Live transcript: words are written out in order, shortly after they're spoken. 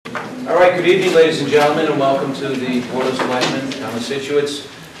All right, good evening, ladies and gentlemen, and welcome to the Board of Selectmen, Town of Scituate's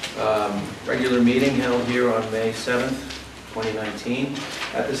regular meeting held here on May 7th, 2019.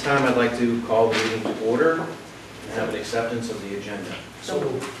 At this time, I'd like to call the meeting to order and have an acceptance of the agenda. So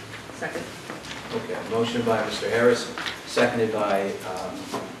moved. Second. Okay, motion by Mr. Harris, seconded by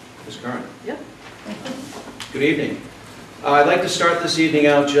Ms. Curran. Yep. Good evening. I'd like to start this evening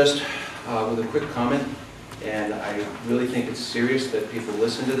out just with a quick comment. And I really think it's serious that people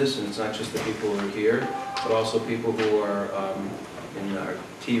listen to this, and it's not just the people who are here, but also people who are in our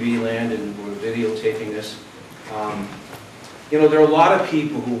TV land and who are videotaping this. You know, there are a lot of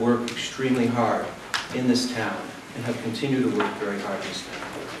people who work extremely hard in this town and have continued to work very hard in this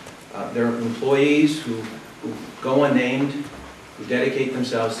town. There are employees who go unnamed, who dedicate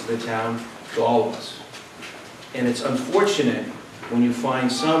themselves to the town, to all of us. And it's unfortunate when you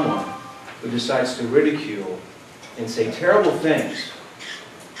find someone who decides to ridicule and say terrible things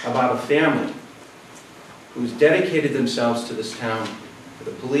about a family who's dedicated themselves to this town, for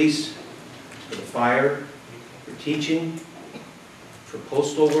the police, for the fire, for teaching, for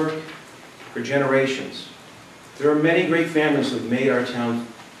postal work, for generations. There are many great families who've made our town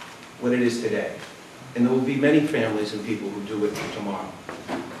what it is today. And there will be many families and people who do it tomorrow.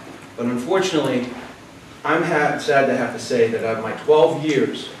 But unfortunately, I'm sad to have to say that out of my 12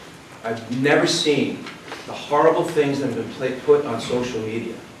 years, I've never seen the horrible things that have been put on social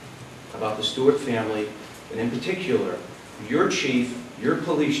media about the Stewart family, and in particular, your chief, your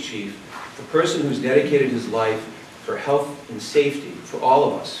police chief, the person who's dedicated his life for health and safety for all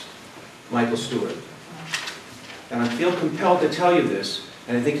of us, Michael Stewart. And I feel compelled to tell you this,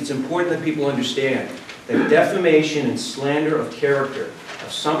 and I think it's important that people understand that defamation and slander of character,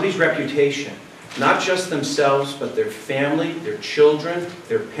 of somebody's reputation, not just themselves, but their family, their children,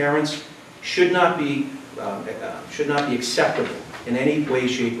 their parents, should not be acceptable in any way,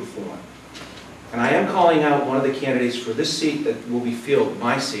 shape, or form. And I am calling out one of the candidates for this seat that will be filled,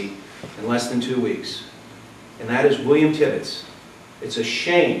 my seat, in less than 2 weeks. And that is William Tibbetts. It's a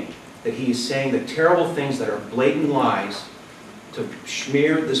shame that he is saying the terrible things that are blatant lies to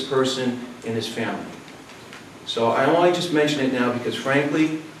smear this person and his family. So I only just mention it now because,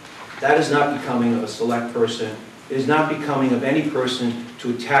 frankly, that is not becoming of a select person. It is not becoming of any person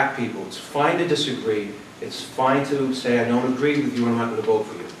to attack people. It's fine to disagree. It's fine to say, I don't agree with you, I'm not going to vote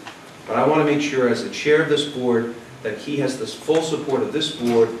for you. But I want to make sure, as the chair of this board, that he has the full support of this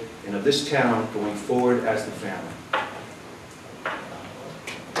board and of this town going forward as the family.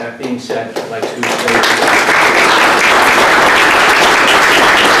 That being said, I'd like to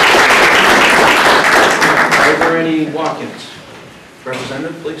Are there any walk-ins?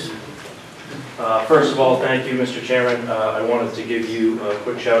 Representative, please. First of all, thank you, Mr. Chairman. I wanted to give you a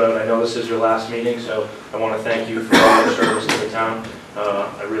quick shout out. I know this is your last meeting, so I want to thank you for all your service to the town.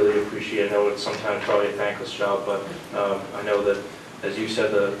 I really appreciate it. I know it's sometimes probably a thankless job, but I know that, as you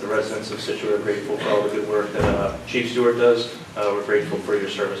said, the residents of Scituate are grateful for all the good work that Chief Stewart does. We're grateful for your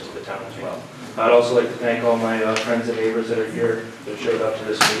service to the town as well. I'd also like to thank all my friends and neighbors that are here that showed up to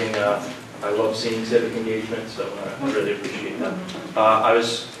this meeting. I love seeing civic engagement, so I really appreciate that. I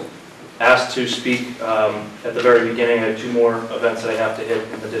was asked to speak at the very beginning. I have 2 more events that I have to hit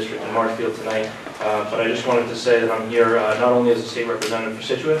in the district in Marshfield tonight, but I just wanted to say that I'm here not only as a state representative for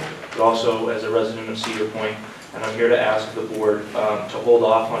Scituate, but also as a resident of Cedar Point, and I'm here to ask the board to hold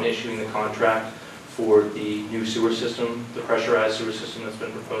off on issuing the contract for the new sewer system, the pressurized sewer system that's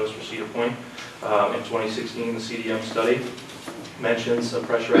been proposed for Cedar Point. In 2016, the CDM study mentions a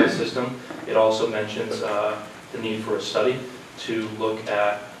pressurized system. It also mentions the need for a study to look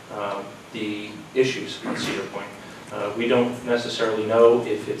at the issues on Cedar Point. We don't necessarily know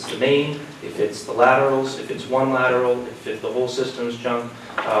if it's the main, if it's the laterals, if it's one lateral, if the whole system's junk.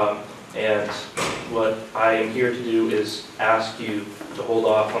 And what I am here to do is ask you to hold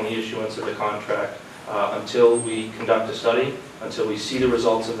off on the issuance of the contract until we conduct a study, until we see the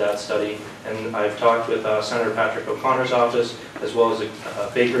results of that study. And I've talked with Senator Patrick O'Connor's office, as well as the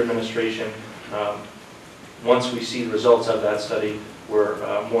Baker administration. Once we see the results of that study, we're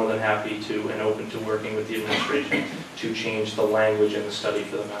more than happy to and open to working with the administration to change the language in the study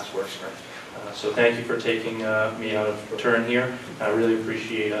for the Mass Works grant. So thank you for taking me out of turn here. I really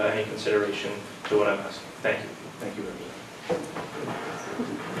appreciate any consideration to what I'm asking. Thank you. Thank you, everyone.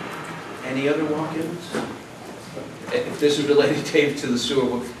 Any other walk-ins? If this is related, Dave, to the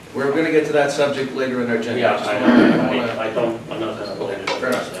sewer, we're going to get to that subject later in our agenda. Yeah, I'm not that related to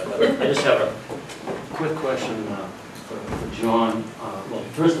that. I just have a quick question for John. Well,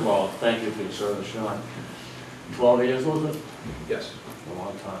 first of all, thank you for your service, John. 12 years, was it? Yes. A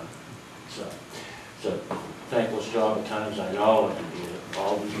long time. So it's a thankless job at times, I know, and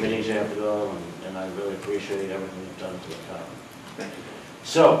all the meetings you have to go, and I really appreciate everything you've done to the town. Thank you.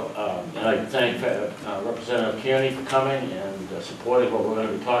 So, and I thank Representative Kearney for coming and supporting what we're going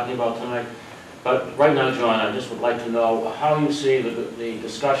to be talking about tonight. But right now, John, I just would like to know how you see the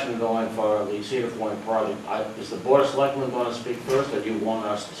discussion going for the Cedar Point project. Is the Board of Selectmen going to speak first, or do you want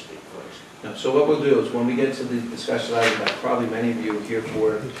us to speak first? No, so what we'll do is when we get to the discussion item that probably many of you are here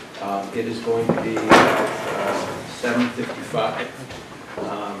for, it is going to be 7:55.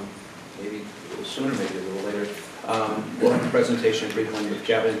 Maybe a little sooner, maybe a little later. We'll have a presentation briefly with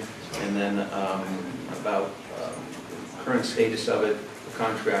Kevin, and then about the current status of it, the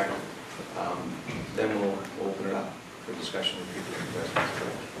contract. Then we'll open it up for discussion with people.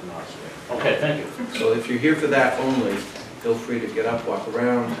 Okay, thank you. So if you're here for that only, feel free to get up, walk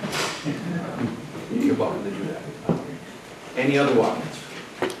around. You're welcome to do that. Any other walk-ins?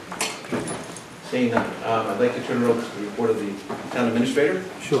 Seeing none, I'd like to turn it over to the report of the town administrator.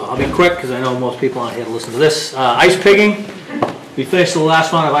 Sure, I'll be quick because I know most people aren't here to listen to this. Ice pigging, we finished the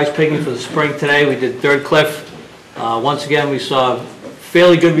last round of ice pigging for the spring today. We did Third Cliff. Once again, we saw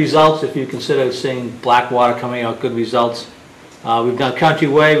fairly good results if you consider seeing black water coming out, good results. We've done Country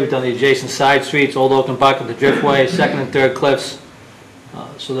Way, we've done the adjacent side streets, Old Oaken Bucket, the Driftway, Second and Third Cliffs.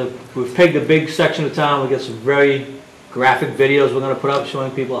 So we've pigged a big section of town. We got some very graphic videos we're going to put up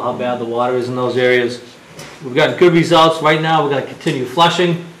showing people how bad the water is in those areas. We've gotten good results. Right now we're going to continue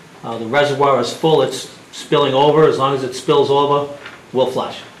flushing. The reservoir is full, it's spilling over. As long as it spills over, we'll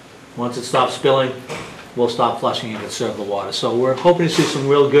flush. Once it stops spilling, we'll stop flushing and conserve the water. So we're hoping to see some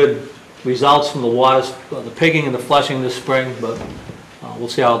real good results from the waters, the pigging and the flushing this spring, but we'll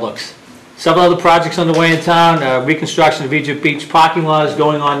see how it looks. Several other projects underway in town. Reconstruction of Egypt Beach parking lot is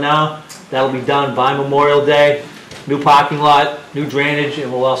going on now. That'll be done by Memorial Day. New parking lot, new drainage,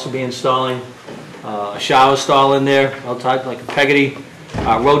 and we'll also be installing a shower stall in there, outside like a Peggotty.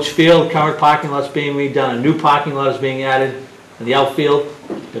 Roach Field, current parking lot's being redone. A new parking lot is being added in the outfield.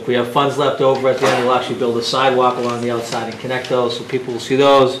 If we have funds left over at the end, we'll actually build a sidewalk along the outside and connect those so people will see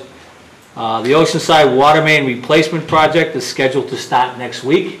those. The Oceanside Water Main Replacement Project is scheduled to start next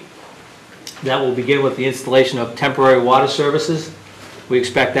week. That will begin with the installation of temporary water services. We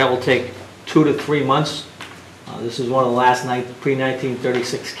expect that will take 2 to 3 months. This is one of the last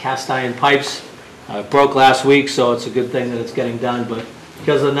pre-1936 cast iron pipes. It broke last week, so it's a good thing that it's getting done, but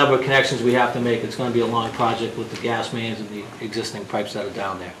because of the number of connections we have to make, it's going to be a long project with the gas mains and the existing pipes that are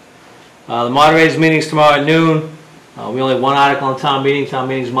down there. The moderators meeting's tomorrow at noon. We only have one article on town meeting. Town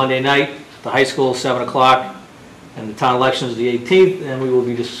meeting's Monday night. The high school, 7 o'clock. And the town election is the 18th, and we will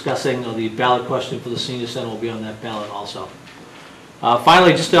be discussing the ballot question for the senior center will be on that ballot also.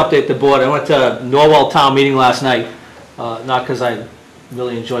 Finally, just to update the board, I went to Norwell town meeting last night, not because I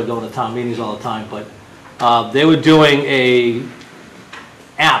really enjoy going to town meetings all the time, but they were doing a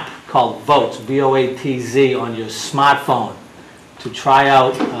app called Votes, V-O-A-T-Z, on your smartphone to try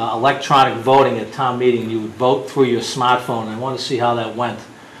out electronic voting at town meeting. You would vote through your smartphone. I want to see how that went.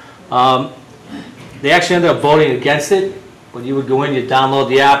 They actually ended up voting against it, but you would go in, you'd download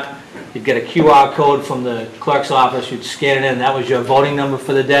the app, you'd get a QR code from the clerk's office, you'd scan it in, and that was your voting number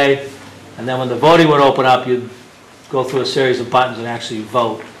for the day. And then when the voting would open up, you'd go through a series of buttons and actually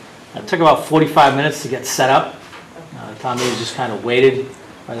vote. It took about 45 minutes to get set up. Town meeting just kind of waited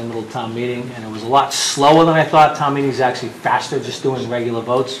right in the middle of town meeting, and it was a lot slower than I thought. Town meeting is actually faster just doing regular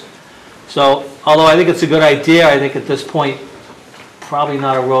votes. So, although I think it's a good idea, I think at this point, probably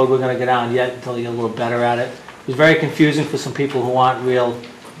not a road we're going to get down yet until you get a little better at it. It was very confusing for some people who aren't real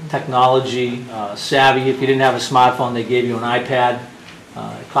technology savvy. If you didn't have a smartphone, they gave you an iPad.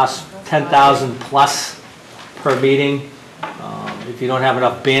 It costs $10,000 plus per meeting. If you don't have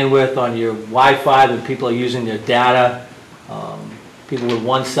enough bandwidth on your Wi-Fi, then people are using their data. People with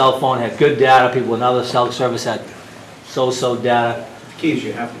one cell phone had good data. People with another cell service had so-so data. The key is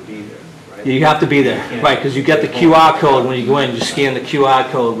you have to be there, right? You have to be there, right, because you get the QR code when you go in. You scan the QR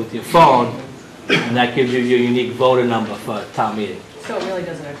code with your phone, and that gives you your unique voter number for town meeting. So it really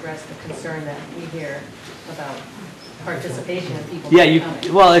doesn't address the concern that we hear about participation of people.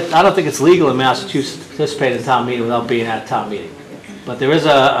 Yeah, well, I don't think it's legal in Massachusetts to participate in town meeting without being at town meeting. But there is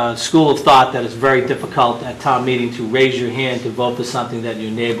a school of thought that it's very difficult at town meeting to raise your hand to vote for something that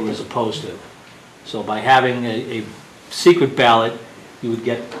your neighbor is opposed to. So by having a secret ballot, you would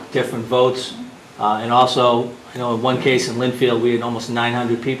get different votes. And also, I know in one case in Linfield, we had almost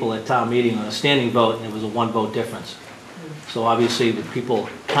 900 people at town meeting on a standing vote, and it was a 1-vote difference. So obviously, with people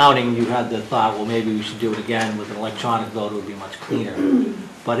counting, you had the thought, well, maybe we should do it again with an electronic vote. It would be much cleaner.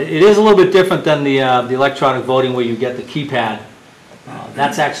 But it is a little bit different than the electronic voting where you get the keypad.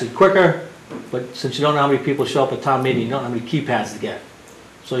 That's actually quicker, but since you don't know how many people show up at town meeting, you don't know how many keypads to get.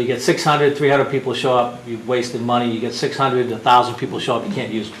 So you get 600, 300 people show up, you've wasted money. You get 600, 1,000 people show up, you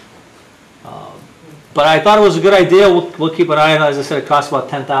can't use them. But I thought it was a good idea. We'll keep an eye on it. As I said, it costs about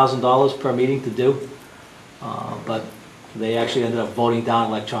 $10,000 per meeting to do. But they actually ended up voting down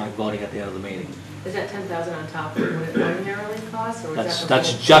electronic voting at the end of the meeting. Is that 10,000 on top of what it ordinarily costs, or is that the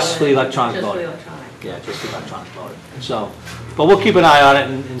That's full just for the voting? electronic Just for voting. the electronic? Yeah, just electronic voting. So, but we'll keep an eye on it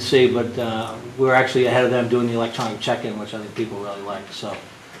and see, but we're actually ahead of them doing the electronic check-in, which I think people really like, so.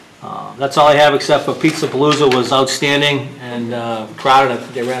 That's all I have, except for Pizza Palooza was outstanding and crowded. I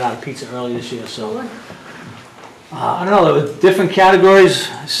think they ran out of pizza early this year, so. I don't know, there were different categories.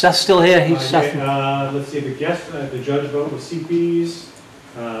 Seth's still here, he's Seth. Let's see, the judge vote was CP's,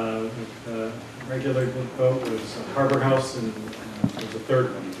 the regular vote was Harbor House, and there was a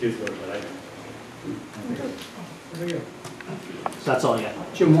third one, kids vote, but I there you go. So that's all I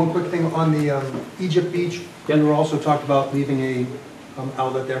got. Jim, one quick thing on the Egypt Beach. Yep. We were also talked about leaving a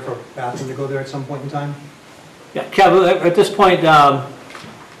outlet there for a bathroom to go there at some point in time. Yeah, Kevin, at this point,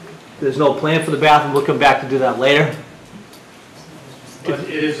 there's no plan for the bathroom. We'll come back to do that later. It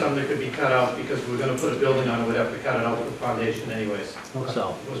is something that could be cut out, because if we're gonna put a building on it, we'd have to cut it out with the foundation anyways. Okay.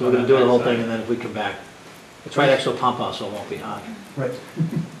 So we're gonna do the whole thing, and then if we come back, it's right next to a pump house, so it won't be hot. Right.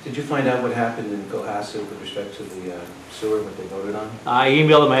 Did you find out what happened in Cohasset with respect to the sewer, what they voted on? I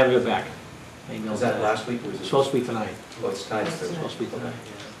emailed them, I haven't got back. I emailed Was that them. last week or was It's it? supposed to be tonight. Well, it's tonight. It's supposed to be tonight.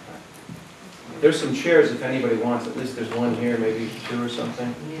 There's some chairs if anybody wants, at least there's one here, maybe two or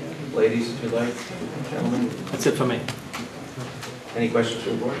something. Ladies, if you'd like, gentlemen. That's it for me. Any questions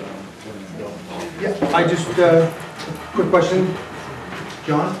from the board? Yeah, I just, quick question.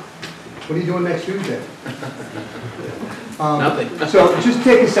 John, what are you doing next Tuesday? Nothing. So just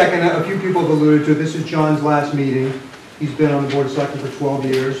take a second. A few people have alluded to it. This is John's last meeting. He's been on the Board of Selectmen for 12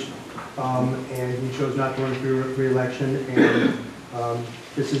 years, and he chose not to run for re-election. And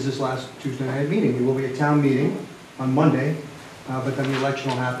this is his last Tuesday night meeting. There will be a town meeting on Monday, but then the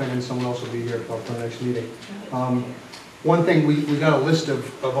election will happen and someone else will be here for the next meeting. One thing, we got a list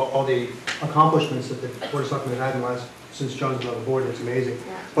of all the accomplishments that the Board of Selectmen have had in the last, since John's been on the board, and it's amazing.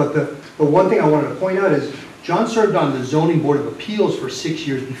 But one thing I wanted to point out is, John served on the Zoning Board of Appeals for 6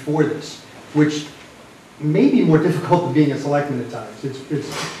 years before this, which may be more difficult than being a selectman at times.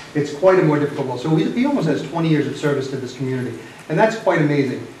 It's quite a more difficult role. So he almost has 20 years of service to this community, and that's quite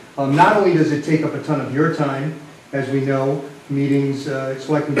amazing. Not only does it take up a ton of your time, as we know, meetings,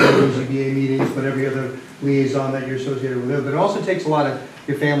 selectmen meetings, ZBA meetings, but every other liaison that you're associated with it, but it also takes a lot of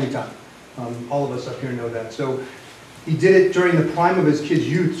your family time. All of us up here know that. So he did it during the prime of his kids'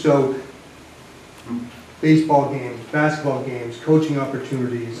 youth, so baseball games, basketball games, coaching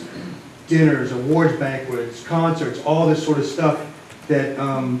opportunities, dinners, awards banquets, concerts, all this sort of stuff that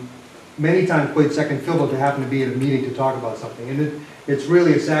many times played second fiddle to happen to be at a meeting to talk about something. And it's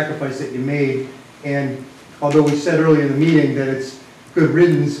really a sacrifice that you made, and although we said earlier in the meeting that it's good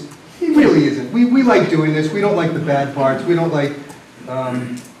riddance, it really isn't. We like doing this. We don't like the bad parts. We don't like,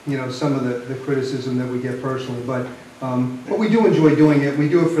 you know, some of the criticism that we get personally, but we do enjoy doing it. We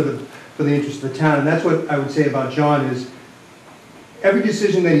do it for the interest of the town, and that's what I would say about John is every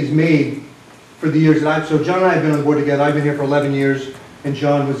decision that he's made for the years that so John and I have been on the board together. I've been here for 11 years, and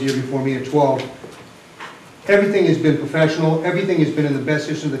John was the year before me at 12. Everything has been professional. Everything has been in the best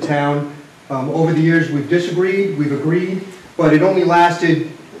interest of the town. Over the years, we've disagreed, we've agreed, but it only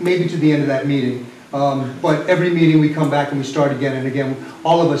lasted maybe to the end of that meeting. But every meeting we come back and we start again and again.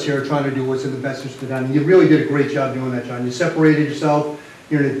 All of us here are trying to do what's in the best interest of the town. And you really did a great job doing that, John. You separated yourself.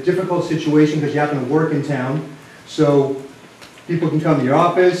 You're in a difficult situation because you happen to work in town. So people can come to your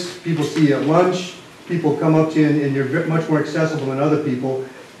office, people see you at lunch, people come up to you and you're much more accessible than other people.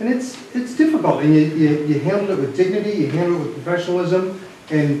 And it's difficult. And you handled it with dignity, you handled it with professionalism,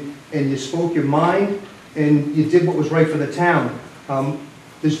 and you spoke your mind, and you did what was right for the town.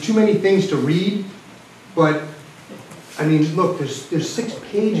 There's too many things to read, but I mean, look, there's 6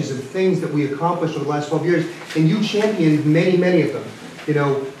 pages of things that we accomplished over the last 12 years, and you championed many, many of them. You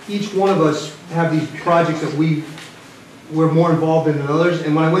know, each one of us have these projects that we're more involved in than others,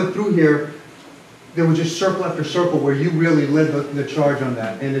 and when I went through here, there was just circle after circle where you really led the charge on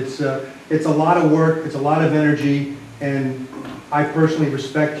that. And it's a lot of work, it's a lot of energy, and I personally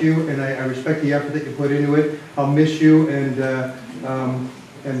respect you, and I respect the effort that you put into it. I'll miss you,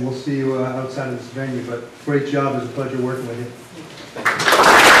 and we'll see you outside of this venue. But great job, it was a pleasure working with you.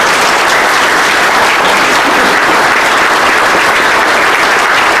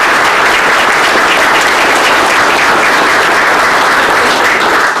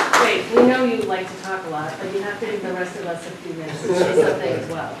 Wait, we know you like to talk a lot, but you have to give the rest of us a few minutes to say something as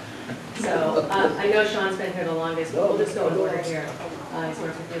well. So I know Sean's been here the longest, but we'll just go in order here. He's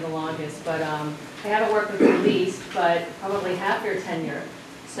worked with me the longest, but I haven't worked with you the least, but probably half your tenure.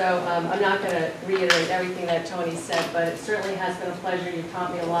 So I'm not going to reiterate everything that Tony said, but it certainly has been a pleasure. You've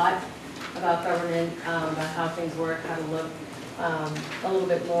taught me a lot about government, about how things work, how to look a little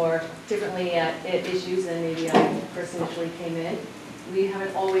bit more differently at issues than maybe I first initially came in. We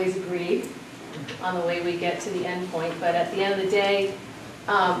haven't always agreed on the way we get to the end point, but at the end of the day,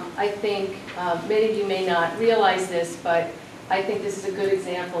 I think many of you may not realize this, but I think this is a good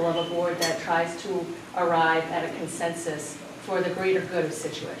example of a board that tries to arrive at a consensus for the greater good of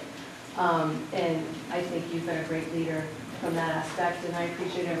Scituate. And I think you've been a great leader from that aspect, and I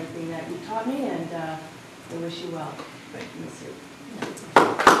appreciate everything that you've taught me, and I wish you well. Thank you. Miss you.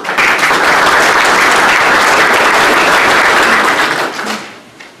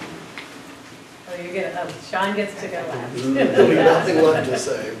 Oh, you're gonna, Sean gets to go last. Nothing left to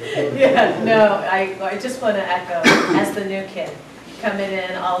say. Yeah, no, I just want to echo, as the new kid, coming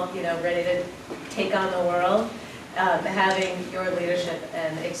in all, ready to take on the world, having your leadership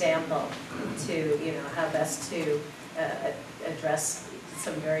and example to, how best to address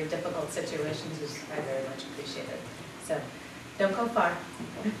some very difficult situations is very much appreciated. So, don't go far.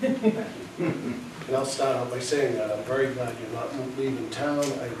 And I'll start out by saying that I'm very glad you're not leaving town.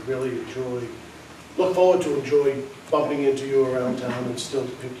 I really look forward to enjoy bumping into you around town and still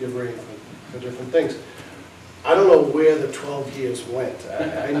pick your brain for different things. I don't know where the 12 years went.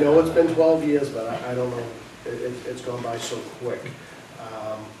 I know it's been 12 years, but I don't know. It's gone by so quick.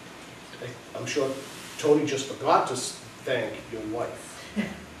 I'm sure Tony just forgot to thank your wife,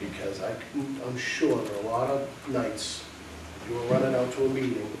 because I'm sure there are a lot of nights you were running out to a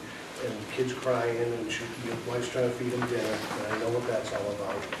meeting and kids crying and your wife's trying to feed them dinner, and I know what that's all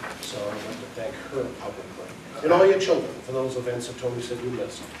about. So I'd like to thank her publicly. And all your children for those events that Tony said you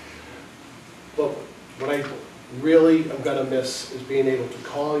missed. But what I really am going to miss is being able to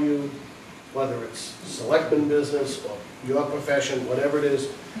call you, whether it's selectman business or your profession, whatever it is.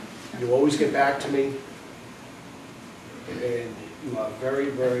 You always get back to me, and you are very,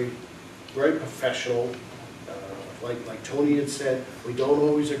 very, very professional. Like Tony had said, we don't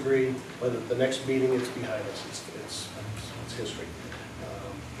always agree, but at the next meeting it's behind us. It's history.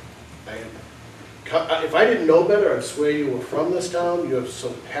 If I didn't know better, I'd swear you were from this town. You're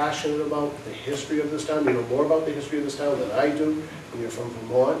so passionate about the history of this town. You know more about the history of this town than I do. And you're from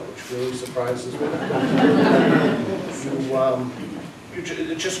Vermont, which really surprises me.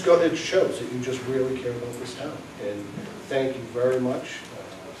 It shows that you just really care about this town. And thank you very much.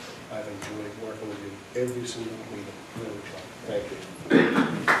 I've enjoyed working with you every single meeting. Really, John. Thank you. So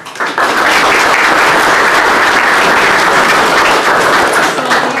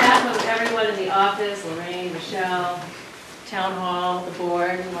on behalf of everyone in the office, Lorraine, Michelle, Town Hall, the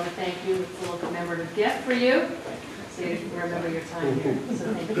board, we want to thank you. It's a little commemorative gift for you, so you remember your time here.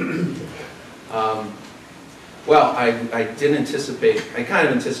 So thank you. Well, I didn't anticipate, I kind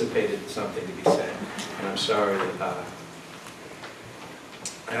of anticipated something to be said, and I'm sorry that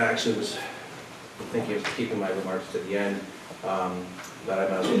I actually was thinking of keeping my remarks to the end, but I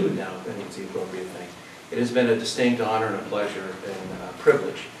might as well do it now. I think it's the appropriate thing. It has been a distinct honor and a pleasure and a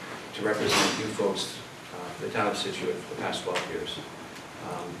privilege to represent you folks, the town of Scituate, for the past 12 years.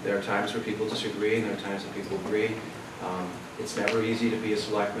 There are times where people disagree, and there are times that people agree. It's never easy to be a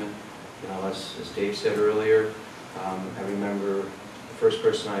selectman. As Dave said earlier, I remember the first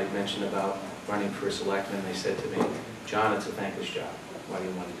person I mentioned about running for a selectman, they said to me, John, it's a thankless job. Why do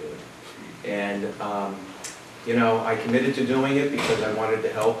you want to do it? And, I committed to doing it because I wanted to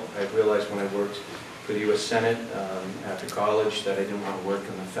help. I realized when I worked for the U.S. Senate after college that I didn't want to work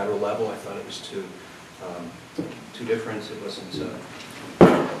on the federal level. I thought it was too different. It wasn't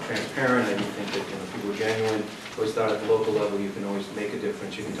transparent. I didn't think that people were genuine. I always thought at the local level you can always make a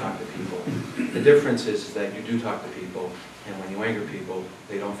difference. You can talk to people. The difference is that you do talk to people, and when you anger people,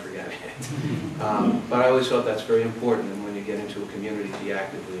 they don't forget it. But I always felt that's very important, and when you get into a community, be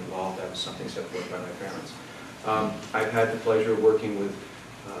actively involved. That was something set forth by my parents. I've had the pleasure of working with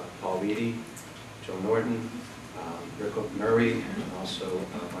Paul Reedy, Joe Norton, Rick Murray, and also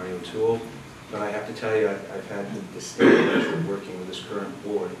Mario Toole. But I have to tell you, I've had the distinct pleasure of working with this current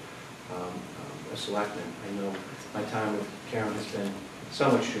board, a selectman. I know my time with Karen has been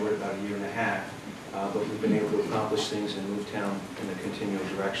somewhat short, about a year and a half, but we've been able to accomplish things and move town in a continual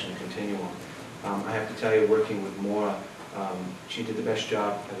direction, continuum. I have to tell you, working with Maura, she did the best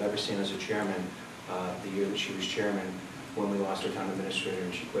job I've ever seen as a chairman the year that she was chairman when we lost our town administrator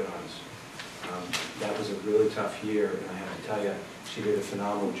and she quit on us. That was a really tough year, and I have to tell you, she did a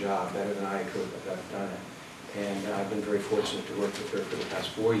phenomenal job, better than I could have ever done it. And I've been very fortunate to work with her for the past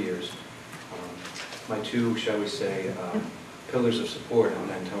 4 years. My two, shall we say, pillars of support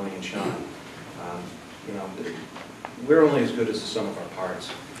in Tony and Sean. You know, we're only as good as the sum of our parts.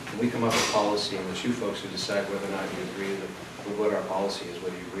 When we come up with policy, and it's you folks who decide whether or not you agree with what our policy is,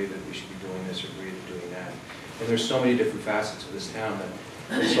 whether you agree that we should be doing this or agree to doing that. And there's so many different facets of this town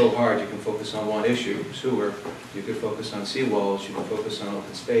that it's so hard. You can focus on one issue, sewer, you can focus on seawalls, you can focus on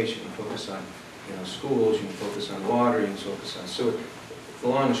open space, you can focus on, you know, schools, you can focus on water, you can focus on sewer. The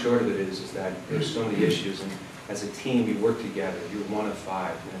long and short of it is that there's so many issues, and as a team, you work together. You're one of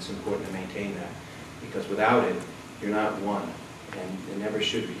five, and it's important to maintain that, because without it, you're not one, and it never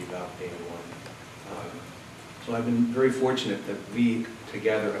should be about being one. So I've been very fortunate that we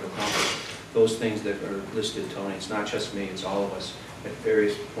together have accomplished those things that are listed, Tony. It's not just me, it's all of us at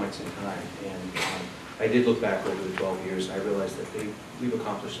various points in time. And I did look back over the 12 years, and I realized that we've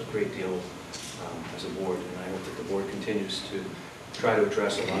accomplished a great deal as a board, and I hope that the board continues to try to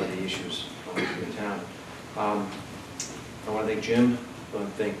address a lot of the issues in town. I want to thank Jim, I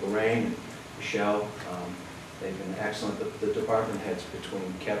want to thank Lorraine and Michelle. They've been excellent. The department heads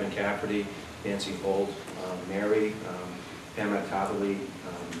between Kevin Cafferty, Nancy Bolt, Mary, Pamela Cavali,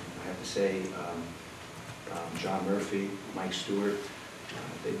 I have to say, John Murphy, Mike Stewart.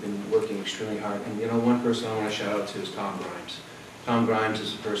 They've been working extremely hard. And you know, one person I want to shout out to is Tom Grimes. Tom Grimes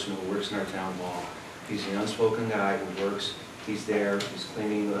is a person who works in our town hall. He's the unspoken guy who works. He's there. He's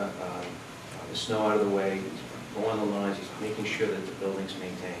cleaning the snow out of the way. He's going the lines. He's making sure that the building's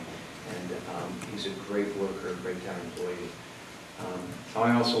maintained. And he's a great worker, a great town employee.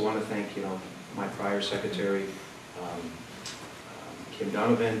 I also want to thank, you know, my prior secretary, Kim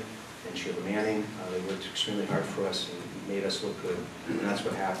Donovan and Sheila Manning. They worked extremely hard for us and made us look good. And that's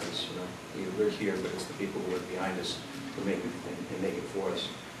what happens, you know. We're here, but it's the people who work behind us who make it for us.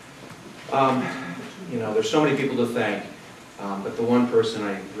 You know, there's so many people to thank, but the one person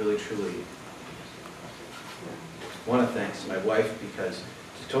I really, truly want to thank is my wife, because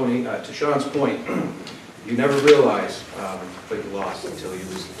to Sean's point, you never realize what you lost until you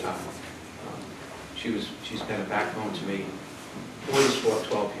lose the time. She's been a backbone to me for this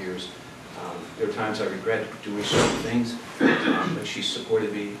 12 years. There are times I regret doing certain things, but she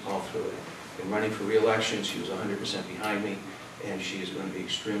supported me all through it. In running for re-election, she was 100% behind me, and she is going to be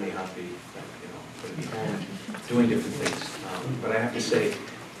extremely happy, you know, going to be home doing different things. But I have to say,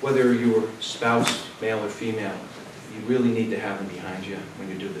 whether you're spouse, male or female, you really need to have them behind you when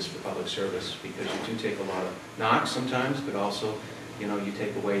you do this for public service, because you do take a lot of knocks sometimes, but also, you know, you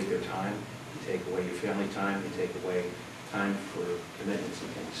take away their time, you take away your family time, you take away time for commitments and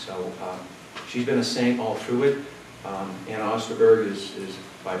things. So she's been a saint all through it. Anna Osterberg is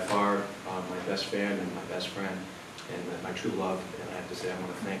by far my best fan and my best friend and my true love. And I have to say, I want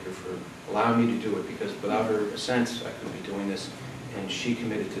to thank her for allowing me to do it, because without her sense, I couldn't be doing this. And she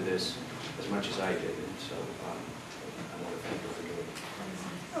committed to this as much as I did. And so I want to thank her for doing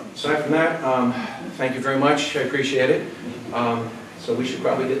it. Aside from that, thank you very much. I appreciate it. So we should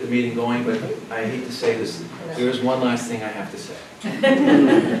probably get the meeting going, but I hate to say this. There is one last thing I have to say.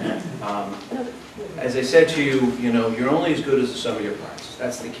 As I said to you, you know, you're only as good as the sum of your parts.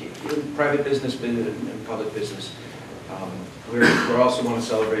 That's the key. In private business and public business, we also want to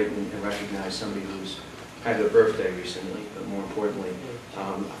celebrate and recognize somebody who's had their birthday recently, but more importantly,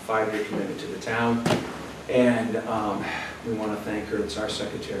 a 5-year commitment to the town. And we want to thank her. It's our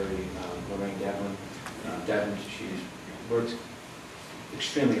secretary, Lorraine Devlin. She's worked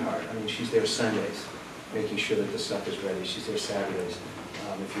extremely hard. I mean, she's there Sundays, making sure that the stuff is ready. She's there Saturdays.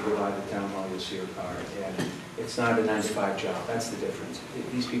 If you go by the town hall, you'll see her car. And it's not a 9-to-5 job. That's the difference.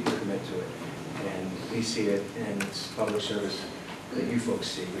 These people commit to it. And we see it, and it's public service that you folks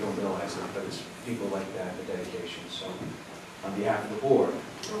see. We don't realize it, but it's people like that, the dedication. So on behalf of the board,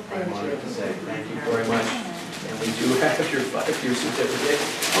 I wanted to say thank you very much. And we do have your 5-year certificate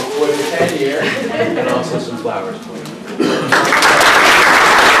for the 10-year, and also some flowers for you.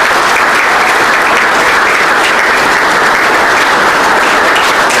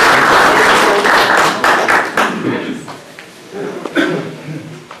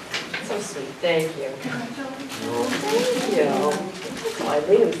 Thank you. Oh, thank you. Why,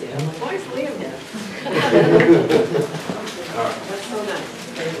 Liam's here. Why is Liam here? All right. That's so nice.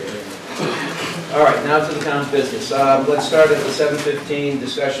 All right, now to the town's business. Let's start at the 7:15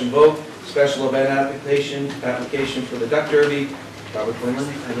 discussion vote. Special event application for the Duck Derby. Robert Quinlan,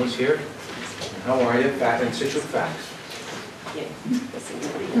 I know he's here. How are you? Back in Scituate Facts. Yeah.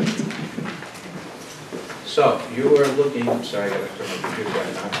 So you are looking, sorry, I got to turn my computer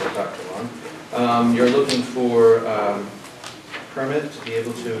down now because I talked too long. You're looking for permit to be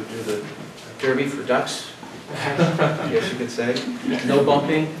able to do the derby for ducks. I guess you could say. No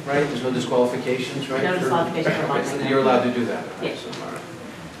bumping, right? There's no disqualifications, right? No disqualification for Okay, bumping. so you're allowed to do that. right? Yes. So, all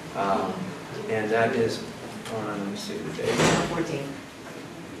right. And that is on, let me see the date. September 14th.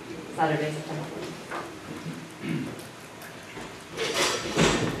 Saturday, September 14th.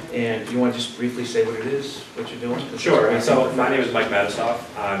 And do you want to just briefly say what it is, what you're doing? Sure. So my name is Mike Matisoff.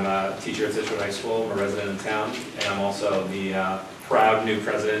 I'm a teacher at Scituate High School. I'm a resident in town, and I'm also the proud new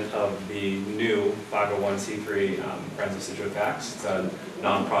president of the new 501c3 Friends of Scituate Facts. It's a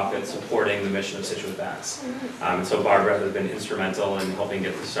nonprofit supporting the mission of Scituate Facts. And so Barbara has been instrumental in helping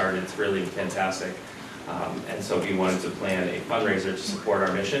get this started. It's really fantastic. And so we wanted to plan a fundraiser to support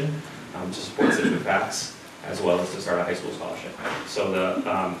our mission, to support Scituate Facts, as well as to start a high school scholarship. So the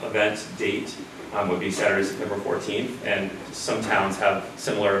event date would be Saturday, September 14th, and some towns have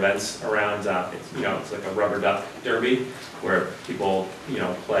similar events around. It's like a rubber duck derby, where people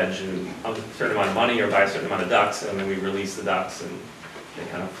pledge a certain amount of money or buy a certain amount of ducks, and then we release the ducks, and they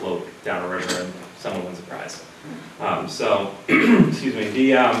kind of float down a river, and someone wins a prize. Excuse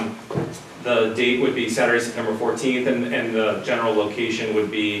me. The date would be Saturday, September 14th, and the general location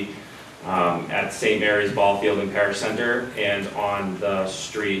would be at St. Mary's Ball Field and Parish Center, and on the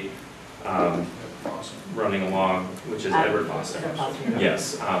street running along, which is Edward Foster.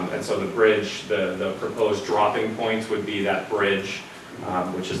 Yes, and so the bridge, the proposed dropping point would be that bridge,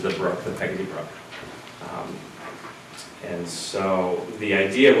 which is the brook, the Peggotty Brook. And so the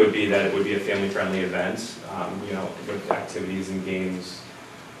idea would be that it would be a family-friendly event, with activities and games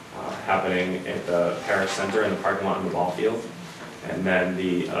happening at the Parish Center and the parking lot in the ball field. And then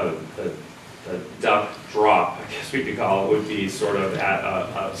the duck drop, I guess we could call it, would be sort of at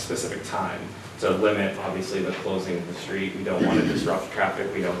a specific time to limit, obviously, the closing of the street. We don't want to disrupt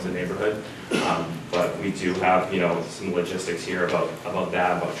traffic. We know it's a neighborhood. But we do have, some logistics here about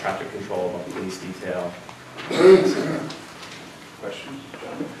that, about traffic control, about police detail. Questions,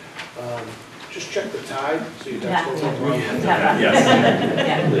 John? Just check the tide, so you Yeah. don't go wrong.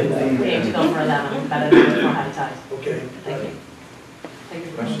 Yeah, we aim to go for 11, better than high tide. Okay. Thank you. Thank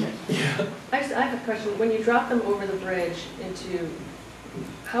you. Question? I have a question. When you drop them over the bridge into,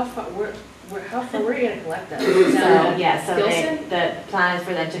 how far are you gonna collect them? So Gilson? the plan is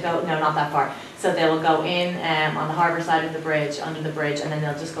for them to go, no, not that far. So they will go in on the harbour side of the bridge, under the bridge, and then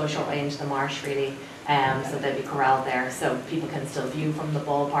they'll just go a short way into the marsh, really. So they'll be corralled there, so people can still view from the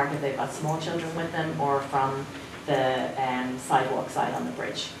ballpark if they've got small children with them, or from the sidewalk side on the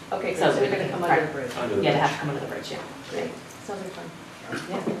bridge. Okay, so they're gonna come under the bridge. Yeah, they have to come under the bridge, yeah. Great, sounds like fun.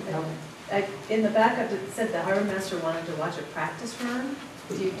 Yeah. In the backup, it said the harbor master wanted to watch a practice run.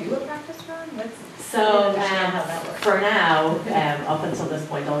 Do you do a practice run? I So, don't understand how that works. for now, up until this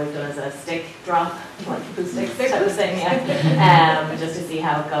point, all we've done is a stick drop, like food sticks, type of thing, yeah. Just to see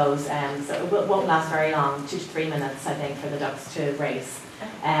how it goes. So it won't last very long, 2 to 3 minutes, I think, for the ducks to race.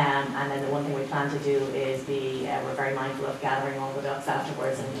 And then the one thing we plan to do is we're very mindful of gathering all the ducks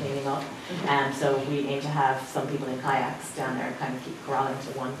afterwards and cleaning up. So we aim to have some people in kayaks down there, kind of keep corralling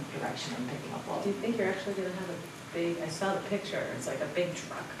to one direction and picking up all. Do you think you're actually going to have a big, I saw the picture, it's like a big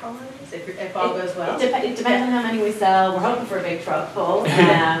truck full of these, if all goes well? It depends on how many we sell. We're hoping for a big truck full,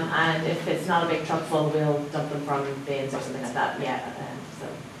 and if it's not a big truck full, we'll dump them from bins or something like that, yeah. So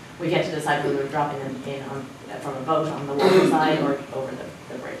we get to decide whether we're dropping them in from a boat on the water side or over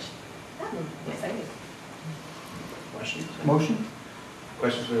the bridge. Yes, Questions? Motion?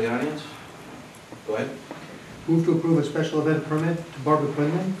 Questions from the audience? Go ahead. Move to approve a special event permit to Barbara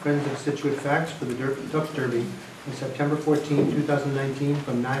Quinlan, Friends of Scituate Facts, for the Duck Derby on September 14, 2019,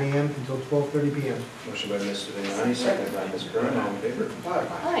 from 9 a.m. until 12:30 p.m. Motion by Mr. Vignani, seconded by Ms. Curran, all in favor?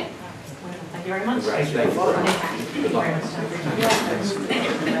 Hi. Thank you very much. Right, thank you. Good luck.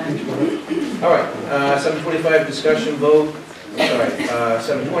 Thank you. All right, 7:25 discussion vote,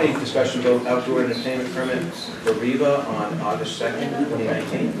 7:20 discussion vote, outdoor entertainment permit for Riva on August 2nd,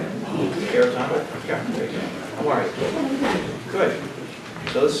 2019. Here, Tom? Okay. How are you? Good.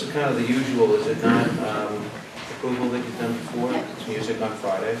 So this is kind of the usual, is it not, approval that you've done before? It's music on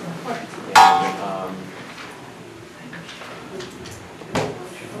Friday. And,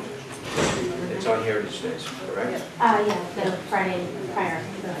 it's on Heritage Days, correct? Yeah, the Friday prior,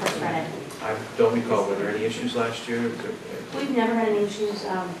 the first Friday. I don't recall, were there any issues last year? We've never had any issues.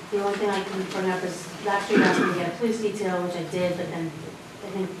 The only thing I can bring up is last year I asked me to get a police detail, which I did, but then I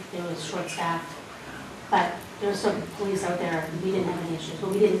think it was short-staffed. But there was some police out there, and we didn't have any issues,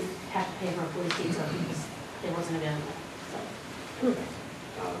 but we didn't have to pay for a police detail because it wasn't available. So.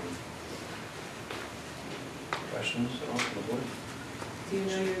 Questions at all from the board? Do you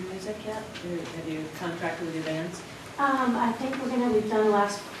know your music yet? Have you contracted with your bands? I think we've done the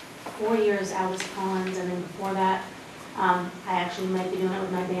last 4 years Alice Collins, and then before that, I actually might be doing it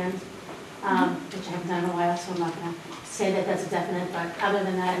with my band, which I haven't done in a while, so I'm not gonna say that that's a definite, but other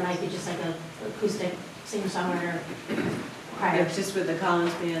than that, it might be just like a acoustic singer-songwriter choir. It's just with the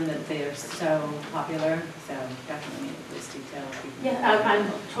Collins band that they are so popular, so definitely need a police detail. Yeah,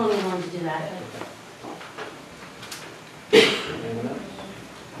 I'm totally willing to do that. Anyone else?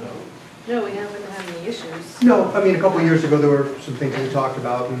 No. No, we haven't had any issues. No, I mean, a couple of years ago, there were some things we talked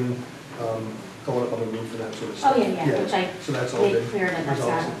about and going up on the roof and that sort of stuff. Oh, yeah, which I So that's all made been clear that that's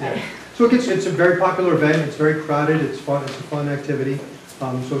resolved, not, yeah. okay. So it's a very popular event, it's very crowded, it's fun, it's a fun activity. So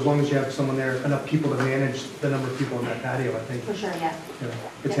as long as you have someone there, enough people to manage the number of people on that patio, I think. For sure, yeah. You know,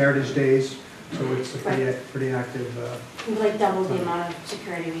 it's Heritage Days, so it's a pretty active, We've like doubled the amount of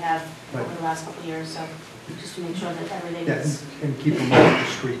security we have Right. over the last couple of years, so just to make sure that everything yeah, is. and keep them off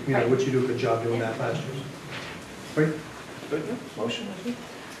the street, you know, Right. which you do a good job doing that last year. Right? Good, motion, Leslie?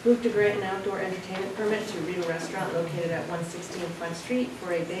 Move to grant an outdoor entertainment permit to Rita Restaurant located at 116 Front Street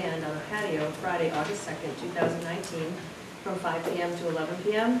for a band on a patio Friday, August 2nd, 2019, from 5 p.m. to 11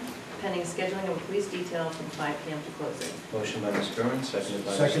 p.m., pending scheduling of a police detail from 5 p.m. to closing. Motion by Ms. Curran, seconded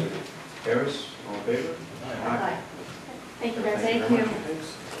by Second. Mr. Harris. All in favor? Aye. Thank you, guys. Thank you very much.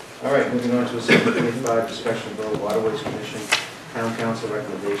 All right, moving on to a 7:25 discussion vote, Waterways Commission, Town Council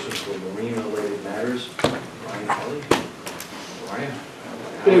recommendations for marine-related matters. Ryan Kelly. Ryan.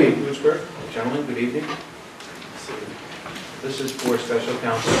 Good evening. Woodsburg. Gentlemen, good evening. This is for special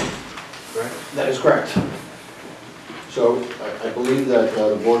counsel, correct? That is correct. So I believe that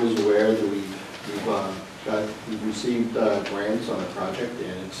the board is aware that we've received grants on a project,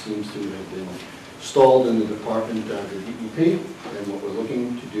 and it seems to have been stalled in the department of the DEP. And what we're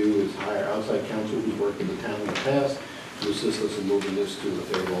looking to do is hire outside counsel who's worked in the town in the past to assist us in moving this to a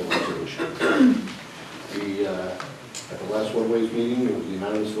favorable resolution. At the last waterways meeting, it was the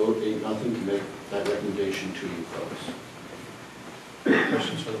unanimous vote, 8-0, to make that recommendation to you folks.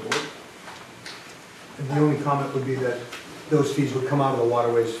 Questions for the board? And the only comment would be that those fees would come out of the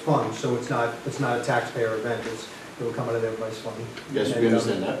Waterways Fund, so it's not a taxpayer event, it will come out of their price fund. Yes, we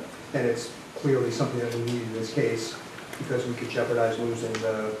understand that. And it's clearly something that we need in this case, because we could jeopardize losing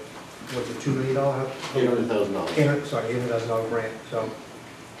the, what's it, $2 million? $800,000. Sorry, $800,000 grant, so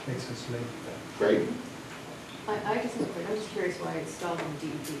makes sense to me. Great. I just have a question. I'm just curious why it's stalled on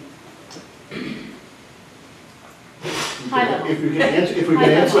DEP. High level. If we can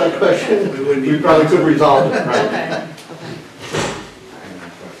answer that question, we probably could resolve it, right? Okay.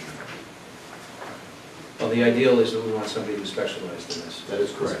 Well, the ideal is that we want somebody who's specialized in this. That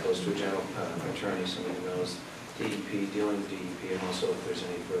is correct. As opposed to a general attorney, somebody who knows DEP, dealing with DEP, and also if there's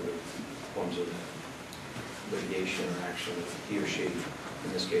any further forms of litigation or action that he or she,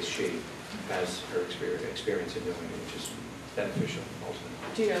 in this case she, has her experience in doing it, which is beneficial ultimately.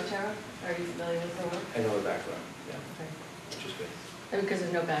 Do you know Tara? Are you familiar with her work? I know her background, yeah, Okay. which is good. Because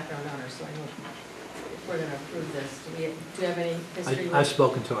there's no background on her, so I know if we're going to approve this, do you have any history? I've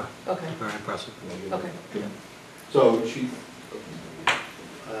spoken to her, Okay, very impressive. okay. So she,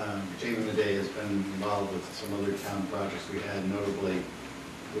 Jamie Madey has been involved with some other town projects we had, notably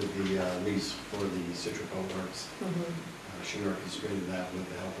with the lease for the Scituate Works. She orchestrated that with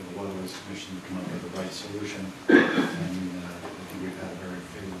the help of the Waterways Commission to come up with the right solution, and I think we've had a very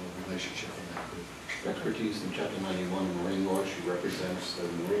favorable relationship with that group. expertise in Chapter 91 marine law, she represents the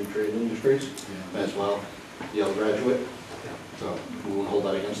marine trade industries as well, Yale graduate, so we won't hold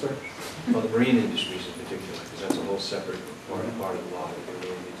that against her. Well, the marine industries in particular, because that's a whole separate part of the law that we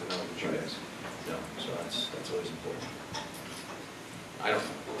really need to know what you guys know, so that's always important. I don't know.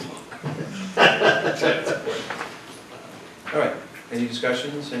 That's important. All right, any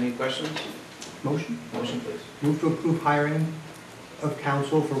discussions, any questions? Motion? Motion, please. Move to approve hiring of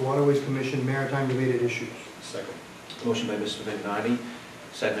counsel for Waterways Commission maritime-related issues. Second. Motion by Mr. Vignani,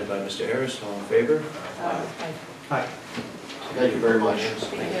 seconded by Mr. Harris, all in favor? Aye. Hi. Thank you very much.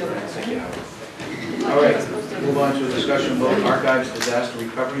 Thank you, Howard. All right, move on to a discussion vote, Archives Disaster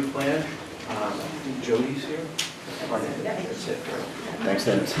Recovery Plan. I think Jody's here. That's it. Thanks,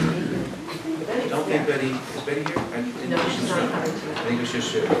 Dennis. Don't think Betty, is Betty here? No, she's not coming I think it's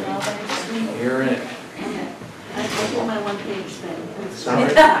just you. You're in it. I did my one-page thing. It's all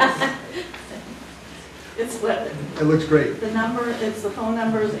right. It's what, It looks great. the number, it's the phone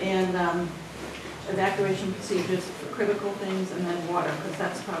numbers and evacuation procedures for critical things, and then water, because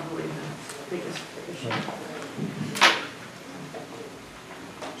that's probably the biggest issue.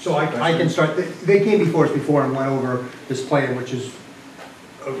 So I can start, they came before us before and went over this plan, which is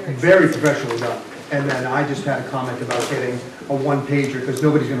very professionally done. And then I just had a comment about getting a one-pager, because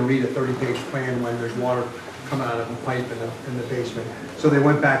nobody's gonna read a 30-page plan when there's water coming out of a pipe in the basement. So they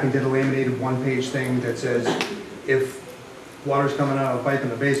went back and did a laminated one-page thing that says, if water's coming out of a pipe in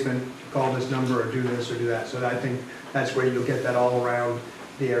the basement, call this number or do this or do that. So I think that's great. You'll get that all around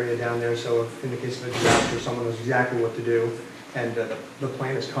the area down there. So if in the case of a disaster, someone knows exactly what to do. And the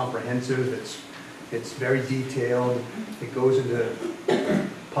plan is comprehensive. It's very detailed. It goes into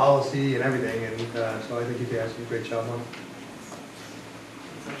policy and everything. And so I think you guys did a great job on it.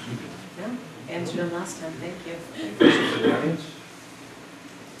 Yeah, answered them last time, thank you. Any questions from the audience?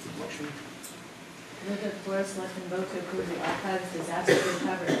 Motion? Move that the Board of Selectmen vote to approve the archives disaster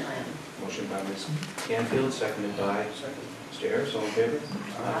recovery plan. Motion by Ms. Canfield, seconded by Mr. Ayers. All in favor?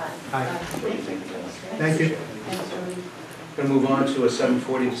 Aye. Thank you. Thanks, Jody. Going to move on to a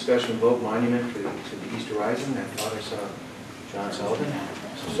 7:40 discussion vote monument to the East Horizon. I thought I saw John Sullivan.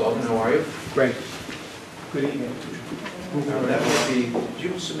 Mr. Sullivan, how are you? Great. Good evening. That would be,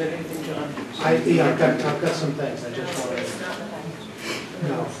 did you submit anything, John? I've got some things, I just wanted,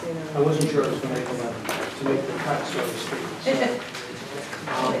 no, I wasn't sure it was going to make the cut, so to speak. So,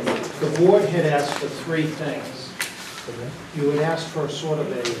 the board had asked for three things. You had asked for sort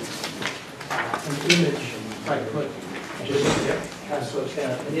of an image, if I could, just pass those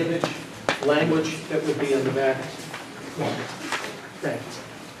down, an image, language that would be in the back. Thanks.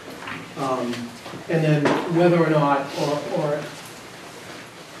 And then whether or not, or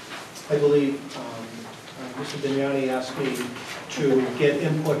I believe Mr. Bignani asked me to get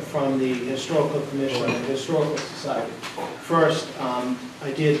input from the Historical Commission and the Historical Society. First,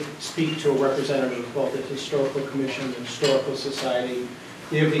 I did speak to a representative of both the Historical Commission and the Historical Society.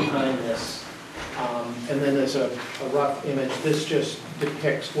 They're behind this. And then there's a rough image. This just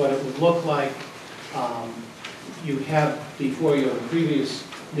depicts what it would look like. You have before you in the previous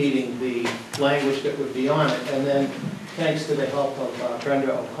meeting the language that would be on it, and then thanks to the help of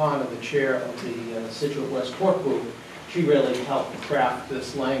Brenda O'Connor, the chair of the Scituate West Court Group, she really helped craft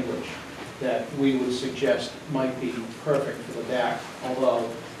this language that we would suggest might be perfect for the back, although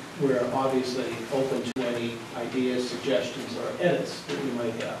we're obviously open to any ideas, suggestions, or edits that we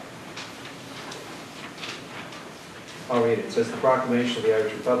might have. I'll read it. It says the proclamation of the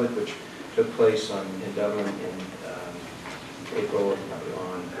Irish Republic, which took place in Dublin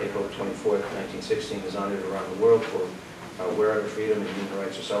on April 24th, 1916, is honored around the world for wherever freedom and human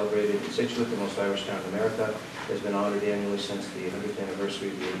rights are celebrated. In Scituate, the most Irish town in America, has been honored annually since the 100th anniversary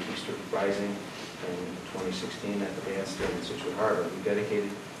of the Easter Rising in 2016 at the bandstand in Scituate Harbor.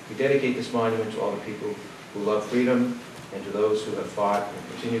 We dedicate this monument to all the people who love freedom and to those who have fought and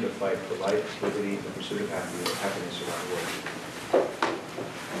continue to fight for life, liberty, and the pursuit of happiness around the world.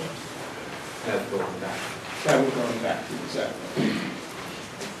 That will go back. That will go back, exactly.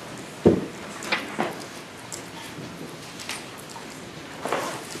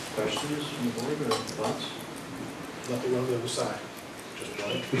 Questions from the board or thoughts? Nothing on the other side, just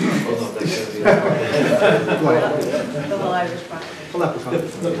one. Oh, no, that's going to be The whole Irish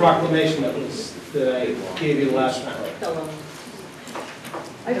proclamation. The proclamation that I gave you last time.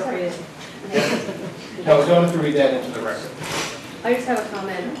 I just have No, don't have to read that into the record. I just have a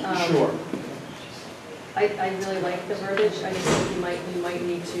comment. Sure. I really like the verbiage. I just think we might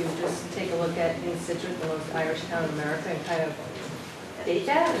need to just take a look at in Scituate, the most Irish town in America, and kind of date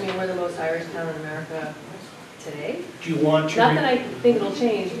that. I mean, we're the most Irish town in America today. Do you want to? Not that I think it'll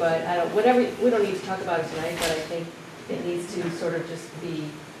change, but I don't. Whatever. We don't need to talk about it tonight, but I think it needs to sort of just be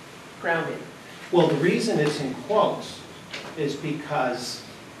grounded. Well, the reason it's in quotes is because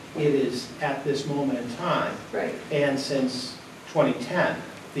it is at this moment in time. Right. And since 2010,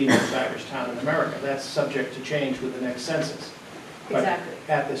 the most Irish town in America. That's subject to change with the next census. But Exactly.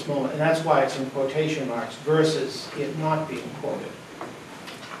 at this moment, and that's why it's in quotation marks versus it not being quoted.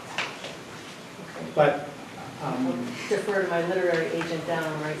 But I'll defer to my literary agent down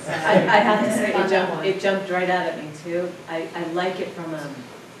on the right side. I have to say, On that one. it jumped right out at me too. I like it from an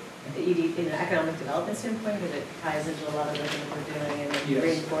economic development standpoint, because it ties into a lot of the things we're doing and it Yes.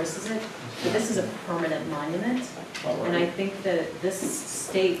 reinforces it. But this is a permanent monument, and I think that this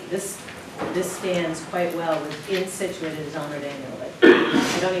stands quite well within Scituate. It is honored annually.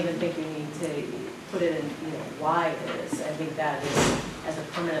 I don't even think we need to put it in, why it is. I think that is, as a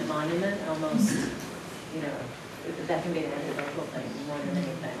permanent monument, almost, that can be an anecdotal thing more than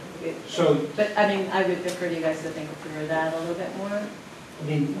anything. But I mean, I would defer to you guys to think through that a little bit more. I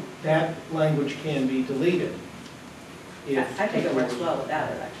mean, that language can be deleted. I think it works well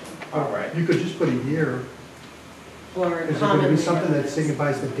without it, actually. All right. You could just put a year. Or Is it going to be something that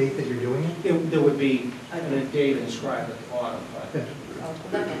signifies the date that you're doing it? There would be a date inscribed at the bottom. Yeah.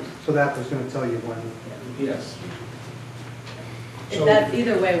 So that was going to tell you when. Yes. That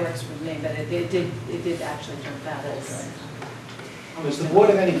either way works for me, but it did actually jump out as. Does the board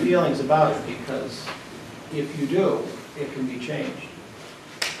have any feelings about it? Because if you do, it can be changed.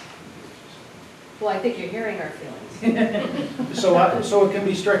 Well, I think you're hearing our feelings. So it can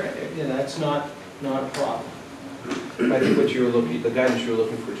be stricken, that's not a problem. I think what you were looking, the guidance you were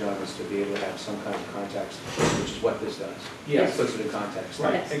looking for, John, was to be able to have some kind of context, which is what this does. Yes. It puts it in context.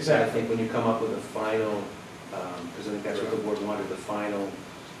 Right, Yes. exactly. I think when you come up with a final, because I think that's what the board wanted, the final,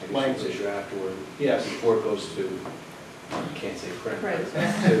 I guess Language. it's issue afterward. Yes. Before it goes to, I can't say print, Right. to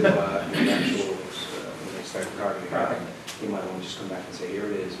the actual, when they start targeting it out, you might want to just come back and say, here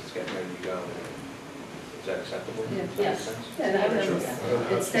it is, it's getting ready to go. Is that acceptable? Yeah. Does that make Yes. sense? Yeah, that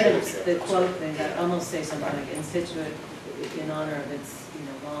would, instead of the quote thing, I'd almost say something like in Scituate, in honor of its,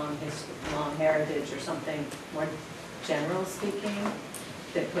 long heritage or something more general speaking,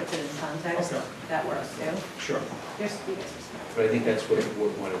 that puts it in context, Okay. that works too. Sure. You guys are smart. But I think that's what the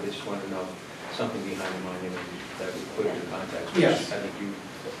board wanted, they just wanted to know something behind the monument that would put it in context. Which Yes. I think you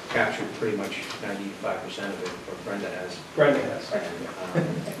captured pretty much 95% of it, or Brenda has. Brenda has. And,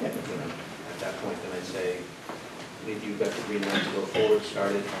 at that point, then I'd say, if you've got the green light to go forward,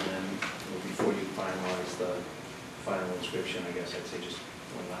 start it, and then before you finalize the final inscription, I guess I'd say just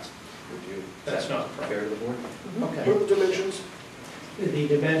one last review. That's not a problem. fair to the board? Okay. What are the dimensions? The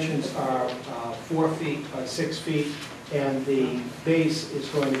dimensions are 4 feet by 6 feet, and the base is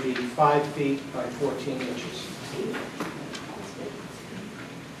going to be 5 feet by 14 inches.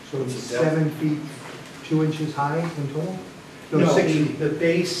 So it's 7 feet, 2 inches high in total? No, 6 feet. the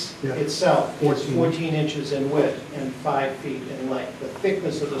base Yeah. itself is 14. 14 inches in width and 5 feet in length. The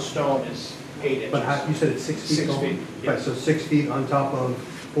thickness of the stone is 8 inches. But how, you said it's 6 feet 6 tall? feet, Right, yes. so 6 feet on top of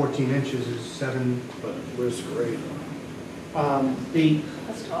 14 inches is 7, But where's the grade?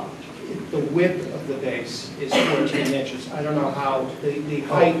 That's tall. The width of the base is 14 inches. I don't know how, the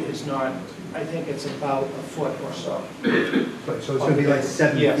height is not, I think it's about a foot or so. but, so it's gonna be like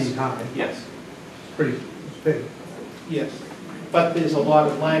 7 Yes. feet high. Yes, It's pretty, it's big. yes. But there's a lot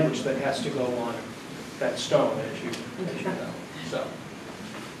of language that has to go on that stone, as you know, so.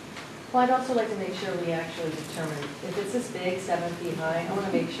 Well, I'd also like to make sure we actually determine, if it's this big, 7 feet high, I want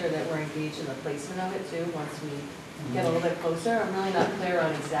to make sure that we're engaged in the placement of it too, once we get a little bit closer. I'm really not clear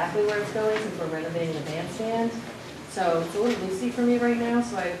on exactly where it's going since we're renovating the bandstand. So it's a little loosey for me right now,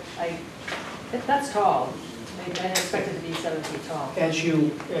 so that's tall. I expect it to be 7 feet tall. As you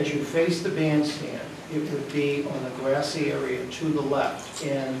face the bandstand, it would be on the grassy area to the left,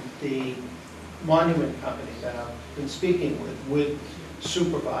 and the monument company that I've been speaking with would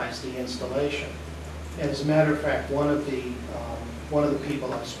supervise the installation. As a matter of fact, one of the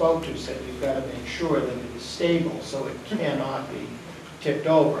people I spoke to said you've got to make sure that it is stable, so it cannot be tipped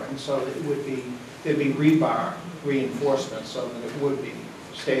over, and so it would be, there'd be rebar reinforcement so that it would be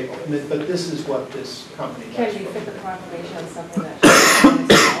stable. But this is what this company does. Can we fit the proclamation on something that's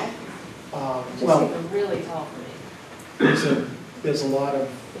tall? Just Well, seems really tall for me, there's a lot of,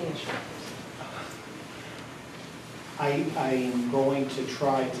 being a short. I'm going to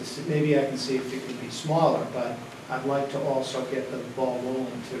try to see, maybe I can see if it can be smaller, but I'd like to also get the ball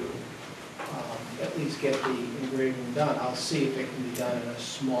rolling to at least get the engraving done. I'll see if it can be done in a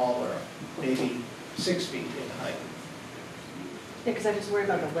smaller, maybe 6 feet in height. Yeah, because I just worry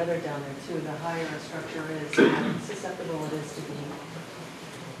about the weather down there too. The higher a structure is, the more susceptible it is to be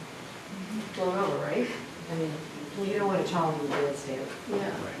blown over, right? I mean, Well, you don't want to challenge the bandstand.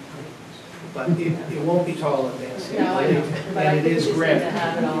 yeah. But it won't be taller than this. No, I know, but I And think it we is just need to granite.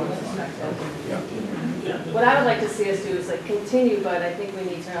 have it all in perspective. Yeah. What I would like to see us do is like continue, but I think we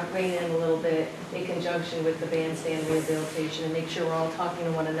need to rein in a little bit in conjunction with the bandstand rehabilitation and make sure we're all talking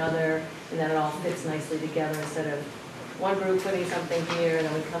to one another and that it all fits nicely together instead of one group putting something here and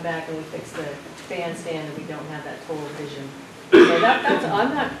then we come back and we fix the bandstand and we don't have that total vision. So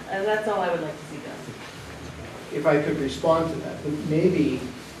that's all I would like to see done. If I could respond to that, maybe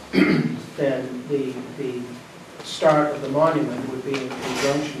then the start of the monument would be in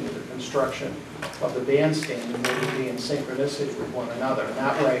conjunction with the construction of the bandstand and they would be in synchronicity with one another. And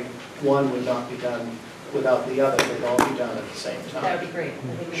that way, one would not be done without the other, they'd all be done at the same time. That would be great.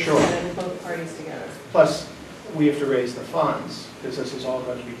 I think we Sure. should get both parties together. Plus, we have to raise the funds, because this is all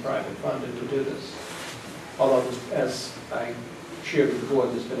going to be private funded to do this. Although, as I shared with the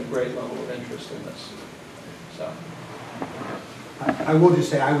board, there's been a great level of interest in this, so. I will just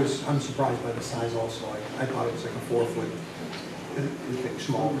say, I'm surprised by the size also. I thought it was like a 4 foot, I think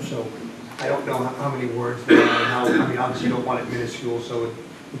smaller, so I don't know how many words there are, and how, I mean, obviously you don't want it minuscule, so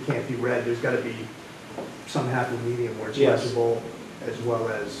it can't be read. There's gotta be some happy medium where it's Yes. legible as well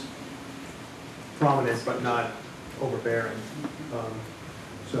as prominent, but not overbearing.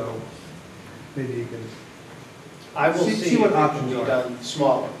 So maybe you can, I will See see what if it options can be are. done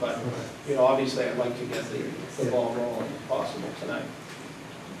smaller, but, Okay. you know, obviously I'd like to get the ball rolling if possible tonight.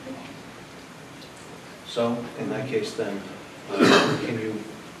 So, in that case then, can you,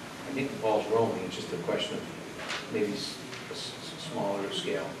 I think the ball's rolling, it's just a question of maybe smaller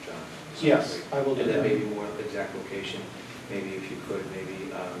scale, John. Yes, I will do And then that. maybe more exact location, maybe if you could, maybe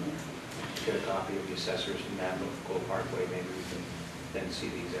get a copy of the assessor's map of Gold Parkway, maybe we can then see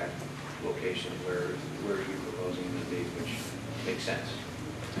the exact location where you're proposing it to be, which makes sense.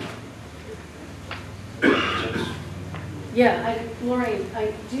 Makes sense? Yeah, Lorraine,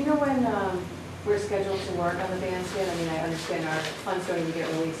 do you know when we're scheduled to work on the bandstand? I mean, I understand our funds don't even get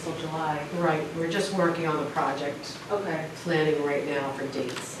released till July. Right, we're just working on the project, Okay. planning right now for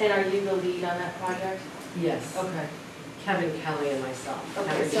dates. And are you the lead on that project? Yes, Okay. Kevin Kelly and myself. Okay,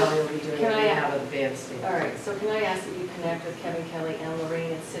 Kevin so Kelly will be doing can the I- rehab of the bandstand. All right, so can I ask that you connect with Kevin Kelly and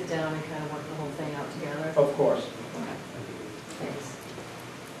Lorraine and sit down and kind of work the whole thing out together? Of course. Okay. Thanks.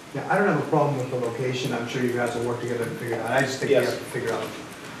 yeah, I don't have a problem with the location. I'm sure you guys will work together to figure it out. I just think we have Yes. to figure out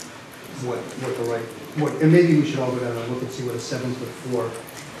what the right, and maybe we should all go down and look and see what a 7'4"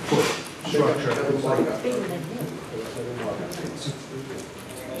 structure looks like.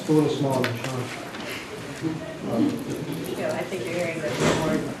 It's a little smaller than Sean. I think you're hearing that the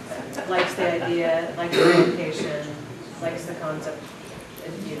board likes the idea, likes the location, likes the concept,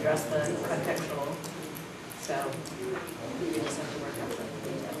 if you address the contextual. So you just have to work out the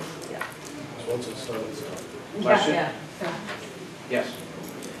details. Yeah. Once it's done, it's done. Question? Yeah. Yes.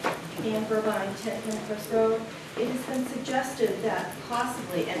 Ann Burbine, 10 Hillcrest Road. It has been suggested that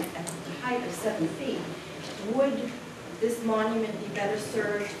possibly, and at the height of 7 feet, would this monument be better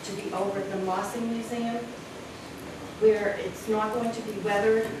served to be over at the Mossing Museum, where it's not going to be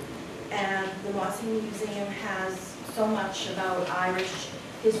weathered, and the Mossing Museum has so much about Irish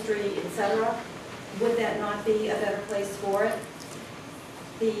history, etc. Would that not be a better place for it?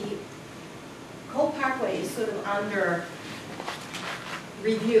 The Cole Parkway is sort of under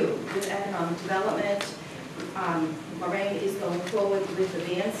review with economic development. Lorraine is going forward with the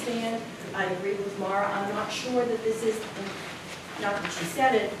bandstand. I agree with Mara. I'm not sure that this is, not that she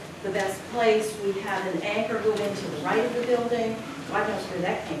said it, the best place. We had an anchor go into the right of the building. God knows where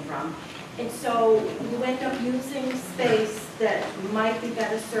that came from. And so you end up using space that might be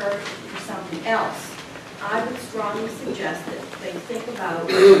better served for something else. I would strongly suggest that they think about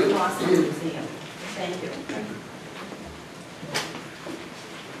the Mossing Museum. Thank you.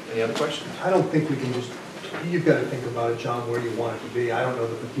 Any other questions? I don't think we can just, you've got to think about it, John, where you want it to be. I don't know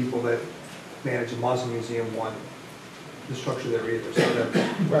that the people that manage the Mossing Museum want the structure there either, so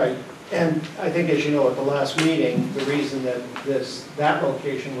that. Right, and I think, as you know, at the last meeting, the reason that that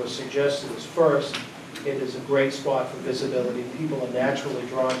location was suggested is, first, it is a great spot for visibility. People are naturally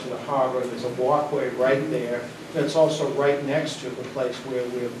drawn to the harbor. There's a walkway right there. And it's also right next to the place where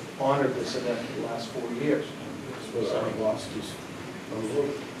we've honored this event for the last 4 years. This was our lost piece of the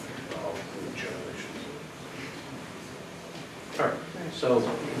generations. All right, so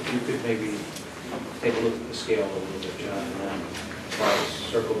if you could maybe take a look at the scale a little bit, John, and then probably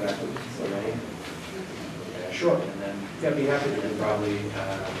circle back with Lorraine. Okay. Sure. And then, I'd be happy to do and that. probably,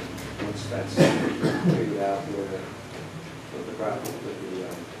 once that's figured out, with the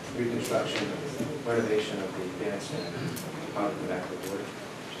reconstruction, renovation of the bandstand, probably come back to the board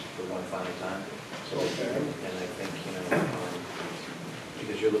just for one final time. Okay. And I think,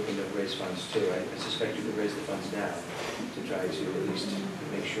 because you're looking to raise funds too, I suspect you could raise the funds now to try to at least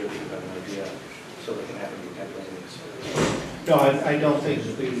make sure that you have an idea so they can have any template. No, I don't think,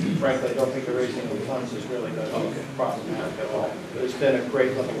 frankly, I don't think the raising of funds is really going to be problematic at all. There's been a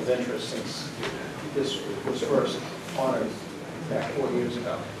great level of interest since this was first honored back 4 years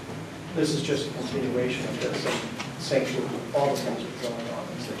ago. This is just a continuation of this and sanctuary, all the things that are going on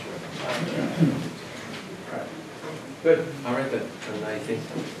in Scituate. All right. Good, all right then, and I think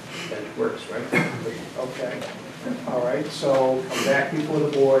that works, right? Okay. All right, so come back before the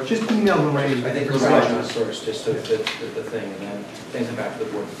board. Just email Lorraine. I think Lorraine was first, just to fit the thing, and then come back to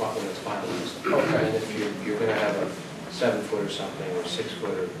the board when it's finalized. Okay. And if you're gonna have a 7 foot or something, or 6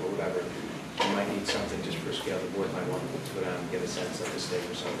 foot or whatever, you might need something just for scale. The board might want to go down and get a sense of the stake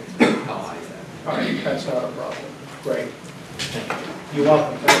or something. How high is that? All right, that's not a problem. Great. You're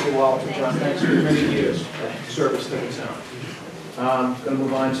welcome. Thank you all for John. Thanks for many years of service to the town. Going to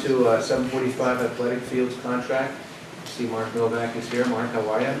move on to 745 athletic fields contract. See Mark Novak is here. Mark, how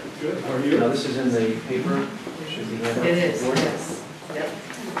are you? Good, how are you? Now, this is in the paper. Should be handed out It to is, the board. yes. Yep.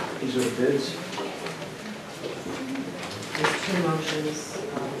 These are the bids. There's 2 motions.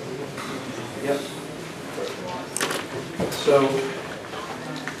 Yep. So,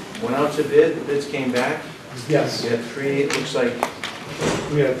 went out to bid, the bids came back. Yes, We had three, it looks like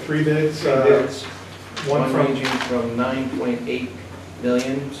we had three bids. three bids. One One from, ranging from 9.8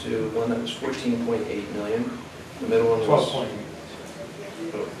 million to one that was 14.8 million. The middle one was... 12.8.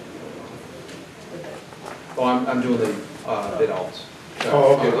 Oh, I'm doing the bid alts.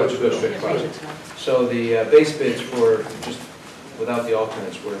 Oh, okay. Let's go straight across. So the base bids for, just without the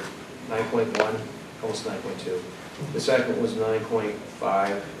alternates, were 9.1, almost 9.2. The second was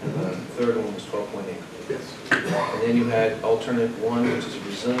 9.5, and the third one was 12.8. Yes. And then you had alternate one, which is a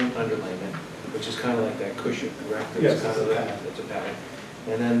resilient underlayment, which is kind of like that cushion, correct? Yes, Kind of it's a that, it's a pad.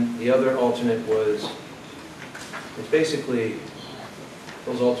 And then the other alternate was, it's basically,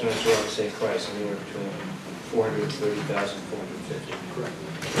 those alternates are all the same price, anywhere between 430,000 and 450. Correct.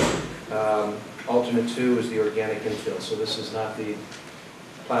 Alternate two is the organic infill, so this is not the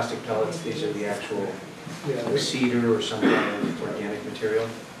plastic pellets, these are the actual Yeah, cedar or some kind of organic material.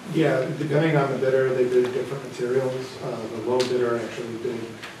 yeah, depending on the bidder, they bid different materials. The low bidder actually bid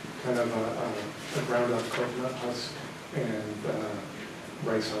kind of a ground up coconut husk and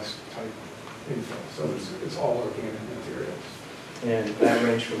rice husk type infill. So it's all organic materials. And that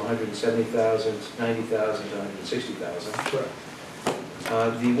ranged from 170,000, 90,000 to 160,000. Correct.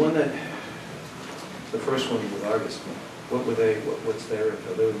 The one that, the first one with Argus, what were they, what's their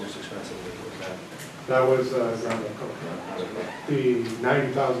infill? They were the most expensive, what was that? That was ground up coconut. The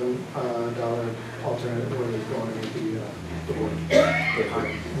 $90,000 alternate was going to be the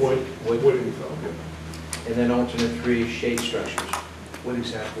wood infill. And then alternate three, shade structures. What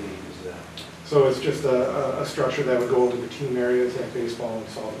exactly is that? So it's just a structure that would go over the team areas like baseball and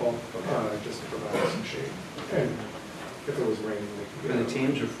softball, just to provide some shade. And if it was raining, they could For get the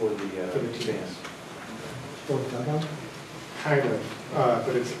teams or for the teams. fans? For the dugout? Kind of,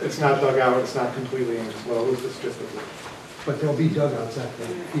 but it's not dug out, it's not completely enclosed, it's just a roof. But there'll be dugouts at the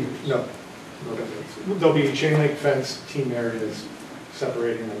field. No, no dugouts. There'll be chain link fence team areas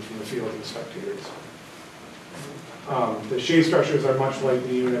separating them from the field and spectators. The shade structures are much like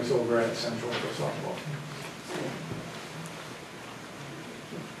the units over at Central for softball.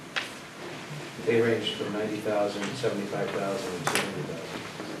 They ranged from 90,000, 75,000, and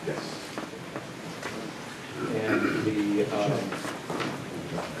 200,000. Yes. And the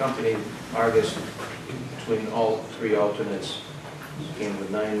company, Argus, between all three alternates, came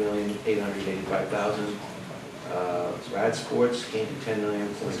with 9,885,000. Rad Sports came to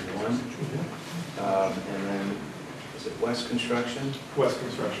 10,000,000.1. And then, is it West Construction? West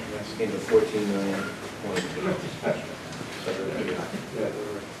Construction, yes. Came to 14,000,000.2. So they're pretty high. Yeah, they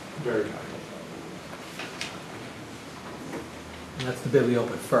were very high. And that's the bid we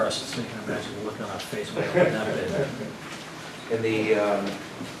opened first, so you can imagine the look on our face when we opened that bid. And the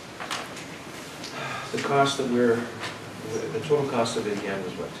cost that the total cost of it again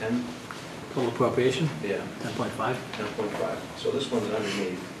was what, 10? Total appropriation, Yeah, 10.5. 10.5. So this one's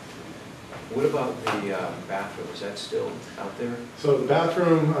underneath. What about the bathroom? Is that still out there? So the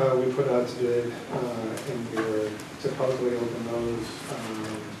bathroom, we put out to bid, and we were to publicly open those.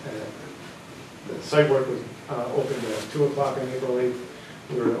 The site work was opened at 2 o'clock on April 8th.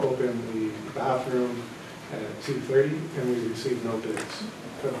 We were to open the bathroom at 2:30, and we received no bids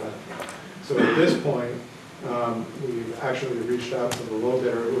for that. So at this point, we've actually reached out to the low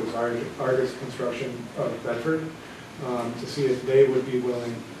bidder, who was Argus Construction of Bedford, to see if they would be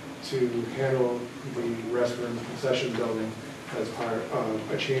willing to handle the restroom concession building as part of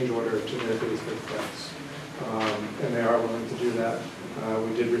a change order to their base bid price. And they are willing to do that.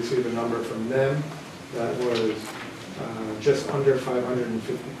 We did receive a number from them that was just under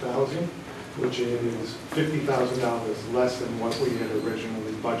 $550,000, which is $50,000 less than what we had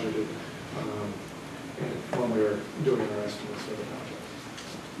originally budgeted when we were doing our estimates for the project.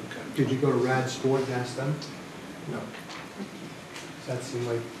 Okay. Did you go to Rad Sport and ask them? No. Does that seem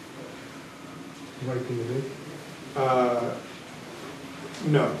like the right thing to do?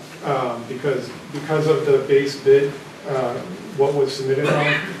 No, because of the base bid, what was submitted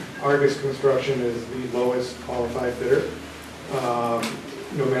on, Argus Construction is the lowest qualified bidder.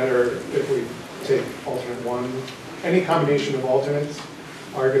 No matter if we take alternate one, any combination of alternates,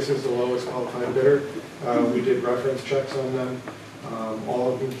 Argus is the lowest qualified bidder. We did reference checks on them.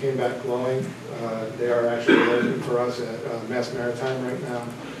 All of them came back glowing. They are actually working for us at Mass Maritime right now.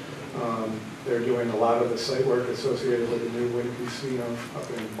 They're doing a lot of the site work associated with the new Wynn Casino up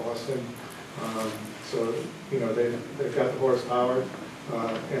in Boston. So, you know, they've got the horsepower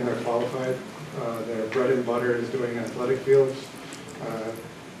and they're qualified. Their bread and butter is doing athletic fields.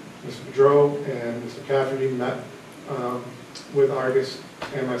 Mr. Pedro and Mr. Cafferty met with Argus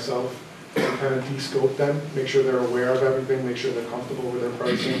and myself and kind of de-scope them, make sure they're aware of everything, make sure they're comfortable with their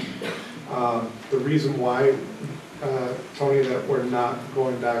pricing. The reason why, Tony, that we're not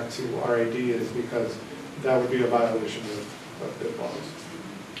going back to RAD is because that would be a violation of bid laws.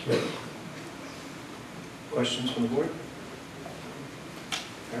 Questions from the board?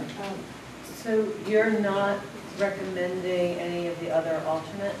 So you're not recommending any of the other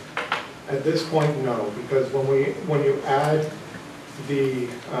alternate? At this point, no, because when you add the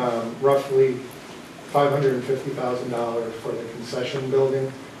roughly $550,000 for the concession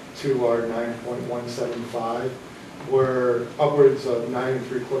building to our 9.175, we're upwards of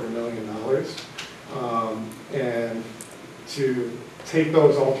 $9.75 million. And to take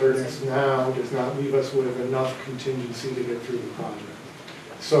those alternates now does not leave us with enough contingency to get through the project.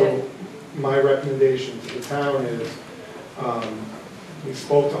 So my recommendation to the town is, we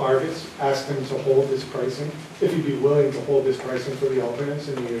spoke to Argus, asked him to hold this pricing, if he'd be willing to hold this pricing for the alternates,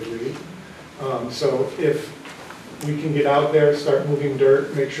 and he agreed. So if we can get out there, start moving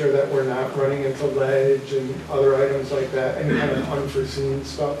dirt, make sure that we're not running into ledge and other items like that, any kind of unforeseen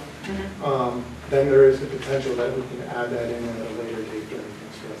stuff, then there is the potential that we can add that in at a later date during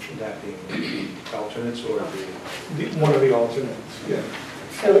construction. That being the alternates or one of the alternates, yeah.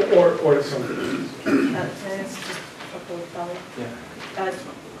 Or something. Can I ask just a couple of follow-up? Yeah.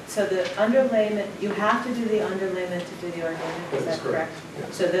 So the underlayment, you have to do the underlayment to do the organic, is that correct?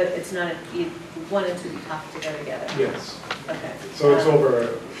 Yes. So that it's not, one and two have to go together? Yes. Okay. So it's over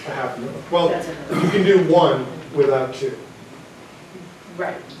a half million. Well, That's you can do one without two.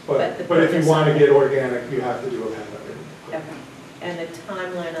 Right. But if you want to get organic, you have to do a half of it. Okay. And the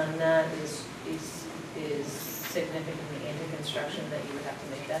timeline on that is significantly into construction, that you would have to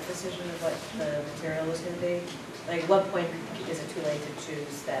make that decision of what the material is going to be? Like, what point is it too late to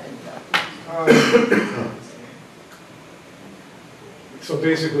choose that info? So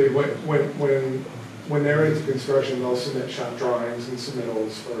basically, when they're into construction, they'll submit shop drawings and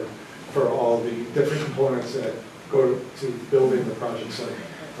submittals for all the different components that go to building the project site.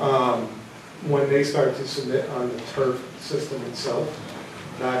 When they start to submit on the turf system itself,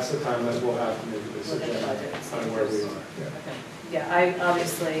 that's the time that we'll have to make a decision on where we are. Yeah. Okay. Yeah, I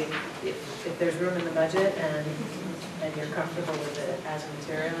obviously, if there's room in the budget and you're comfortable with it as a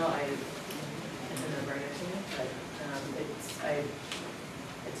material, it's a no-brainer to me, but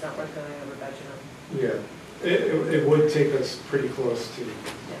it's not worth going over budget on. Yeah, it would take us pretty close to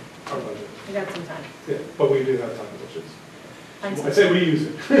our budget. We got some time. Yeah, but we do have time, which is, Hindsight. I say we use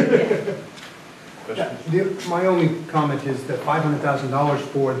it. My only comment is that $500,000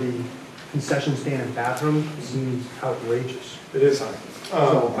 for the concession stand and bathroom seems outrageous. It is high.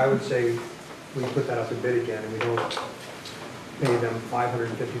 So I would say we put that up to bid again, and we don't pay them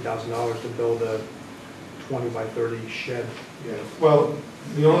 $550,000 to build a 20 by 30 shed. Yeah, well,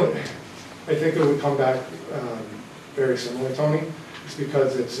 I think it would come back very similar, Tony. It's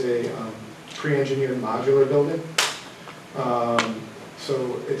because it's a pre-engineered modular building.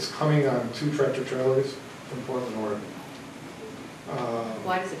 So it's coming on 2 tractor trailers from Portland, Oregon.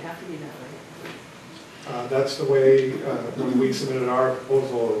 Why does it have to be that way? That's the way, when we submitted our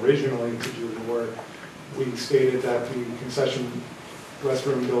proposal originally to do the work, we stated that the concession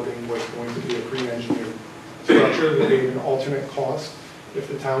restroom building was going to be a pre-engineered structure that gave an alternate cost if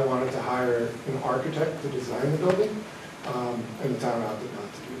the town wanted to hire an architect to design the building, and the town opted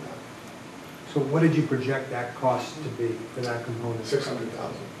not to do that. So what did you project that cost to be for that component? $600,000.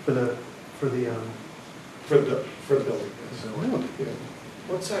 For the building. Yes. Really? Yeah.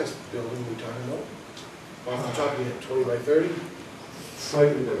 What size building are we talking about? Off the top of your head, 20 by 30?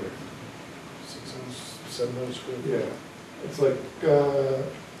 Slightly bigger. 600, 700 square feet? Yeah. It's like,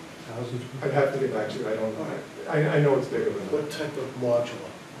 I'd have to get back to you, I don't know. I know it's bigger than that. What type of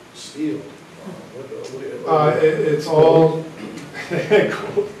modular? Steel? It's all,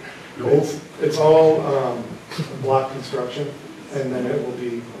 it's all block construction, and then it will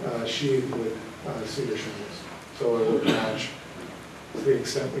be sheathed with cedar shingles. So it will match to the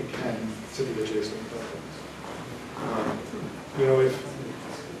extent we can to the adjacent buildings. You know,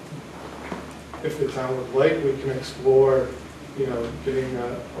 if the town would like, we can explore, you know, getting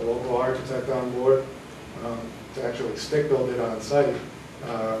a local architect on board to actually stick build it on site,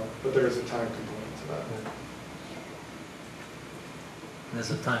 but there is a time component to that. There's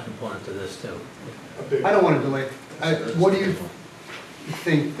a time component to this too. I don't want to delay. What do you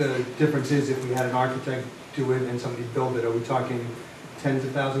think the difference is if we had an architect do it and somebody build it? Are we talking tens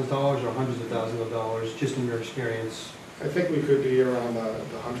of thousands of dollars or hundreds of thousands of dollars, just in your experience? I think we could be around the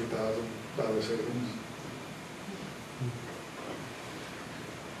 $100,000 savings.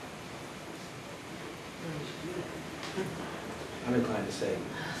 I'm inclined to say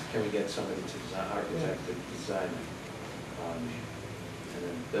can we get somebody to design, architect to design it, and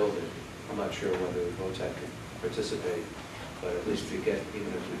then build it. I'm not sure whether the VOTEC could participate, but at least we get,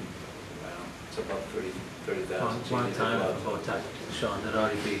 even if we, it's about 30,000. One time for VOTEC, Sean, that'd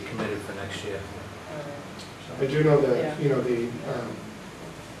already be committed for next year. I do know that, you know, the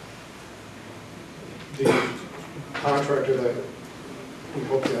contractor that we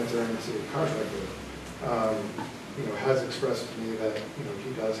hope to enter into a contract with, you know, has expressed to me that, you know,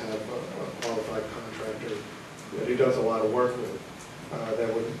 he does have a qualified contractor that he does a lot of work with,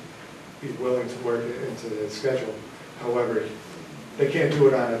 that would be willing to work it into his schedule. However, they can't do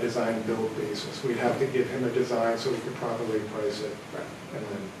it on a design and build basis. We'd have to give him a design so we could properly price it, and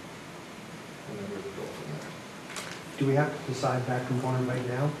then we would go from there. Do we have to decide that component right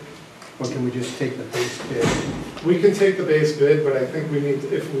now? Or can we just take the base bid? We can take the base bid, but I think we need,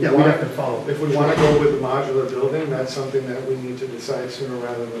 if we want to go with the modular building, that's something that we need to decide sooner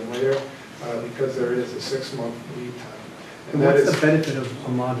rather than later, because there is a 6-month lead time. And what's the benefit of a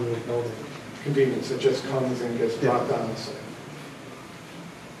modular building? Convenience, it just comes and gets dropped on the site.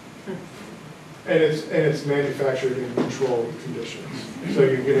 And it's manufactured in controlled conditions. So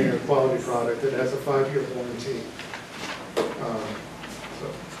you're getting a quality product that has a 5-year warranty.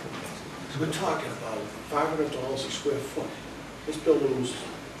 So we're talking about $500 a square foot. This building was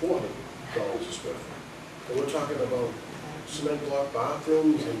 $400 a square foot. And we're talking about cement block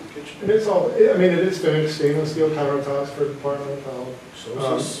bathrooms and kitchen. And it's all, I mean, it is finished stainless steel countertops for Department of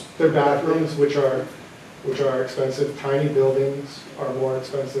Health. They're bathrooms, which are expensive. Tiny buildings are more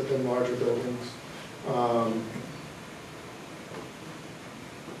expensive than larger buildings.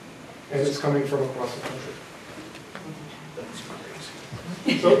 And it's coming from across the country.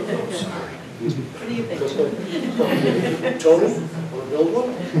 So, sorry. What do you think? Tony, want to build one?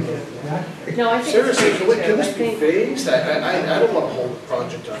 No, I think. Seriously, can this be phased? I don't want to hold the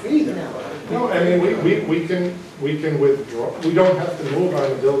project up either. No, I mean, we can withdraw. We don't have to move on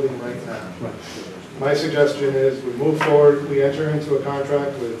the building right now. My suggestion is we move forward, we enter into a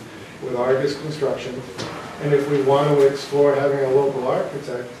contract with Argus Construction, and if we want to explore having a local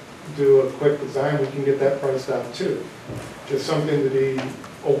architect do a quick design, we can get that priced out too. Just something to be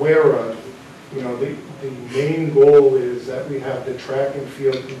aware of. You know, the main goal is that we have the track and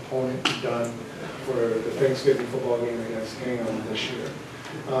field component done for the Thanksgiving football game against Hingham this year.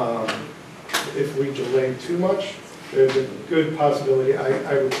 If we delay too much, there's a good possibility,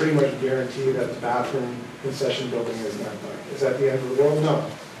 I would pretty much guarantee that the bathroom concession building is not done. Is that the end of the world? No.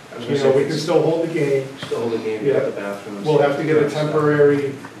 You know, we can still hold the game. Still hold the game, get the bathrooms. We'll have to get a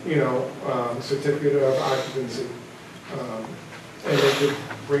temporary, you know, certificate of occupancy. And they could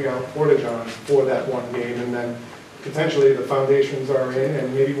bring out porta-johns for that one game, and then potentially the foundations are in,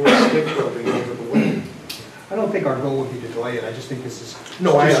 and maybe we'll stick building over the winter. I don't think our goal would be to delay it, I just think this is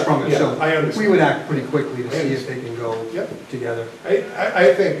No, I from it. So I understand. we would act pretty quickly to see if they can go together.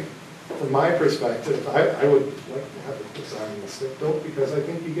 I think, from my perspective, I would like to have it designed and stick built, because I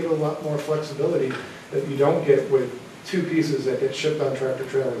think you get a lot more flexibility that you don't get with 2 pieces that get shipped on tractor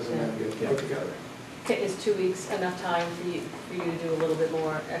trailers and then get put together. Is 2 weeks enough time for you to do a little bit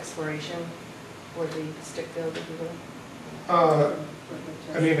more exploration for the stick build, if you will?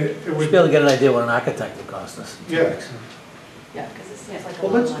 I mean, it We'll would be able to get an idea what an architect would cost us. Yeah. Yeah, because it seems like a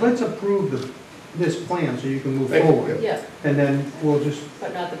Well, lot of money. let's approve this plan so you can move Thank you. forward. Yeah, And then we'll just,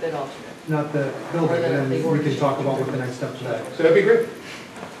 but not the bid alternate. not the building, and then we can talk about what the next steps are. So that'd be great.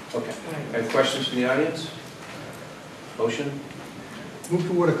 Okay. Any questions from the audience? Motion? Move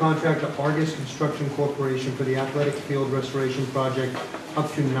toward a contract to Argus Construction Corporation for the athletic field restoration project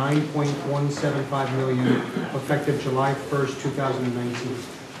up to $9.175 million, effective July 1st, 2019.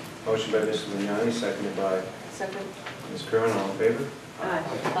 Motion by Mr. Vignani, seconded by Second? Ms. Curran, all in favor? Aye.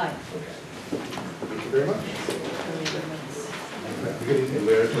 Thank you very much. And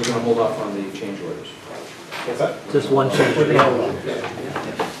we're going to hold off on the change orders. What's that? Just one change.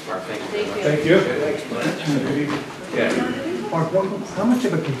 Mark, thank you. Thank you. Thanks, yeah. Mark, how much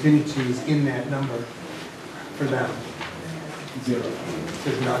of a contingency is in that number for them? 0.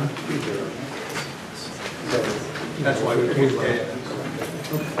 There's none? 0. That's why we can't pay it.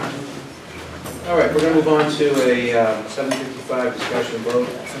 All right, we're going to move on to a 7:55 discussion vote.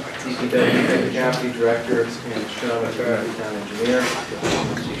 DPW, Kevin Caffey, Director, and Sean McCarthy, Town Engineer.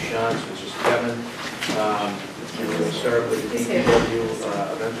 See Sean, which is Kevin. And we're going to start with the DPW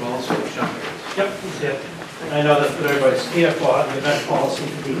event policy. Sean. Yep, he's here. I know that's what everybody's here for, the event policy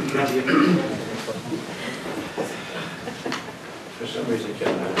for DPW. For some reason,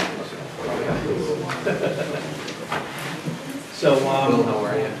 Kevin. So, Will, how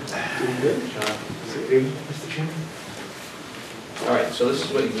are you? Good. Sean. Mr. Chairman? All All right, so this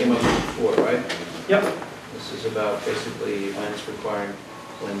is what you came up with before, right? Yep. This is about basically events requiring,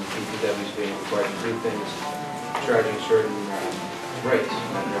 when DPW is being required to do things, charging certain rates.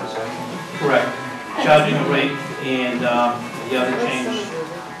 Am I fair to say? Correct. Charging a rate and the other change.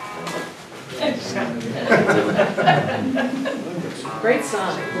 Great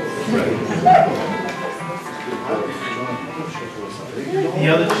song.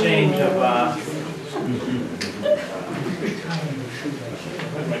 The other change of,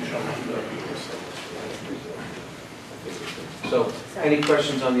 So, any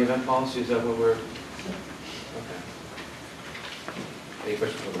questions on the event policy? Is that what we're, okay. Any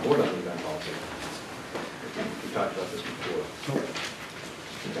questions from the board on the event policy? We talked about this before.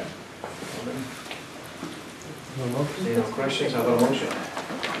 Okay. See no questions, how about a motion?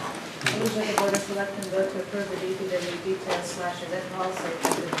 I move that the Board of Selectmen vote to approve the DPW detail/event policy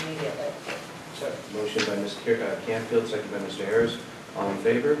effective immediately. Motion by Mr. Canfield, second by Mr. Harris. All in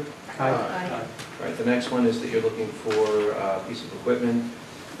favor? Aye. All right, the next one is that you're looking for a piece of equipment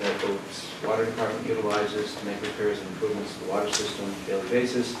that the water department utilizes to make repairs and improvements to the water system on a daily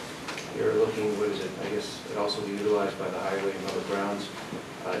basis. You're looking, what is it? I guess it also will be utilized by the highway and public grounds.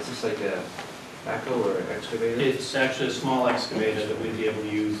 Is this like a backhoe or an excavator? it's actually a small excavator that we'd be able to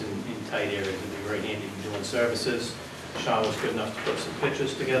use in tight areas. It'd be very handy for doing services. Sean was good enough to put some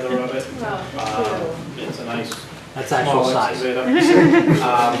pictures together of it. It's a nice That's actual small size. excavator.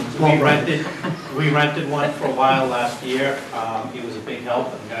 We rented one for a while last year. It was a big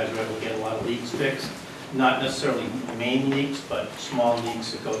help, and the guys were able to get a lot of leaks fixed. Not necessarily main leaks, but small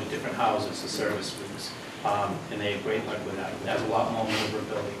leaks that go to different houses, the service leaks. And they had great luck with that. It has a lot more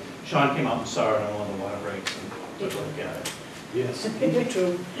maneuverability. Sean came out and saw it on one of the water breaks and took a look at it. Yes, me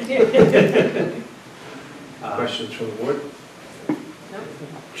too. Questions from the board?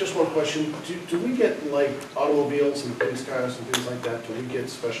 Just one question, do we get like automobiles and police cars and things like that, do we get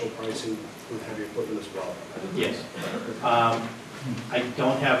special pricing with heavy equipment as well? Yes. I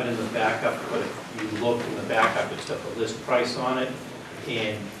don't have it in the backup, but if you look in the backup, it's got the list price on it.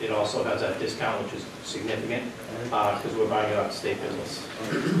 And it also has that discount, which is significant, because we're buying it out of state business.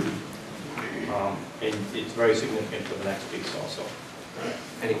 And it's very significant for the next piece also.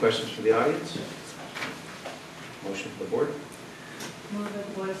 Any questions from the audience? Motion from the board? Move that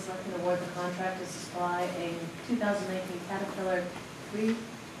the Board of Selectmen award the contract to supply a 2019 Caterpillar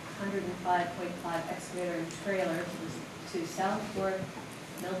 305.5 excavator and trailer to Southwark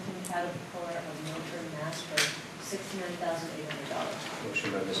Milton Caterpillar of Milford, Mass. for $69,800. Motion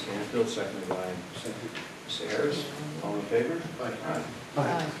by Ms. Canfield, seconded by Mr. Harris. All in favor?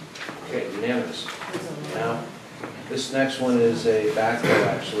 Aye. Okay, unanimous. Now, this next one is a backhoe,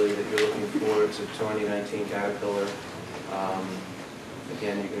 actually, that you're looking for. It's a 2019 Caterpillar.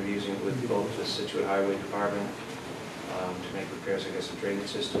 Again, you're going to be using it with both the Scituate Highway Department to make repairs, I guess, in drainage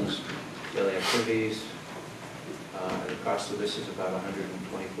systems, daily activities. The cost of this is about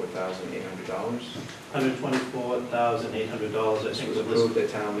 $124,800. $124,800. This was approved at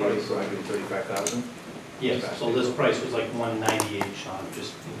town meeting for $135,000. Yes, so this price was like $198, Sean,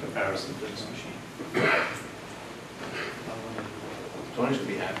 just in comparison to this machine. Tony's gonna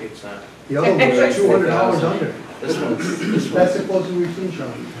be happy it's not. The other one was $200 under. This one. That's the closest we've seen,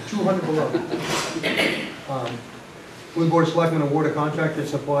 Sean, 200 below. Will the Board of Selectmen award a contract to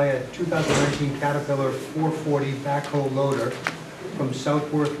supply a 2019 Caterpillar 440 backhoe loader from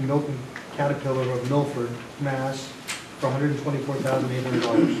Southworth Milton Caterpillar of Milford, Mass. for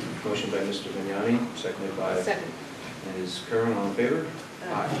 $124,800. Motion by Mr. Vignani, seconded by Ms. Curran. All in favor?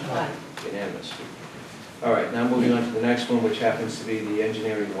 Aye. Unanimous. All right, now moving on to the next one, which happens to be the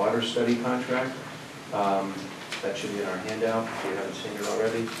engineering water study contract. That should be in our handout, if you haven't seen it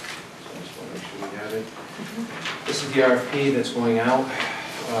already. So I just want to make sure we have it. This is the RFP that's going out.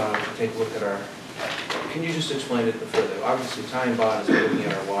 Take a look at our, can you just explain it further? Obviously, Ty and Bond has been looking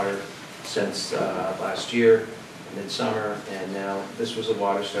at our water since last year, midsummer, and now this was a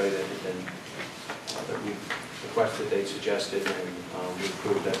water study that had been, that we requested, they suggested, and we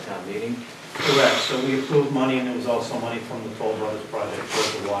approved at town meeting. Correct, so we approved money, and there was also money from the Toll Brothers project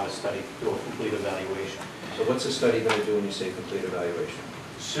for the water study to do a complete evaluation. So what's the study going to do when you say complete evaluation?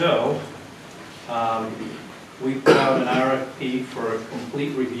 So, we put out an RFP for a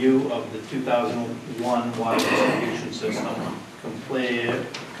complete review of the 2001 water distribution system,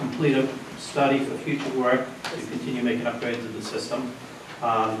 complete a study for future work to continue making upgrades to the system,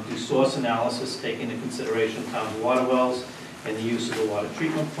 do source analysis, taking into consideration town's water wells and the use of the water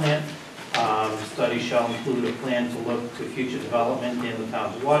treatment plant. Study shall include a plan to look to future development in the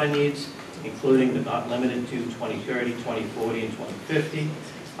town's water needs, including but not limited to 2030, 2040, and 2050.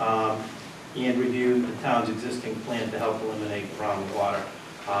 and reviewed the town's existing plan to help eliminate groundwater.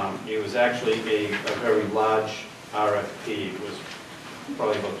 It was actually a very large RFP. It was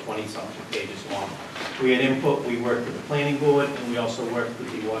probably about 20-something pages long. We had input, we worked with the planning board, and we also worked with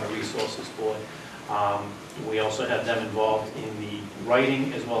the water resources board. We also had them involved in the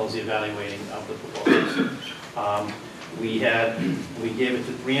writing as well as the evaluating of the proposals. We gave it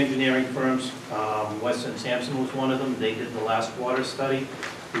to 3 engineering firms. Weston Sampson was one of them. They did the last water study.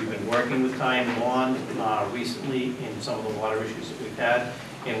 We've been working with Ty and Bond recently in some of the water issues that we've had,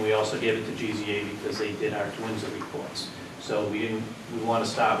 and we also gave it to GZA because they did our Twinza reports. So we want to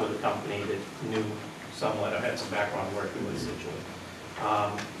start with a company that knew somewhat or had some background working with Scituate.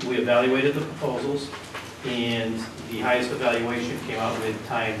 We evaluated the proposals, and the highest evaluation came out with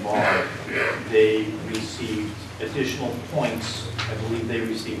Ty and Bond. They received additional points. I believe they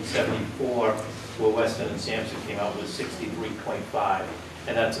received 74, where Weston and Sampson came out with 63.5.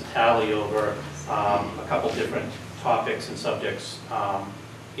 And that's a tally over a couple different topics and subjects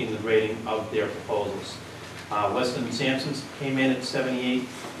in the rating of their proposals. Weston and Sampson's came in at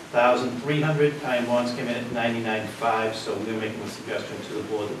 78,300. Ty and Bond's came in at 99.5. So we're making a suggestion to the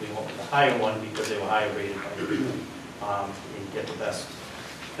board that we want the higher one because they were higher rated by everyone, and get the best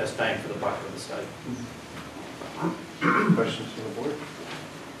bang for the buck of the study. Questions from the board?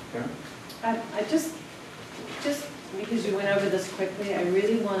 Karen? I just because you went over this quickly, I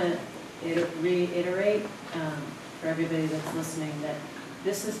really want to reiterate for everybody that's listening that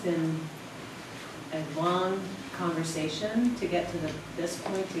this has been a long conversation to get to this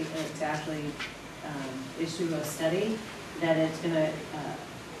point to actually issue a study that it's going to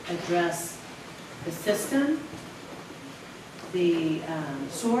address the system, the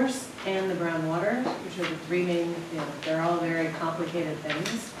source, and the groundwater, which are the 3 main, they're all very complicated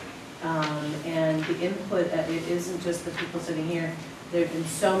things. And the input, it isn't just the people sitting here. There have been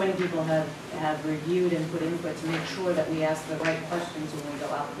so many people have reviewed and put input to make sure that we ask the right questions when we go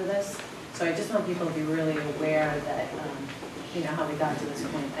out for this. So I just want people to be really aware that, how we got to this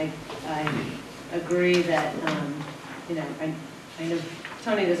point. I agree that, I know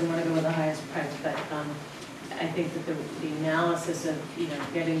Tony doesn't want to go with the highest price, but I think that the analysis of,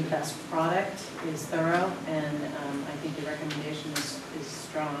 getting the best product is thorough, and I think the recommendation is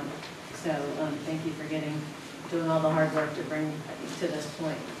strong. So thank you for doing all the hard work to bring to this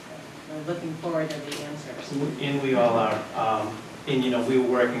point. We're looking forward to the answers. And we all are. And we were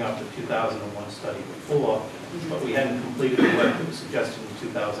working off the 2001 study before, but we hadn't completed the work that was suggested in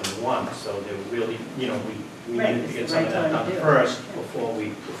 2001. So they were really, we needed to get some of that done first before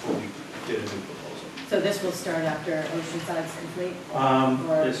we did a new proposal. So this will start after Oceanside's complete?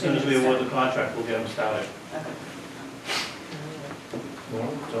 As soon as we award the contract, we'll get them started. Okay.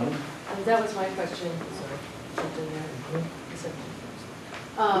 Tony? That was my question. Sorry.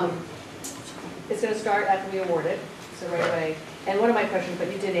 It's going to start after we award it, so right away. And one of my questions,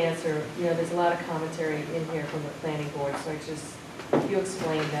 but you did answer, there's a lot of commentary in here from the planning board, so you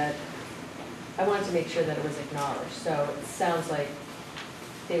explained that. I wanted to make sure that it was acknowledged. So it sounds like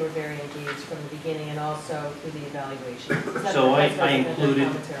they were very engaged from the beginning and also through the evaluation. So I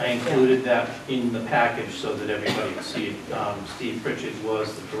included that in the package so that everybody could see it. Steve Pritchard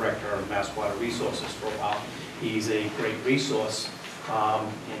was the director of Mass Water Resources for a while. He's a great resource,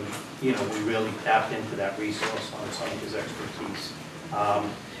 and we really tapped into that resource on some of his expertise.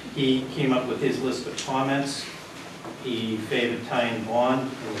 He came up with his list of comments. He favored Ty and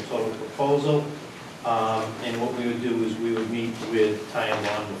Bond in the total proposal. And what we would do is we would meet with Ty and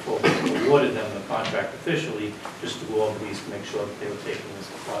Bond before we awarded them the contract officially, just to go over these to make sure that they were taking this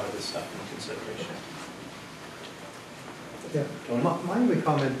part of this stuff into consideration. Yeah, my only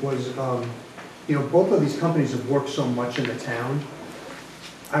comment was, both of these companies have worked so much in the town.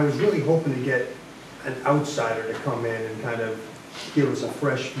 I was really hoping to get an outsider to come in and kind of give us a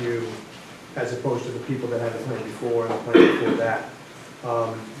fresh view, as opposed to the people that had the plan before and the plan before that.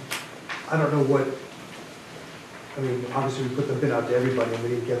 I don't know what, obviously we put the bid out to everybody and we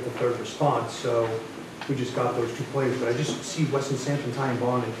didn't get the third response, so we just got those 2 players. But I just see Weston Sampson, Ty and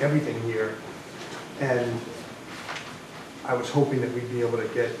Bond and everything here, and I was hoping that we'd be able to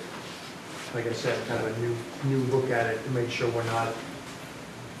get, like I said, kind of a new look at it to make sure we're not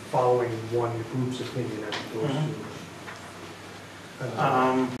following one group's opinion as opposed to.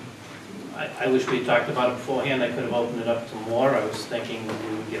 I wish we had talked about it beforehand. I could have opened it up to more. I was thinking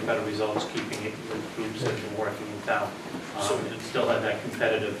we would get better results keeping it with groups that have been working in town. It still had that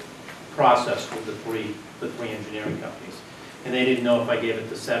competitive process with the three engineering companies. And they didn't know if I gave it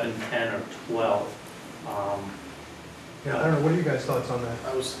to 7, 10, or 12. Yeah, I don't know. What are you guys' thoughts on that?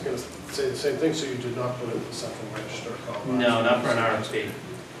 I was going to say the same thing, so you did not put it in the central register column? No, not for an RFP.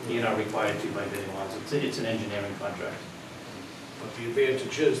 You're not required to by bidding laws. It's an engineering contract. But the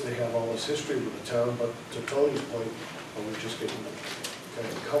advantage is they have all this history with the town, but to Tony's point, we're just getting kind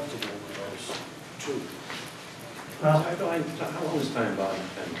of comfortable with those too. How long has Time Bond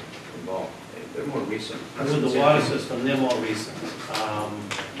been involved? They're more recent. With the water system, they're more recent.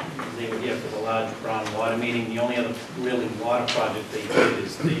 They were here for the large brown water meeting. The only other really water project they did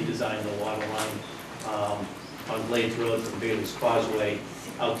is they designed the water line on Glades Road from Bailey's Causeway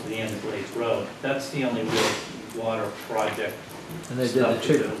out to the end of Glades Road. That's the only real water project. And they did the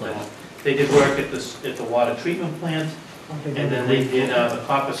treatment plant. They did work at the water treatment plant, and then they did the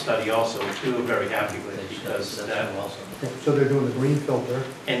copper study also, which we were very happy with because that also. So they're doing the green filter.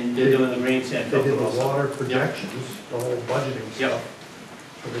 And they're doing the green sand filter They did the also. water projections, the whole budgeting Yep. stuff.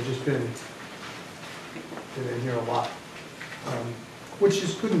 So they've just been in here a lot, which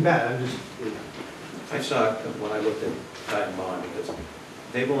is good and bad. I saw when I looked at Time Bond, because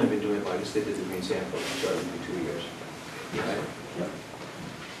they've only been doing it, I guess they did the green sand filter, so it would be 2 years. Right? Yep.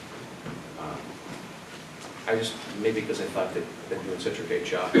 I just, maybe because I thought they'd been doing such a great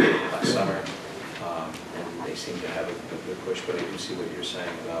job last summer, and they seem to have a good push, but I do see what you're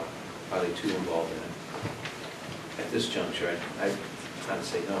saying about are they too involved in it. At this juncture, I kind of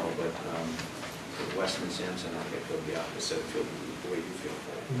say no, but with Weston and Sampson, I feel the opposite. I feel the way you feel.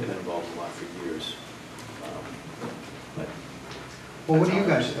 They've been involved a lot for years. But Well, what do you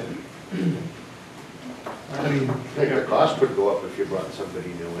guys think? I mean, I think the cost would go up if you brought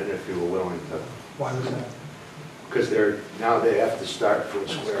somebody new in, if you were willing to. why was that? Because now they have to start from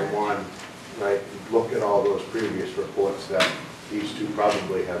square one, right? Look at all those previous reports that these two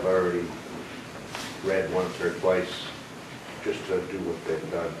probably have already read once or twice, just to do what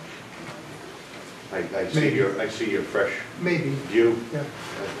they've done. I see your fresh Maybe. view. Yeah.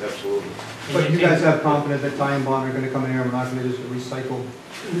 Absolutely. But you guys have confidence that Ty and Bond are gonna come in here and we're not gonna just recycle?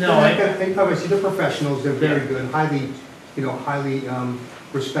 No, Obviously, they're professionals, they're very good, highly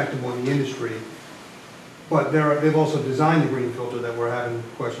respectable in the industry. But they've also designed the green filter that we're having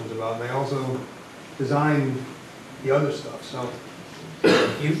questions about. They also designed the other stuff, so.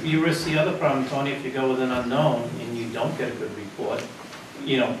 You risk the other problem, Tony, if you go with an unknown and you don't get a good report.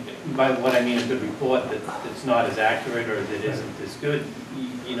 You know, by what I mean a good report that's not as accurate or that isn't as good,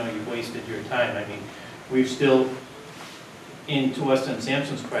 you know, you've wasted your time. I mean, we've still, to Weston and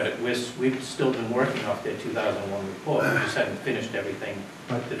Sampson's credit, we've still been working off their 2001 report. We just haven't finished everything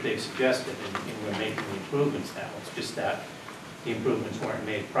that they've suggested, and we're making the improvements now. It's just that the improvements weren't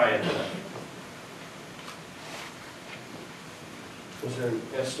made prior to that. Was there an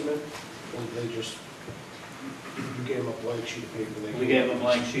estimate, or they just, you gave them a blank sheet of paper? We gave them a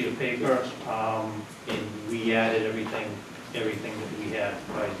blank sheet of paper, and we added everything that we had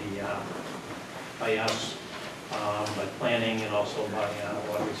by us, by planning, and also by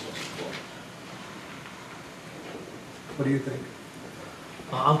water resources board. What do you think?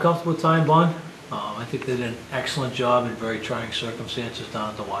 I'm comfortable with Ty and Bond. I think they did an excellent job in very trying circumstances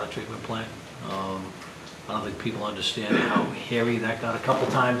down at the water treatment plant. I don't think people understand how hairy that got a couple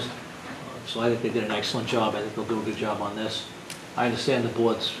times. So I think they did an excellent job. I think they'll do a good job on this. I understand the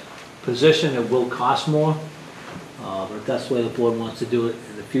board's position. It will cost more, but if that's the way the board wants to do it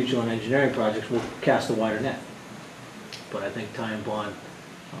in the future on engineering projects, we'll cast a wider net. But I think Ty and Bond,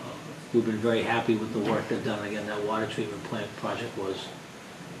 we've been very happy with the work they've done. Again, that water treatment plant project was,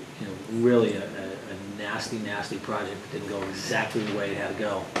 really a nasty, nasty project. It didn't go exactly the way it had to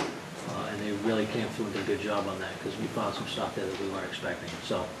go. And they really came through and did a good job on that because we found some stuff there that we weren't expecting.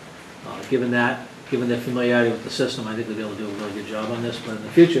 So given their familiarity with the system, I think they'll be able to do a really good job on this. But in the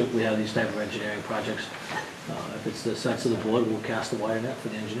future, if we have these type of engineering projects, if it's the sense of the board, we'll cast a wider net for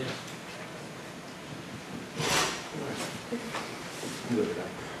the engineers. Good with that.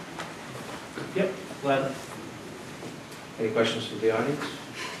 Yep, glad. Any questions from the audience?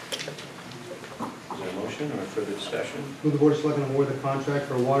 Is there a motion or further discussion? Move the Board of Selectmen award the contract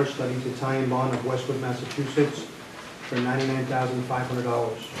for a water study to Ty and Bond of Westwood, Massachusetts for $99,500.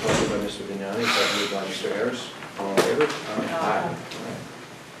 Motion by Mr. Vignani, seconded by Mr. Harris. All in favor? Aye.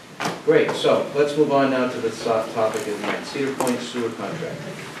 Great, so let's move on now to the topic at hand, Cedar Point sewer contract.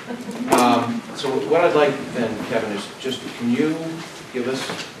 So what I'd like then, Kevin, is just, can you give us,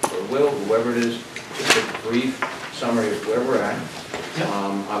 or Will, whoever it is, just a brief summary of where we're at?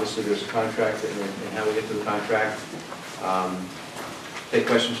 Obviously, there's a contract and how we get to the contract. Take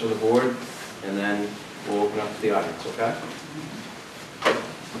questions from the board, and then we'll open up to the audience, okay?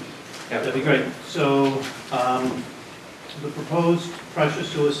 That'd be great. So the proposed pressure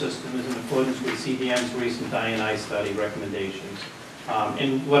sewer system is in accordance with CDM's recent I&I study recommendations.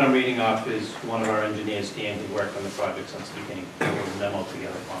 And what I'm reading off is one of our engineers, Dan, who worked on the project since the beginning, put a memo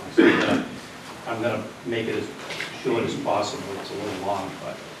together for me. So I'm gonna make it as short as possible. It's a little long,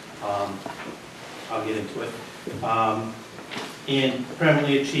 but I'll get into it. And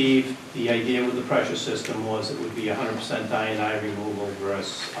permanently achieved, the idea with the pressure system was it would be 100% I&I removal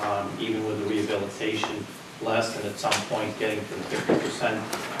versus even with the rehabilitation, less than at some point getting to the 50%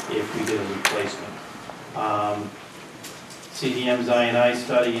 if we did a replacement. CDM's I&I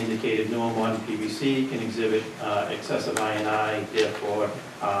study indicated new M1 PVC can exhibit excessive I&I, therefore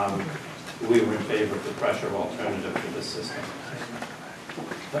we were in favor of the pressure alternative for this system.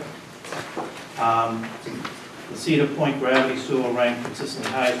 The Cedar Point gravity sewer ranked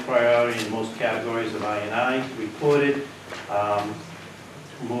consistently highest priority in most categories of I&I reported.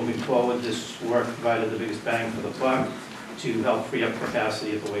 Moving forward, this work provided the biggest bang for the buck to help free up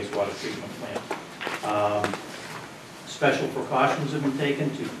capacity at the wastewater treatment plant. Special precautions have been taken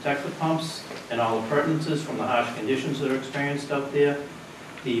to protect the pumps and all appurtenances from the harsh conditions that are experienced out there.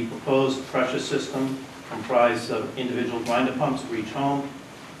 The proposed pressure system comprised of individual grinder pumps for each home,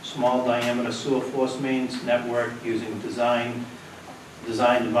 small diameter sewer force mains network using designed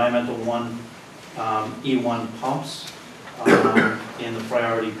environmental E1 pumps in the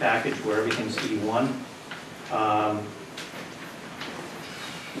priority package where everything's E1.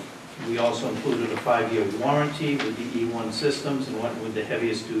 We also included a 5-year warranty with the E1 systems and went with the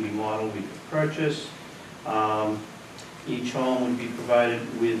heaviest duty model we could purchase. Each home would be provided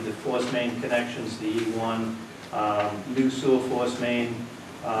with the force main connections, the E1, new sewer force main,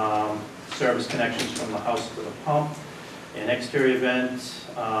 service connections from the house to the pump, an exterior vent,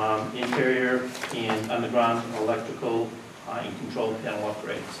 interior and underground electrical and control panel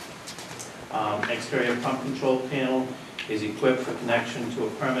upgrades. Exterior pump control panel is equipped for connection to a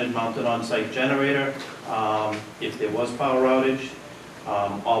permanent mounted on-site generator if there was power outage.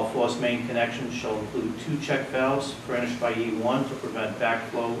 All force main connections shall include 2 check valves furnished by E1 to prevent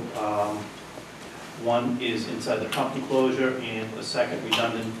backflow. One is inside the pump enclosure and a second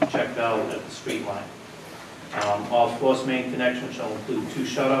redundant check valve at the street line. All force main connections shall include 2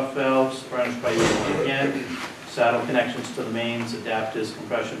 shutoff valves furnished by E1 again. Saddle connections to the mains, adapters,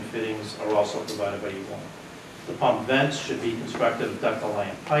 compression fittings are also provided by E1. The pump vents should be constructed of ductile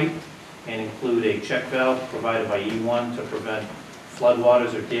iron pipe and include a check valve provided by E1 to prevent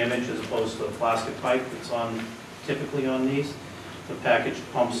floodwaters or damage as opposed to the plastic pipe that's typically on these. The packaged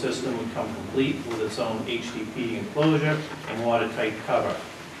pump system would come complete with its own HDP enclosure and watertight cover.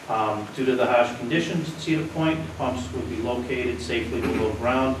 Due to the harsh conditions at Cedar Point, pumps would be located safely below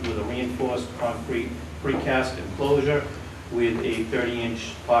ground with a reinforced concrete precast enclosure with a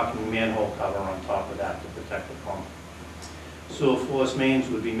 30-inch locking manhole cover on top of that to protect the pump. Sewer force mains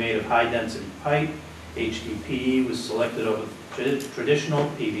would be made of high-density pipe. HDPE was selected over traditional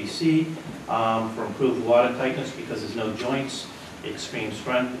PVC for improved water tightness because there's no joints, extreme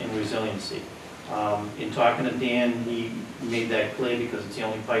strength, and resiliency. In talking to Dan, he made that clear because it's the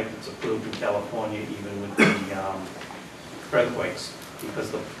only pipe that's approved in California, even with the earthquakes,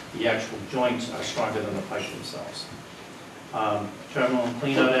 because the actual joints are stronger than the pipe themselves. Terminal and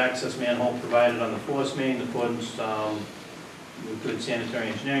cleanout access manhole provided on the force main in accordance with good sanitary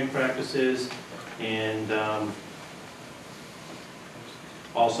engineering practices, and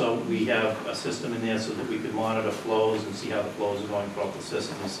also we have a system in there so that we could monitor flows and see how the flows are going throughout the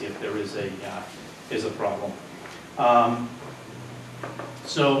system and see if there is a problem.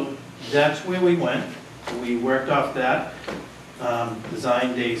 So that's where we went. We worked off that,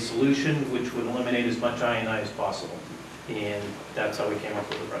 designed a solution which would eliminate as much I&I as possible. And that's how we came up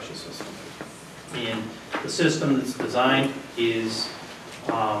with the pressure system. And the system that's designed is,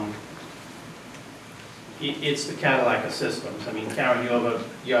 it's the Cadillac of systems. I mean, Karen,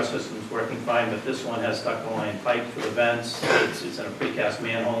 your system's working fine, but this one has ductile iron pipe for the vents. It's in a precast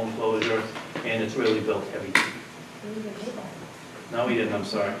manhole enclosure, and it's really built heavy. No, we didn't, I'm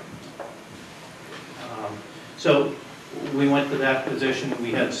sorry. So we went to that position.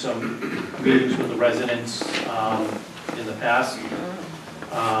 We had some meetings with the residents in the past,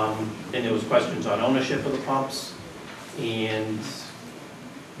 and there was questions on ownership of the pumps. And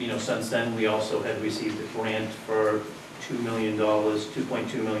since then, we also had received a grant for $2.2 million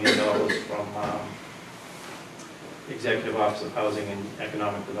from Executive Office of Housing and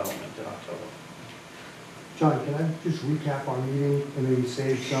Economic Development in October. John, can I just recap our meeting and maybe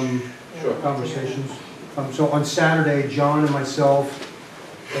save some conversations? So on Saturday, John and myself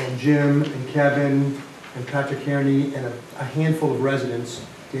and Jim and Kevin and Patrick Kearney and a handful of residents,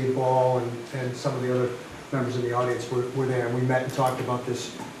 Dave Ball and some of the other members of the audience were there, and we met and talked about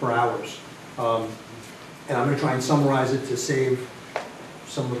this for hours. And I'm going to try and summarize it to save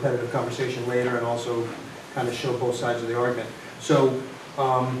some repetitive conversation later and also kind of show both sides of the argument. So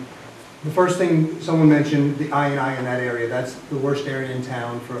the first thing someone mentioned, the I&I in that area, that's the worst area in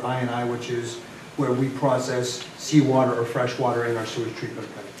town for I&I, which is where we process seawater or fresh water in our sewage treatment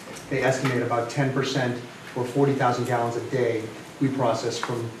plant. They estimate about 10% or 40,000 gallons a day we process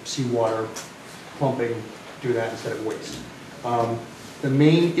from seawater, pumping, do that instead of waste. The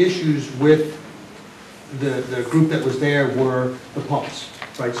main issues with the group that was there were the pumps,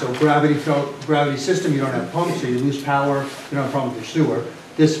 right? So gravity system, you don't have pumps, so you lose power, you don't have a problem with your sewer.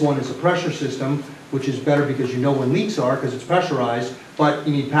 This one is a pressure system, which is better because you know when leaks are because it's pressurized, but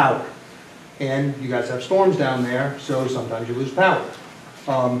you need power. And you guys have storms down there, so sometimes you lose power.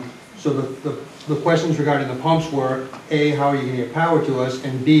 So the questions regarding the pumps were, A, how are you going to get power to us?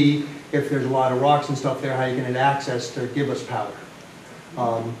 And B, if there's a lot of rocks and stuff there, how are you going to get access to give us power?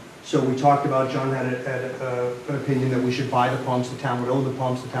 So we talked about, John had an opinion that we should buy the pumps, the town would own the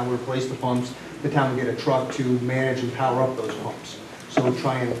pumps, the town would replace the pumps, the town would get a truck to manage and power up those pumps. So we'll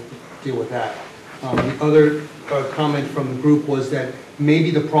try and deal with that. The other comment from the group was that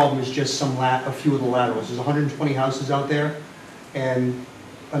maybe the problem is just a few of the laterals. There's 120 houses out there, and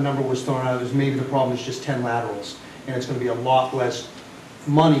a number was thrown out as maybe the problem is just 10 laterals, and it's going to be a lot less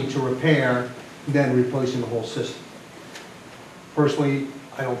money to repair than replacing the whole system. Personally,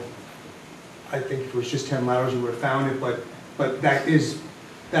 I think if it was just 10 laterals, we would have found it, but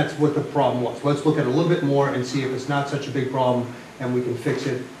that's what the problem was. Let's look at it a little bit more and see if it's not such a big problem and we can fix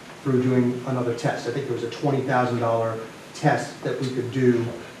it through doing another test. I think there was a $20,000 test that we could do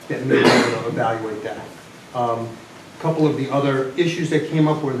that may be able to evaluate that. A couple of the other issues that came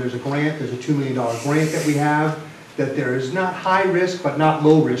up where there's a $2 million grant that we have, that there is not high risk but not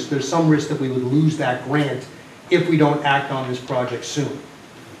low risk. There's some risk that we would lose that grant if we don't act on this project soon.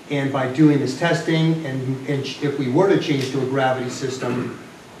 And by doing this testing, and if we were to change to a gravity system,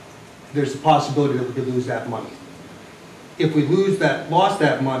 there's a possibility that we could lose that money. If we lost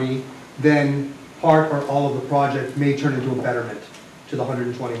that money, then part or all of the project may turn into a betterment to the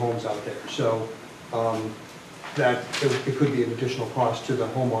 120 homes out there. So that it could be an additional cost to the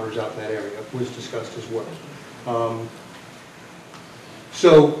homeowners out in that area. It was discussed as well.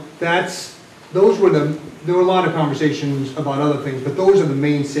 So there were a lot of conversations about other things, but those are the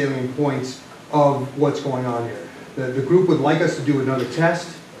main salient points of what's going on here. The group would like us to do another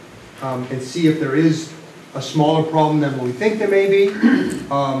test and see if there is a smaller problem than what we think there may be.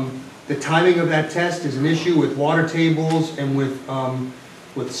 The timing of that test is an issue with water tables and with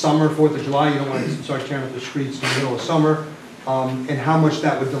summer, 4th of July. You don't want to start tearing up the streets in the middle of summer, and how much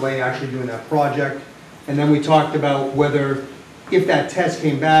that would delay actually doing that project. And then we talked about whether, if that test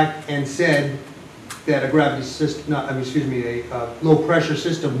came back and said that a gravity system, a low pressure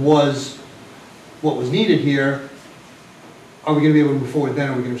system was what was needed here, are we going to be able to move forward then,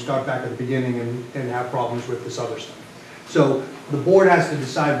 or are we going to start back at the beginning and have problems with this other stuff? So the board has to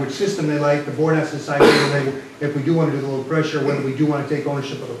decide which system they like. The board has to decide if we do want to do the low pressure, whether we do want to take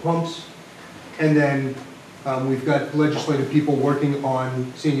ownership of the pumps. And then we've got legislative people working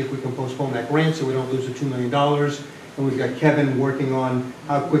on seeing if we can postpone that grant so we don't lose the $2 million. And we've got Kevin working on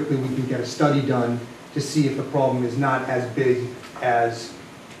how quickly we can get a study done to see if the problem is not as big as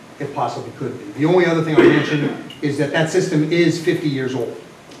it possibly could be. The only other thing I'll mention is that system is 50 years old.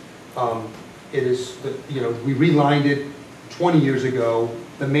 It is, we relined it 20 years ago,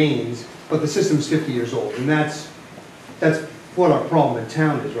 the mains, but the system's 50 years old. And that's what our problem in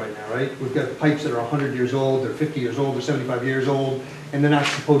town is right now, right? We've got pipes that are 100 years old, they're 50 years old, they're 75 years old, and they're not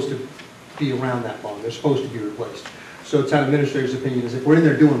supposed to be around that long. They're supposed to be replaced. So town administrator's opinion is if we're in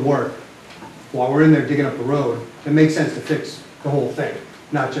there doing work, while we're in there digging up the road, it makes sense to fix the whole thing,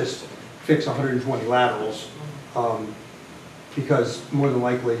 not just fix 120 laterals, because more than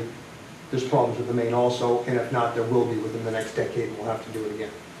likely there's problems with the main also, and if not, there will be within the next decade, and we'll have to do it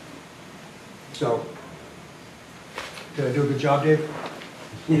again. So, did I do a good job, Dave?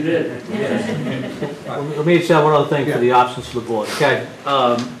 You did. Yes. Let me just have one other thing for the options for the board. Okay,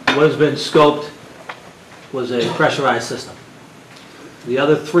 what has been scoped was a pressurized system. The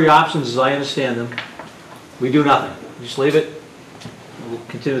other three options, as I understand them, we do nothing. We just leave it. We'll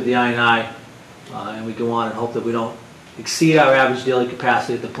continue with the I&I, and we go on and hope that we don't exceed our average daily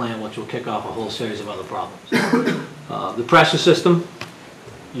capacity at the plant, which will kick off a whole series of other problems. The pressure system,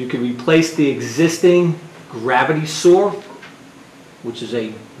 you can replace the existing gravity sewer, which is a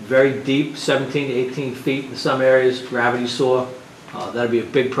very deep, 17 to 18 feet in some areas, gravity sewer. That'd be a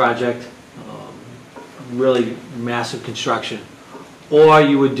big project, really massive construction. Or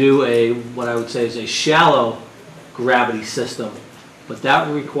you would do what I would say is a shallow gravity system, but that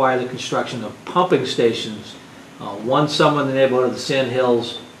would require the construction of pumping stations One somewhere in the neighborhood of the Sand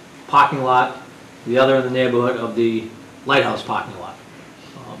Hills parking lot, the other in the neighborhood of the Lighthouse parking lot,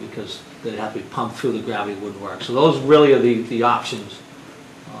 because they'd have to be pumped through, the gravity wouldn't work. So those really are the options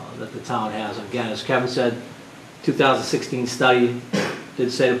that the town has. And again, as Kevin said, 2016 study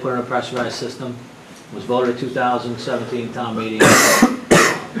did say to put in a pressurized system. It was voted at 2017 town meeting.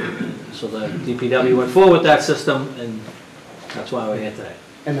 So the DPW went forward with that system, and that's why we're here today.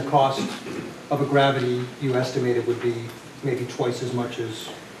 And the cost of a gravity, you estimated, would be maybe twice as much as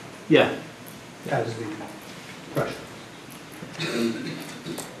Yeah. as the pressure.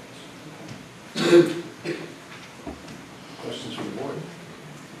 Questions from the board?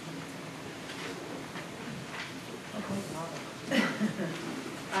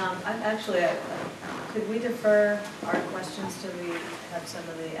 Actually, could we defer our questions till we have some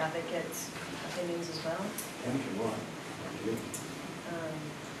of the advocates' opinions as well? Yeah, if you want.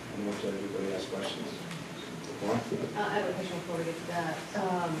 And let everybody ask questions. I have a question before we get to that.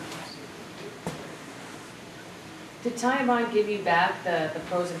 Did Ty and Bond give you back the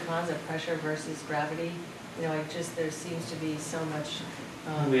pros and cons of pressure versus gravity? You know, there seems to be so much.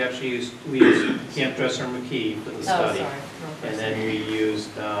 We actually used Camp Dresser McKee for the study. Oh, sorry. No, And then we used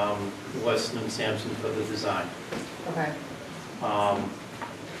Weston and Sampson for the design. Okay.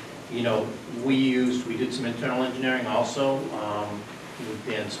 You know, we did some internal engineering also with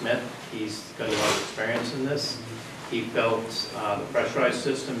Dan Smith. He's got a lot of experience in this. He felt the pressurized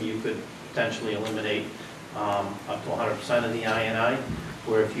system, you could potentially eliminate up to 100% of the INI,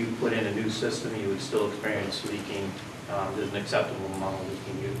 where if you put in a new system, you would still experience leaking. There's an acceptable amount of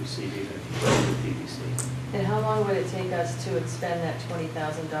leaking you receive even if you go with PVC. And how long would it take us to expend that $20,000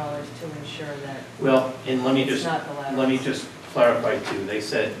 to ensure that? Well, and let me it's not the latter? let me just clarify too. They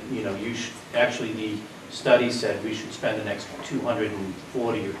said, you know, actually the study said we should spend the next $240,000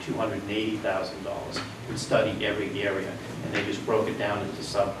 or $280,000 and study every area, and they just broke it down into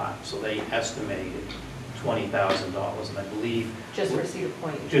subparts. So they estimated $20,000, and I believe Just for Cedar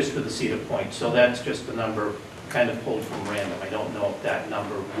Point? Just for the Cedar Point. So that's just the number kind of pulled from random. I don't know if that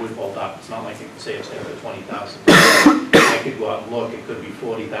number would hold up. It's not like I could say it's going to be $20,000. I could go out and look. It could be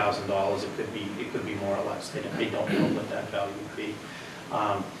 $40,000. It could be more or less. They don't know what that value would be.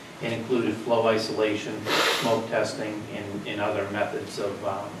 It included flow isolation, smoke testing, and other methods of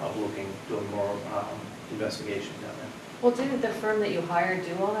doing more investigation down there. Well, didn't the firm that you hired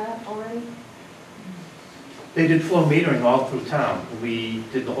do all that already? They did flow metering all through town. We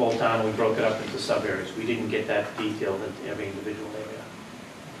did the whole town, and we broke it up into sub-areas. We didn't get that detailed into every individual area.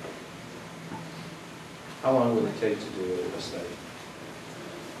 How long will it take to do a study?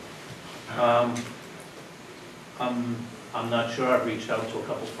 I'm not sure. I've reached out to a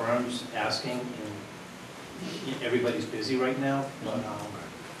couple firms asking, and everybody's busy right now. But,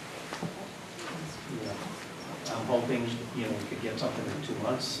 I'm hoping, we could get something in 2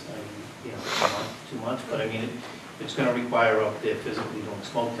 months. 2 months, but I mean, it's going to require up there physically doing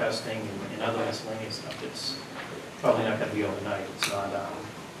smoke testing and other miscellaneous stuff. It's probably not going to be overnight. It's not.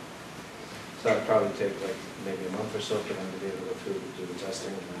 So that'd probably take like maybe a month or so for them to be able to go through, do the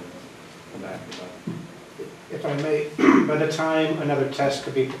testing, and then come back and If I may, by the time another test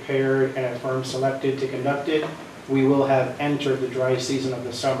could be prepared and a firm selected to conduct it, we will have entered the dry season of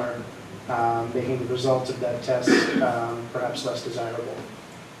the summer, making the results of that test perhaps less desirable.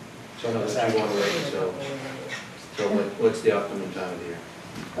 So in other words, you want to wait until what's the optimum time of the year?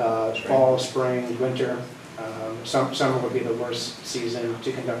 Fall, spring, winter. Summer would be the worst season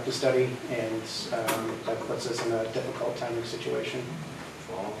to conduct the study, and that puts us in a difficult timing situation.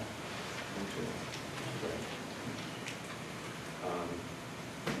 Fall, winter.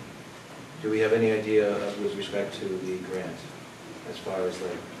 Do we have any idea with respect to the grant, as far as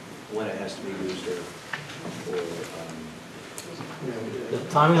like when it has to be used or The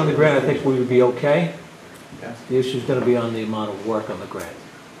timing on the grant, I think we would be okay. Yeah. The issue is going to be on the amount of work on the grant.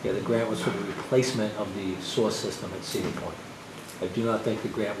 Yeah, the grant was for the replacement of the source system at Cedar Point. I do not think the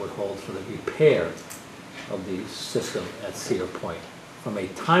grant would hold for the repair of the system at Cedar Point. From a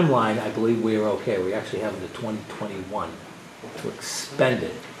timeline, I believe we are okay. We actually have the 2021 to expend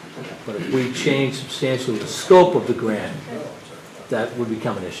it. But if we change substantially the scope of the grant, that would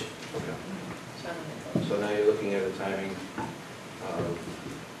become an issue. Okay. So now you're looking at a timing of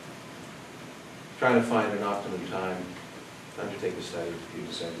trying to find an optimum time to undertake the study if you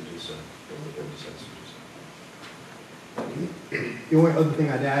decide to do so. The only other thing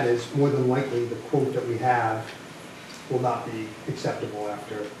I'd add is more than likely the quote that we have will not be acceptable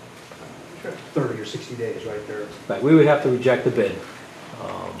after 30 or 60 days, right there. Right, we would have to reject the bid.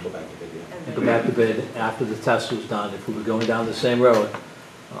 Go back to bid, yeah. And go back to bid after the test was done. If we were going down the same road,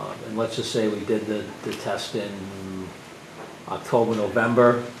 And let's just say we did the test in October,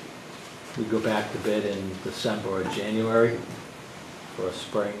 November, we go back to bid in December or January for a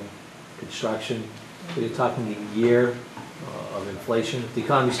spring construction. So you're talking a year of inflation. If the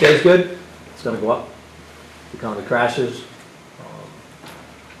economy stays good, it's going to go up. If the economy crashes,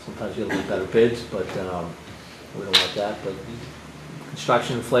 sometimes you get a little better bids, but we don't want that. But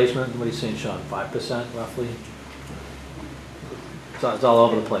construction inflation, what are you saying, Sean? 5% roughly? It's all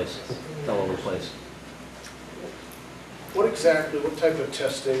over the place. It's all over the place. What exactly, what type of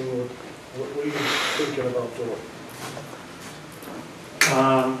testing, what are you thinking about doing?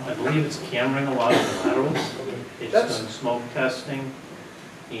 I believe it's cammering a lot of the laterals. It's doing smoke testing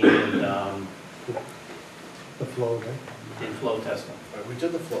and The flow, right? in flow testing. All right, we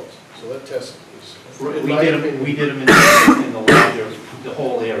did the flows, so that test is. We did them in the larger, the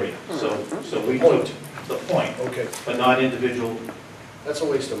whole area. So we took the point, Okay, but not individual. that's a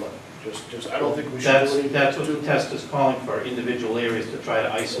waste of money. I don't think we should do anything. That's what the test is calling for, individual areas to try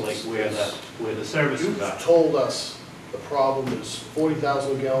to isolate where the services are. You've told us the problem is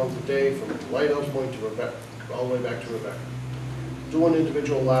 40,000 gallons a day from Lighthouse Point to Rebecca, all the way back to Rebecca. Doing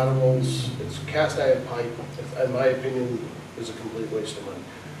individual laterals, it's cast iron pipe, in my opinion, is a complete waste of money.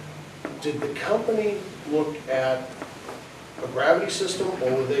 Did the company look at a gravity system,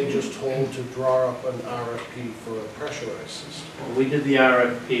 or were they just told to draw up an RFP for a pressurized system? When we did the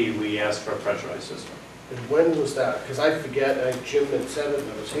RFP, we asked for a pressurized system. And when was that? Because I forget, Jim had said it,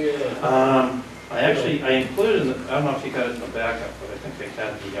 and I was here. I included, I don't know if you got it in the backup, but I think they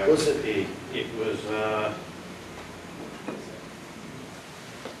had the RFP. Was it? It was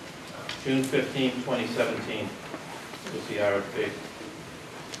June 15, 2017 was the RFP.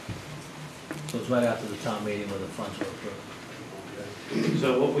 So it's right after the town meeting where the funds were approved.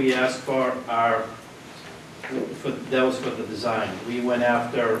 So what we asked for that was for the design. We went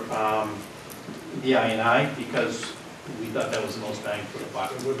after the I&I because we thought that was the most bang for the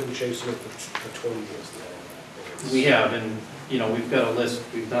buck. We've been chasing it for 20 years now. We have, and we've got a list.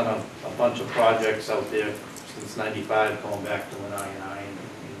 We've done a bunch of projects out there since '95, going back to an I&I.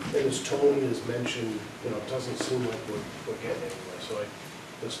 And as Tony has mentioned, it doesn't seem like we're getting anywhere. So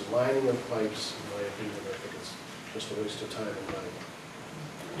this lining of pipes, in my opinion, I think it's just a waste of time and money.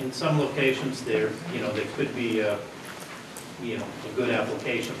 In some locations, there could be a good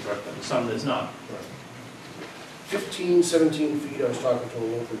application for it, but some there's not. Right. 15, 17 feet, I was talking to a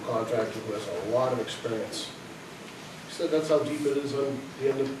local contractor who has a lot of experience. He said that's how deep it is on the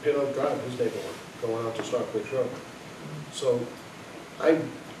end of Pinot Drive, his neighborhood, going out to Stockbridge Road. So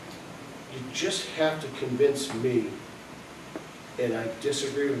you just have to convince me, and I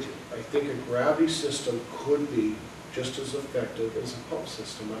disagree with you. I think a gravity system could be just as effective as a pump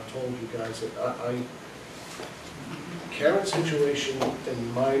system. I've told you guys that Karen's situation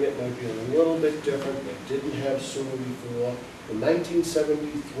and mine, it might be a little bit different. They didn't have sewer before. In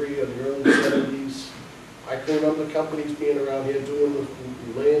 1973 or the early 70s, I can remember companies being around here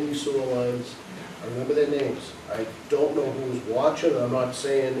laying these sewer lines. I remember their names. I don't know who was watching. I'm not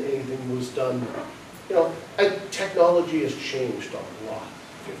saying anything was done. Technology has changed a lot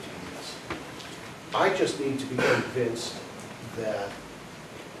in 15 years. I just need to be convinced that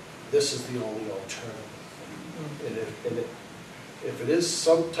this is the only alternative. And if it is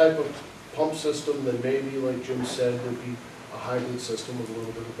some type of pump system, then maybe, like Jim said, there'd be a hybrid system with a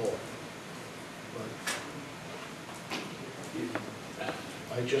little bit of both. But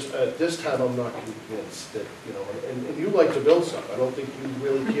at this time, I'm not convinced that, and you like to build stuff. I don't think you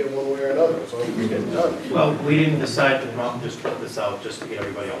really care one way or another, as long as it's getting done. Well, we didn't decide to just put this out just to get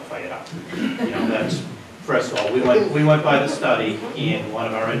everybody all fired up. That's, first of all, we went by the study, and one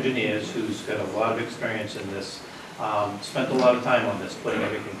of our engineers, who's got a lot of experience in this, spent a lot of time on this, putting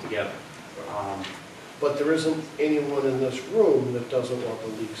everything together. But there isn't anyone in this room that doesn't want the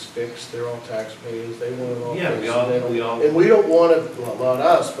leaks fixed. They're all taxpayers. They want it all fixed. Yeah, we all. And we don't want it, well, not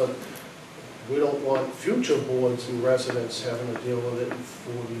us, but we don't want future boards and residents having to deal with it in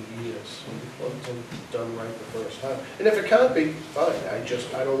 40 years. We want it done right the first time. And if it can't be, fine.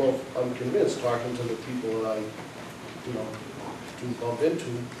 I don't know if I'm convinced, talking to the people that I, do bump into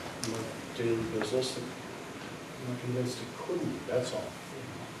in my daily business, that I'm not convinced it couldn't be, that's all.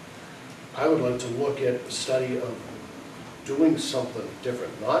 I would like to look at a study of doing something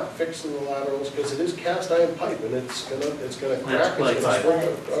different, not fixing the laterals, because it is cast iron pipe and it's gonna crack.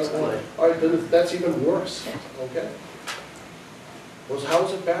 All right, then that's even worse, okay? Well, how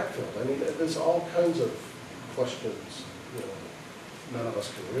is it backfilled? I mean, there's all kinds of questions, none of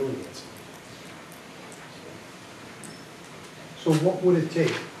us can really answer. So what would it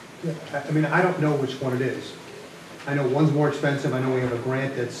take? I mean, I don't know which one it is. I know one's more expensive, I know we have a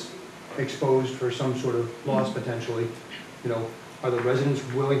grant that's exposed for some sort of loss potentially. You know, are the residents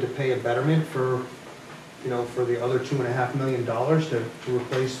willing to pay a betterment for, you know, for the other $2.5 million to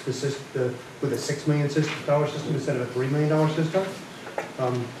replace the system, with a $6 million dollar system instead of a $3 million system?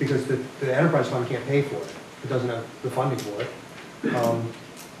 Because the enterprise fund can't pay for it. It doesn't have the funding for it.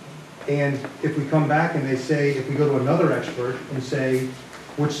 And if we come back and they say, if we go to another expert and say,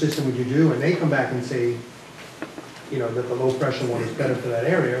 which system would you do? And they come back and say, you know, that the low pressure one is better for that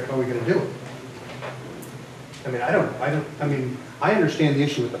area, are we gonna do it? I mean, I understand the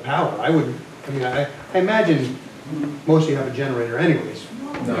issue with the power. I imagine most of you have a generator anyways.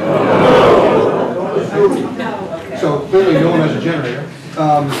 So clearly no one has a generator.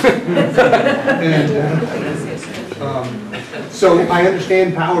 So I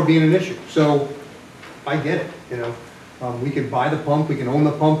understand power being an issue. So I get it, you know. We can buy the pump, we can own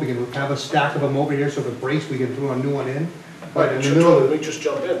the pump, we can have a stack of them over here, so if it breaks, we can throw a new one in. But in the middle of, let me just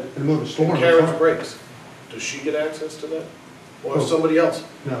jump in. the middle of a storm. Karen's breaks. Does she get access to that? Or somebody else?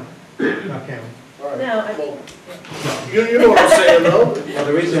 No, not Karen. All right. No, Well, you know what I'm saying, though? Well,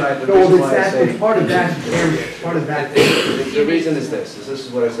 the reason why I It's part of that area, it's part of that. The reason is this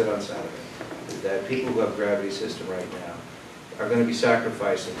is what I said on Saturday, is that people who have gravity system right now are going to be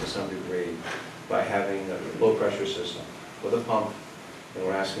sacrificing to some degree by having a low-pressure system with a pump, and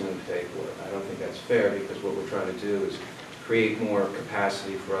we're asking them to pay for it. I don't think that's fair, because what we're trying to do is create more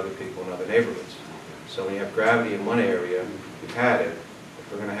capacity for other people in other neighborhoods. So when you have gravity in one area, you've had it. If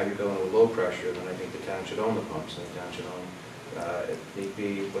we're going to have you go into a low pressure, then I think the town should own the pumps, and the town should own, if need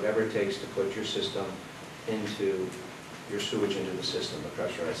be, whatever it takes to put your system into, your sewage into the system, the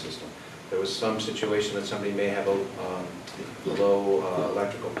pressurized system. There was some situation that somebody may have a low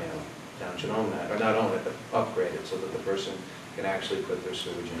electrical panel. Town should own that, or not own it, but upgrade it so that the person can actually put their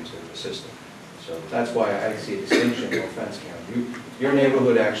sewage into the system. So that's why I see a distinction, no offense, Karen. Your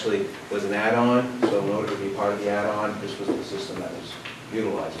neighborhood actually was an add-on, so in order to be part of the add-on, this was the system that was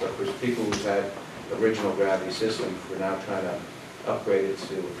utilized. But for people who've had original gravity systems, we're now trying to upgrade it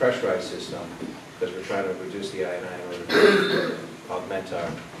to a pressurized system because we're trying to reduce the I&I in order to augment our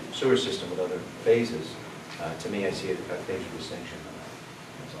sewer system with other phases. To me, I see a major distinction.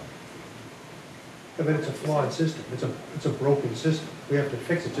 Yeah, but it's a flawed system. It's a broken system. We have to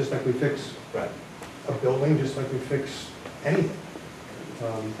fix it, just like we fix a building, just like we fix anything.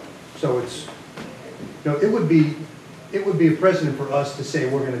 So it's, you know, it would be a precedent for us to say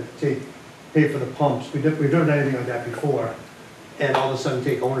we're going to pay for the pumps. We've never done anything like that before, and all of a sudden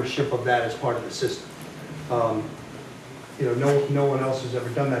take ownership of that as part of the system. You know, no one else has ever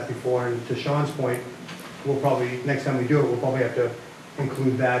done that before. And to Sean's point, we'll probably, next time we do it, we'll probably have to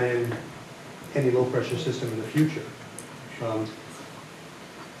include that in any low-pressure system in the future.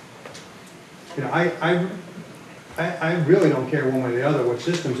 You know, I really don't care one way or the other what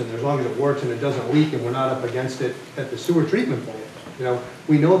system's in there, as long as it works and it doesn't leak and we're not up against it at the sewer treatment plant. You know,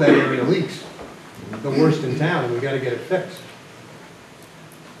 we know that area leaks, the worst in town, and we got to get it fixed.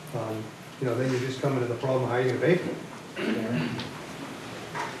 You know, then you just come into the problem, how are you going to pay for it?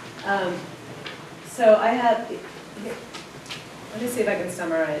 So I have, let me see if I can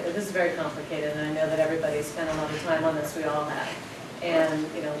summarize. This is very complicated, and I know that everybody spent a lot of time on this, we all have. And,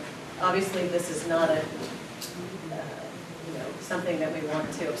 you know, obviously this is not a, you know, something that we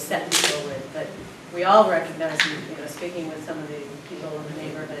want to upset people with, but we all recognize, you know, speaking with some of the people in the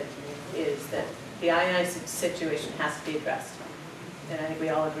neighborhood, is that the I&I situation has to be addressed. And I think we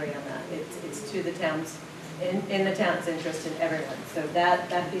all agree on that. It's to the town's, in the town's interest and everyone. So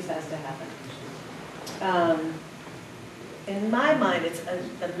that piece has to happen. In my mind, it's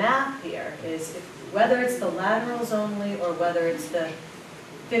the math here is whether it's the laterals only or whether it's the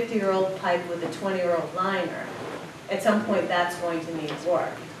 50-year-old pipe with a 20-year-old liner, at some point that's going to need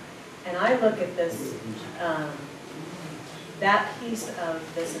work. And I look at this, that piece of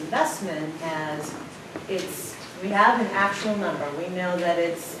this investment as we have an actual number. We know that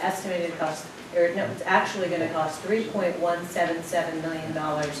it's estimated cost, or no, it's actually going to cost $3.177 million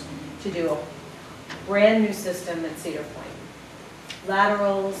to do a brand new system at Cedar Point.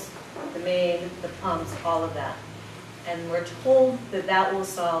 Laterals, the main, the pumps, all of that. And we're told that that will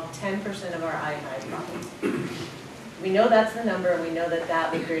solve 10% of our I&I problem. We know that's the number, and we know that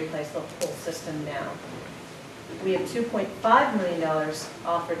that would replace the whole system now. We have $2.5 million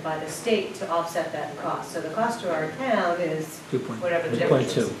offered by the state to offset that cost. So the cost to our town is whatever the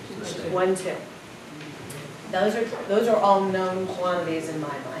difference is. 1.2. Those are all known quantities in my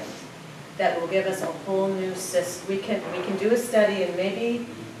mind that will give us a whole new system. We can do a study, and maybe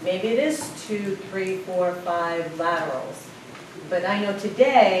it is 2, 3, 4, 5 laterals, But I know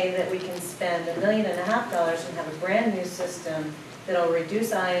today that we can spend $1.5 million and have a brand new system that'll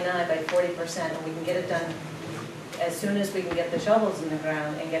reduce I&I by 40%, and we can get it done as soon as we can get the shovels in the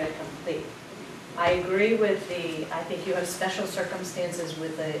ground and get it complete. I agree with I think you have special circumstances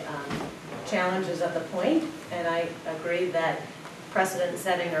with the challenges of the point, and I agree that precedent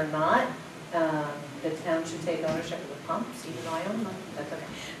setting or not, the town should take ownership of the pumps, even though I own them, that's okay.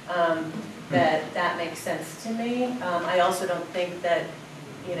 That makes sense to me. I also don't think that,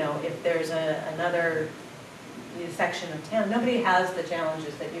 you know, if there's another section of town, nobody has the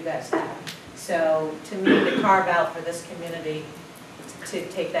challenges that you guys have. So to me, to carve out for this community to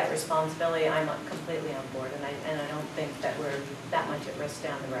take that responsibility, I'm completely on board, and I don't think that we're that much at risk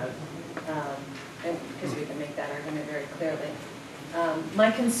down the road, because we can make that argument very clearly.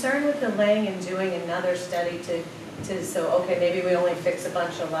 My concern with delaying and doing another study so okay, maybe we only fix a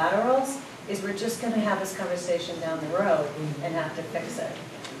bunch of laterals, is we're just going to have this conversation down the road and have to fix it.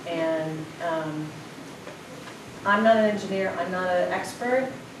 And I'm not an engineer, I'm not an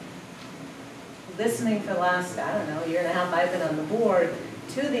expert. Listening for the last, I don't know, year and a half I've been on the board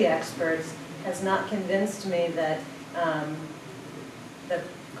to the experts has not convinced me that the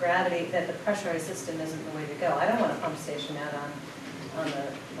the pressurized system isn't the way to go. I don't want a pump station out on the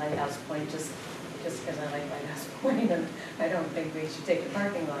Lighthouse Point just because I like Lighthouse Point, and I don't think we should take the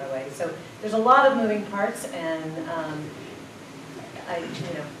parking lot away. So there's a lot of moving parts, and I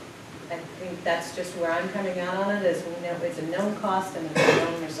think that's just where I'm coming out on it. Is, you know, it's a known cost and it's a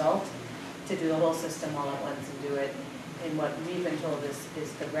known result to do the whole system all at once and do it in what we've been told is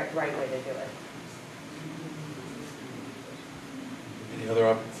the right way to do it. Any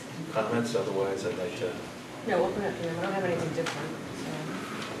other comments? Otherwise, I'd like to... No, open up to them. I don't have anything different.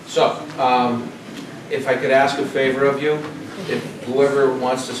 So, if I could ask a favor of you, if whoever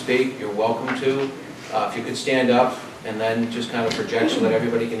wants to speak, you're welcome to. If you could stand up and then just kind of project so that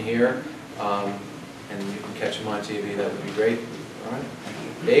everybody can hear, and you can catch them on TV, that would be great. All right.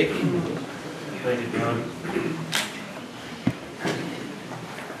 Dave? Thank you, John.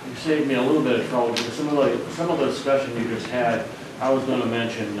 You saved me a little bit of trouble because some of the discussion you just had, I was going to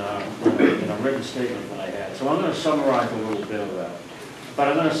mention in a written statement that I had. So I'm going to summarize a little bit of that. But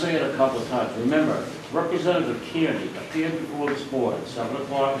I'm going to say it a couple of times. Remember, Representative Kearney appeared before this board at 7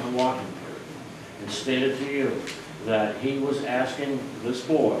 o'clock in the walking period and stated to you that he was asking this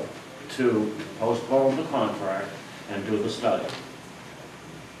board to postpone the contract and do the study.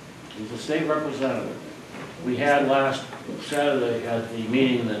 He's a state representative. We had last Saturday at the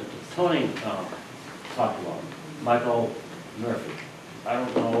meeting that Tony talked about, Michael Murphy. I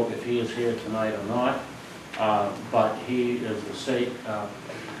don't know if he is here tonight or not, but he is the state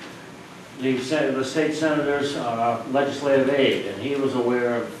senator's legislative aide, and he was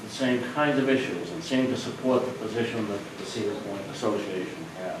aware of the same kinds of issues and seemed to support the position that the Cedar Point Association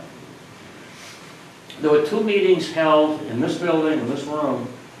had. There were 2 meetings held in this building, in this room,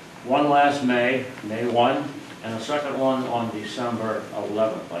 one last May 1, and a second one on December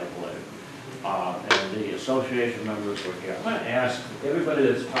 11th, I believe. And the association members were here. I'm going to ask everybody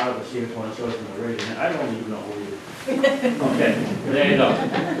that's part of the Cedar Point Association to raise their hand. I don't even know who you are. Okay, there you go.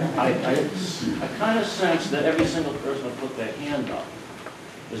 I kind of sense that every single person who put their hand up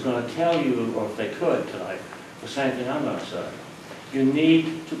is going to tell you, or if they could tonight, the same thing I'm going to say. You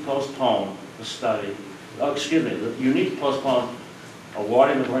need to postpone the study. Oh, excuse me, you need to postpone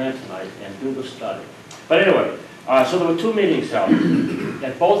awarding the grant tonight and do the study. But anyway, so there were 2 meetings held.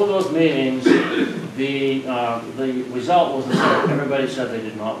 At both of those meetings, the result was the same. Everybody said they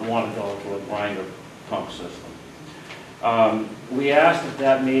did not want to go to a grinder pump system. We asked at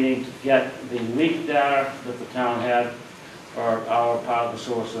that meeting to get the leak data that the town had for our part of the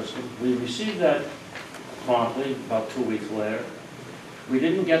sewer system. We received that promptly, about 2 weeks later. We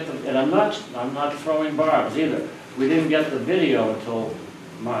didn't get the, and I'm not throwing barbs either. We didn't get the video until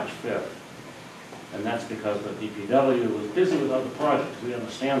March 5th. And that's because the DPW was busy with other projects. We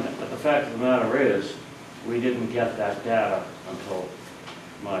understand that. But the fact of the matter is, we didn't get that data until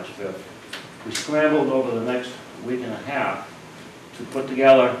March 5th. We scrambled over the next week and a half to put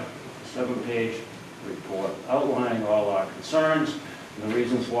together a 7-page report outlining all our concerns and the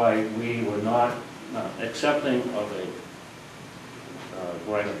reasons why we were not accepting of a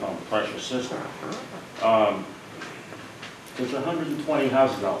grinder pump pressure system. There's 120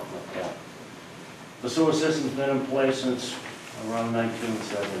 houses out there. The sewer system's been in place since around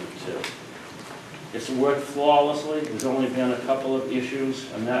 1972. It's worked flawlessly. There's only been a couple of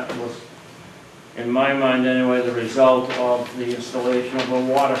issues, and that was, in my mind anyway, the result of the installation of a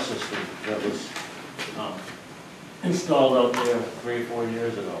water system that was installed out there 3 or 4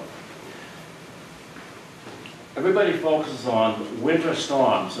 years ago. everybody focuses on winter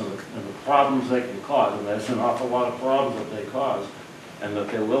storms and the problems they can cause, and there's an awful lot of problems that they cause and that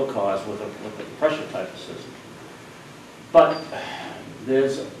they will cause with the pressure type of system. But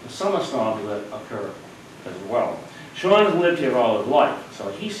there's summer storms that occur as well. Sean has lived here all his life, so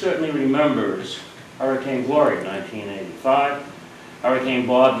he certainly remembers Hurricane Gloria in 1985, Hurricane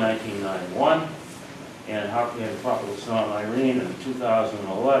Bob in 1991, and Tropical Storm Irene in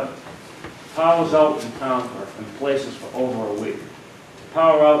 2011. Power was out in town in places for over a week.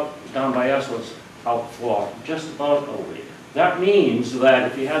 Power out down by us was out for just about a week. That means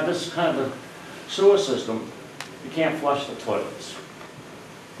that if you have this kind of a sewer system, you can't flush the toilets.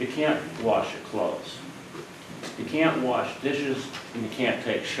 You can't wash your clothes. You can't wash dishes, and you can't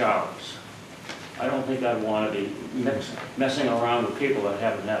take showers. I don't think I'd want to be messing around with people that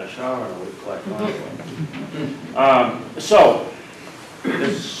haven't had a shower in a week, quite frankly. So,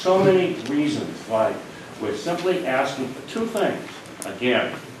 there's so many reasons why we're simply asking for two things.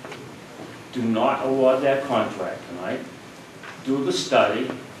 Again, do not award that contract tonight. Do the study.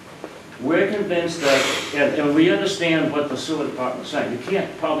 We're convinced that, and we understand what the sewer department is saying. You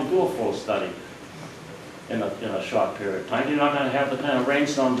can't probably do a full study in a short period of time. You're not going to have the kind of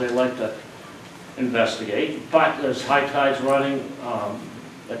rainstorms they like to investigate, but there's high tides running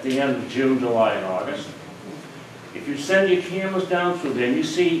at the end of June, July, and August. If you send your cameras down through there and you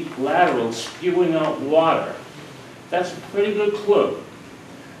see laterals spewing out water, that's a pretty good clue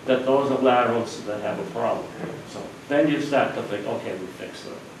that those are laterals that have a problem. So then you start to think, okay, we fixed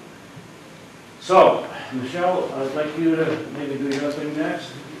it. So, Michelle, I'd like you to maybe do your thing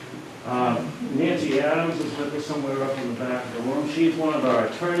next. Nancy Adams is with us somewhere up in the back of the room. She's one of our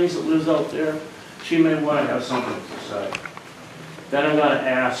attorneys that lives out there. She may want to have something to say. Then I'm going to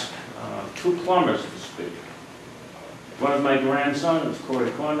ask two plumbers to speak. One of my grandsons is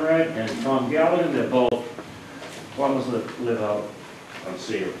Corey Conrad and Tom Gallagher. They're both plumbers that live out on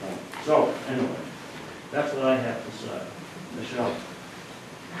Cedar Point. So, anyway, that's what I have to say. Michelle.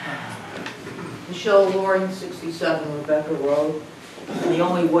 Michelle Loring, 67 Rebecca Road. The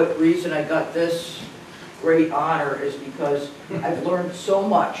only reason I got this great honor is because I've learned so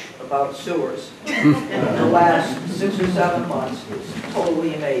much about sewers in the last 6 or 7 months. It's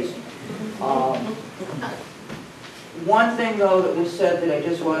totally amazing. One thing, though, that was said that I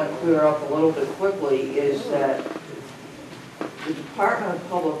just want to clear up a little bit quickly is that the Department of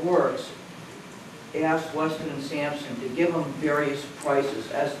Public Works asked Weston and Sampson to give them various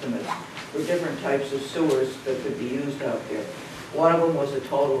prices, estimates, for different types of sewers that could be used out there. One of them was a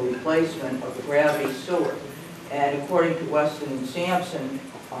total replacement of the gravity sewer. And according to Weston and Sampson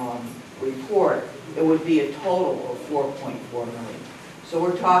report, it would be a total of $4.4 million. So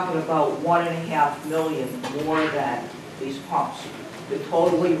we're talking about $1.5 million more than these pumps to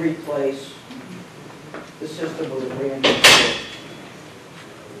totally replace the system with a brand new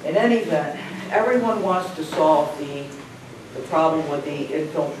sewer. In any event, everyone wants to solve the problem with the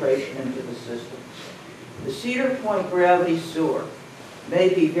infiltration into the system. The Cedar Point gravity sewer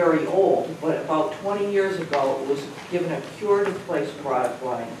may be very old, but about 20 years ago it was given a cure-to-place product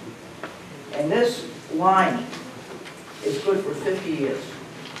line. And this line is good for 50 years.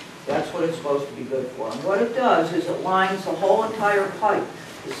 That's what it's supposed to be good for. And what it does is it lines the whole entire pipe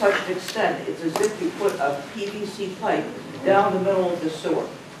to such an extent it's as if you put a PVC pipe down the middle of the sewer.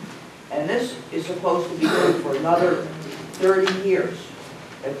 And this is supposed to be good for another 30 years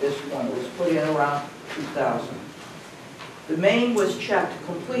at this point. It was put in around 2000. The main was checked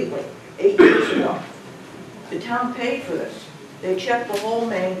completely 8 years ago. The town paid for this. They checked the whole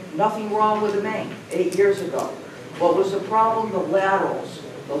main, nothing wrong with the main 8 years ago. What was the problem? The laterals.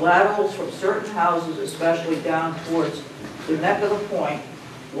 The laterals from certain houses, especially down towards the neck of the point,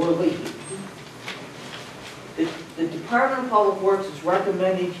 were leaking. The Department of Public Works is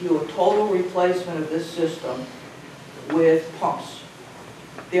recommending to you a total replacement of this system with pumps.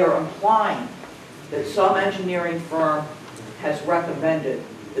 They're implying that some engineering firm has recommended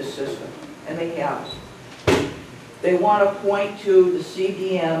this system, and they haven't. They want to point to the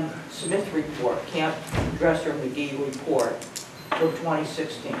CDM Smith report, Camp Dresser McGee report from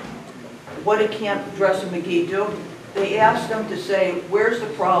 2016. What did Camp Dresser McGee do? They asked them to say, where's the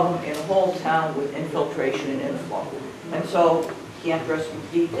problem in the whole town with infiltration and inflow? And so Camp Dresser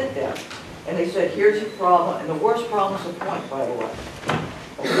McGee did that. And they said, here's your problem, and the worst problem is the point, by the way.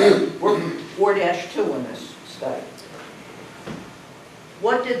 Okay? We're 4-2 in this study.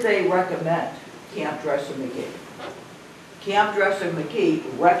 What did they recommend, Camp Dresser McGee? Camp Dresser McGee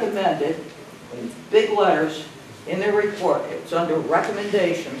recommended, in big letters in their report, it's under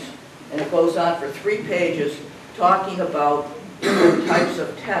recommendations, and it goes on for 3 pages, talking about different types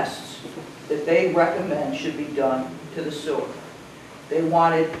of tests that they recommend should be done to the sewer. They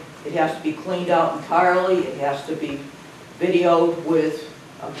wanted, it has to be cleaned out entirely, it has to be videoed with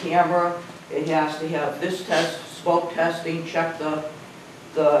a camera, it has to have this test, smoke testing, check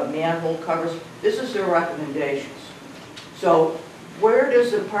the manhole covers. This is their recommendations. So where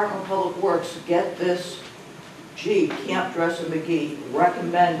does the Department of Public Works get this, gee, Camp Dresser McGee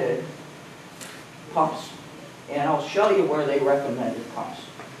recommended pumps? And I'll show you where they recommended pumps.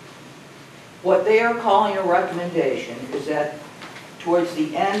 What they are calling a recommendation is that towards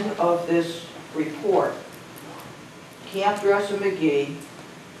the end of this report, Camp Dresser McGee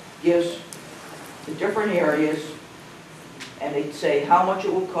gives the different areas, and they say how much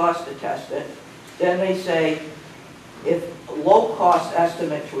it will cost to test it. Then they say if a low cost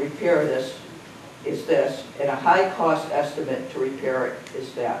estimate to repair this is this, and a high cost estimate to repair it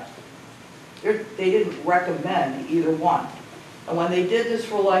is that. They didn't recommend either one. And when they did this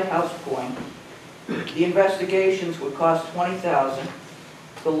for Lighthouse Point, the investigations would cost $20,000.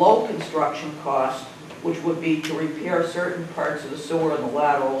 The low construction cost, which would be to repair certain parts of the sewer and the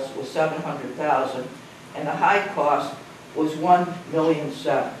laterals, was $700,000, and the high cost was $1.7 million.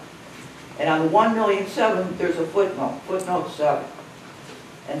 And on the $1.7 million, there's a footnote, footnote 7.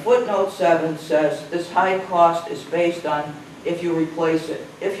 And footnote 7 says this high cost is based on if you replace it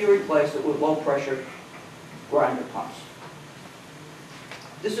with low pressure grinder pumps.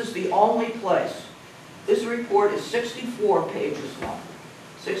 This is the only place. This report is 64 pages long.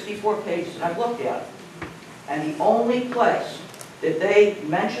 64 pages, and I've looked at it. And the only place that they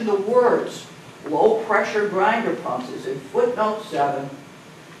mention the words low pressure grinder pumps is in footnote 7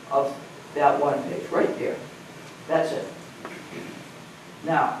 of that one page, right there. That's it.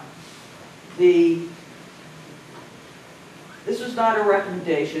 Now, this is not a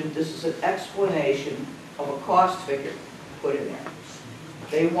recommendation, this is an explanation of a cost figure put in there.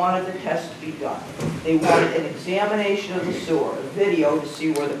 They wanted the test to be done. They wanted an examination of the sewer, a video to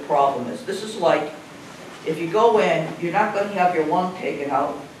see where the problem is. This is like, if you go in, you're not going to have your lung taken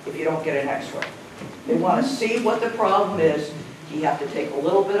out if you don't get an x-ray. They want to see what the problem is. Do you have to take a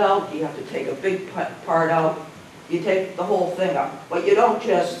little bit out? Do you have to take a big part out? You take the whole thing out. But you don't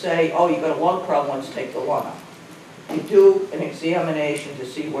just say, oh, you got a lung problem, let's take the lung out. You do an examination to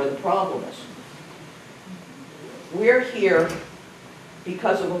see where the problem is. We're here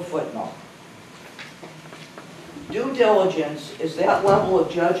because of a footnote. Due diligence is that level of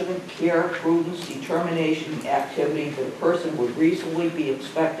judgment, care, prudence, determination, activity that a person would reasonably be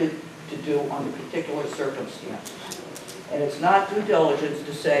expected to do under particular circumstances. And it's not due diligence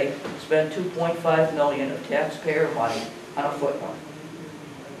to say, spend $2.5 million of taxpayer money on a footnote.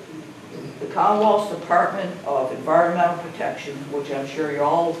 The Commonwealth's Department of Environmental Protection, which I'm sure you're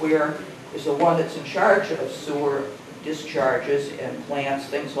all aware, is the one that's in charge of sewer discharges and plants,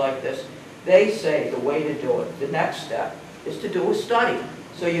 things like this. They say the way to do it, the next step, is to do a study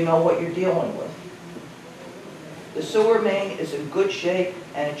so you know what you're dealing with. The sewer main is in good shape,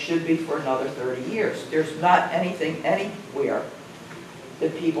 and it should be for another 30 years. There's not anything anywhere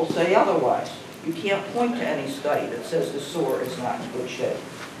that people say otherwise. You can't point to any study that says the sewer is not in good shape.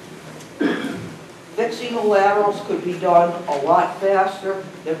 Fixing the laterals could be done a lot faster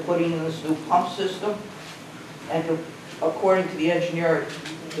than putting in this new pump system. And according to the engineer,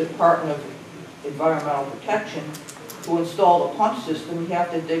 the Department of Environmental Protection, to install the pump system, you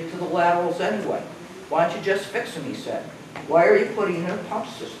have to dig to the laterals anyway. Why don't you just fix them, he said. Why are you putting in a pump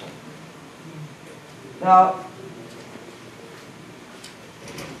system? Now,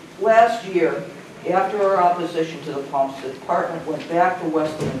 last year, after our opposition to the pumps, the department went back to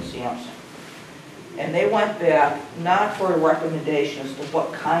Weston and Sampson. And they went back not for a recommendation as to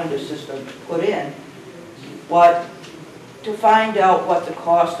what kind of system to put in, but to find out what the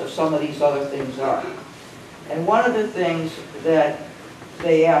cost of some of these other things are. And one of the things that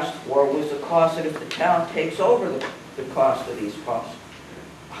they asked for was the cost that if the town takes over the cost of these pumps,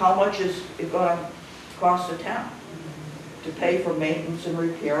 how much is it going to cost the town to pay for maintenance and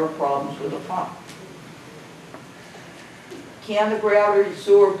repair of problems with the pump? Can the gravity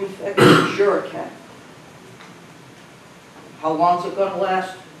sewer be fixed? Sure it can. How long is it going to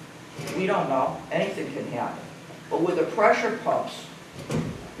last? We don't know. Anything can happen. But with the pressure pumps,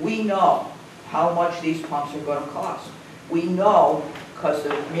 we know how much these pumps are going to cost. We know because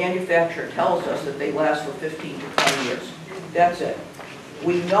the manufacturer tells us that they last for 15 to 20 years. That's it.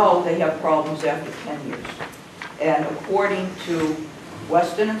 We know they have problems after 10 years. And according to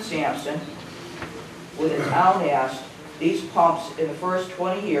Weston and Sampson, when the town asked, these pumps in the first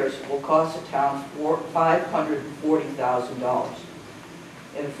 20 years will cost the town $540,000.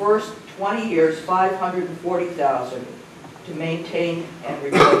 In the first 20 years, $540,000 to maintain and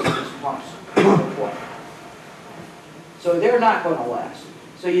replace these pumps. So they're not going to last.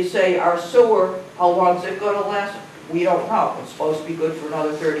 So you say, our sewer, how long is it going to last? We don't know. It's supposed to be good for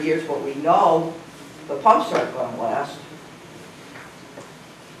another 30 years, but we know the pumps aren't going to last.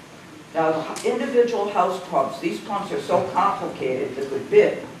 Now, the individual house pumps, these pumps are so complicated that the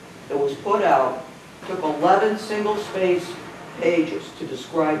bid that was put out took 11 single-space pages to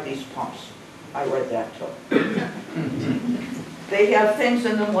describe these pumps. I read that too. They have things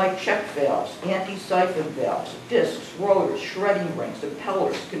in them like check valves, anti-siphon valves, discs, rotors, shredding rings,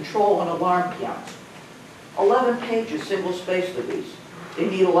 impellers, control and alarm cams. 11 pages, single-spaced of these. They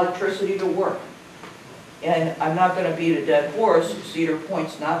need electricity to work. And I'm not going to beat a dead horse. Cedar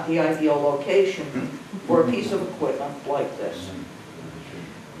Point's not the ideal location for a piece of equipment like this.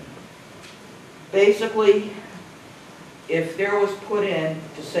 Basically, if there was put in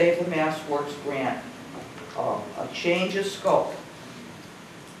to Save the Mass Works grant, a change of scope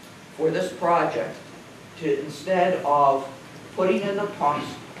for this project, to instead of putting in the pumps,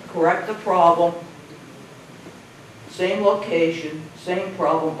 correct the problem, same location, same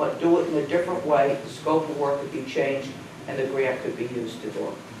problem, but do it in a different way, the scope of work could be changed and the grant could be used to do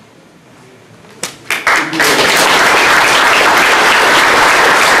it.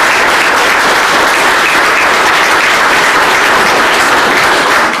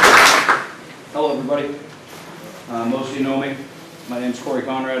 Hello, everybody. Most of you know me. My name is Corey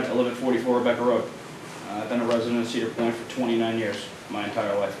Conrad. I live at 44 Rebecca Road. I've been a resident of Cedar Point for 29 years, my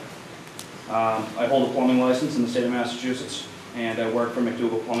entire life. I hold a plumbing license in the state of Massachusetts, and I work for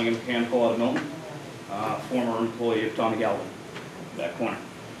McDougall Plumbing and Mechanical out of Milton, former employee of Tommy Galvin, that corner.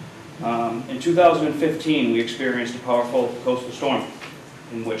 In 2015, we experienced a powerful coastal storm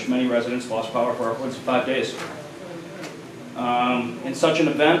in which many residents lost power for upwards of 5 days. In such an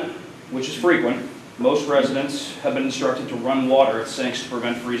event, which is frequent, most residents have been instructed to run water at sinks to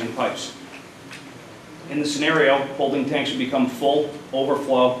prevent freezing pipes. In the scenario, holding tanks would become full,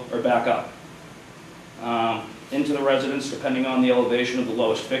 overflow, or back up into the residence, depending on the elevation of the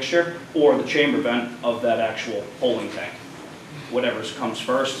lowest fixture or the chamber vent of that actual holding tank. Whatever comes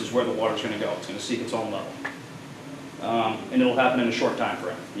first is where the water's going to go. It's going to seek its own level. And it'll happen in a short time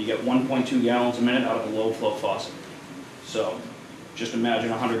frame. You get 1.2 gallons a minute out of a low flow faucet. So just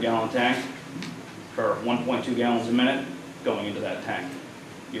imagine a 100-gallon tank for 1.2 gallons a minute going into that tank.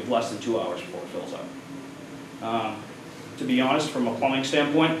 You have less than 2 hours before it fills up. To be honest, from a plumbing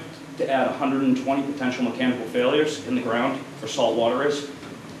standpoint, to add 120 potential mechanical failures in the ground for salt water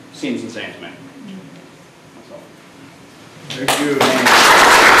seems insane to me. That's all. Thank you.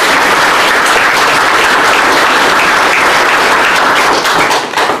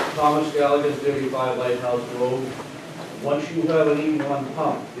 Thomas Gallagher, 35 Lighthouse Road. Once you have an E1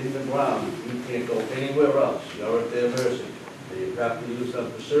 pump in the ground, you can't go anywhere else. You're at their mercy. You have to use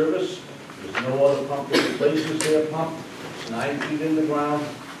them for service. There's no other pump that replaces their pump. It's 9 feet in the ground.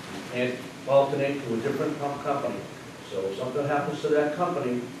 You can't alternate to a different pump company. So if something happens to that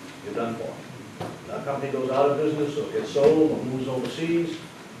company, you're done for. If that company goes out of business or gets sold or moves overseas,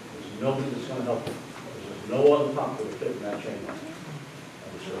 there's nobody that's going to help you. There's no other pump that will fit in that chamber.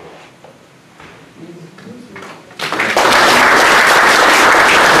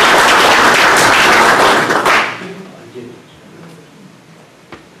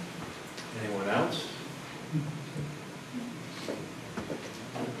 Anyone else?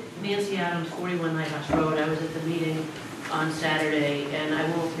 Nancy Adams, 41 Lighthouse Road. I was at the meeting on Saturday, and I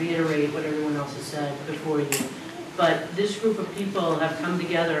won't reiterate what everyone else has said before you, but this group of people have come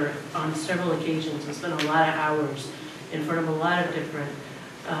together on several occasions and spent a lot of hours in front of a lot of different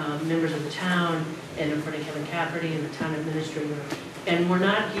members of the town and in front of Kevin Cafferty and the town administrator. And we're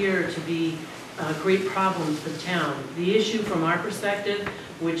not here to be great problems for the town. The issue from our perspective,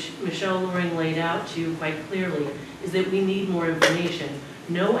 which Michelle Loring laid out to you quite clearly, is that we need more information.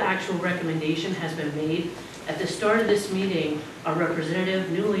 No actual recommendation has been made. At the start of this meeting, a representative,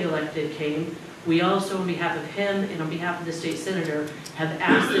 newly elected, came. We also, on behalf of him and on behalf of the state senator, have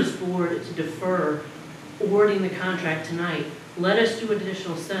asked this board to defer awarding the contract tonight. Let us do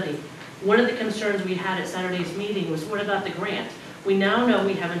additional study. One of the concerns we had at Saturday's meeting was, what about the grant? We now know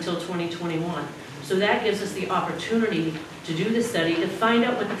we have until 2021. So that gives us the opportunity to do the study, to find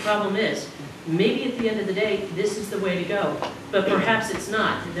out what the problem is. Maybe at the end of the day, this is the way to go, but perhaps it's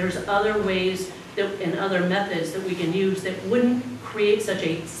not. There's other ways and other methods that we can use that wouldn't create such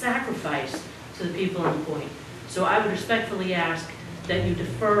a sacrifice to the people on point. So I would respectfully ask that you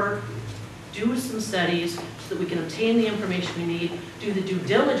defer, do some studies so that we can obtain the information we need, do the due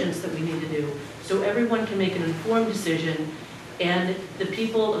diligence that we need to do, so everyone can make an informed decision and the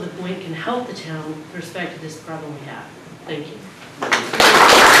people of the point can help the town with respect to this problem we have. Thank you.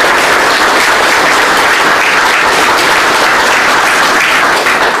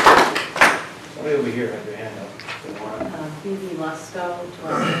 Somebody over here had their hand up. They want to- Phoebe Lusko,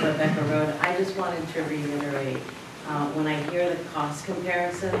 12 Rebecca Road. I just wanted to reiterate, when I hear the cost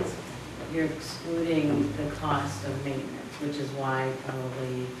comparisons, you're excluding the cost of maintenance, which is why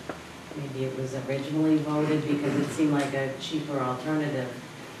probably maybe it was originally voted because it seemed like a cheaper alternative.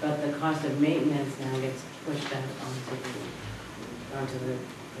 But the cost of maintenance now gets pushed out onto the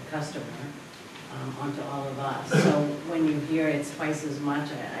customer, onto all of us. So when you hear it's twice as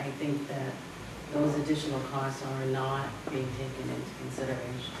much, I think that those additional costs are not being taken into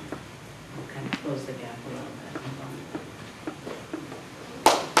consideration. We'll kind of close the gap a little bit.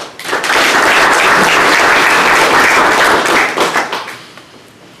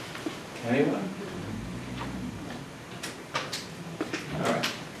 Anyone? All right.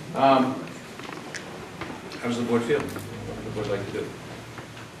 How does the board feel? What does the board like to do?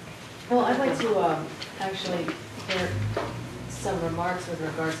 Well, I'd like to actually hear some remarks with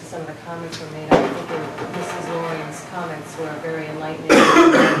regards to some of the comments were made. I think Mrs. Lorian's comments were very enlightening in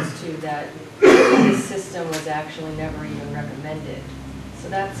regards to that this system was actually never even recommended. So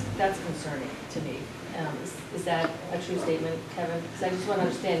that's concerning to me. Is that a true statement, Kevin? Because I just want to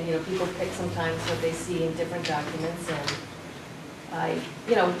understand, people pick sometimes what they see in different documents, and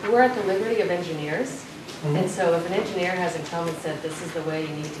we're at the liberty of engineers. And so if an engineer hasn't come and said, this is the way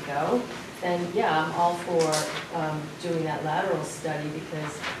you need to go, then yeah, I'm all for doing that lateral study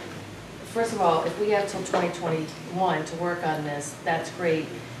because, first of all, if we have till 2021 to work on this, that's great.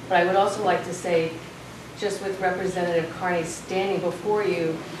 But I would also like to say, just with Representative Carney standing before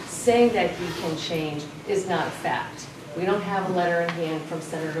you, saying that he can change is not a fact. We don't have a letter in hand from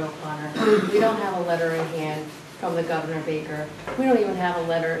Senator O'Connor. We don't have a letter in hand from the Governor Baker. We don't even have a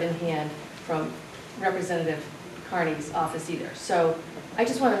letter in hand from Representative Carney's office either. So I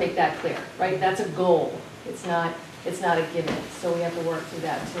just want to make that clear, right? That's a goal. It's not a given. So we have to work through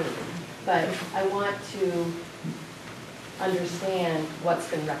that too. But I want to understand what's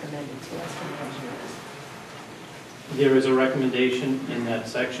been recommended to us from the engineers. There is a recommendation in that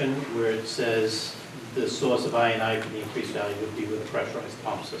section where it says the source of I&I for the increased value would be with a pressurized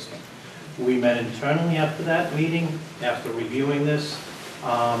pump system. We met internally after that meeting, after reviewing this,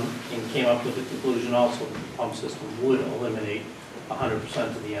 and came up with the conclusion also that the pump system would eliminate 100%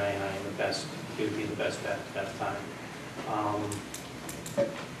 of the I&I and it would be the best bet at that time.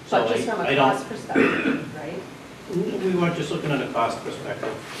 But just from a cost perspective, right? We weren't just looking at a cost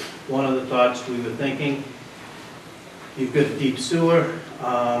perspective. One of the thoughts we were thinking, you've got deep sewer.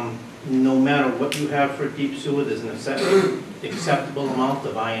 No matter what you have for deep sewer, there's an acceptable amount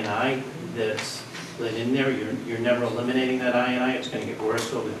of I&I that's let in there. You're never eliminating that I&I. It's going to get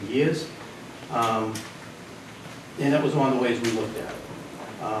worse over the years. And that was one of the ways we looked at it.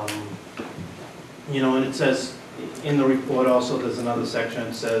 And it says in the report also, there's another section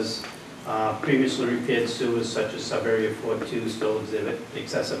that says, previously repaired sewers such as sub-area 4.2 still exhibit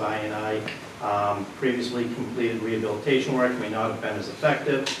excessive I&I. Previously completed rehabilitation work may not have been as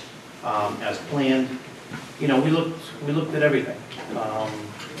effective as planned. We looked at everything.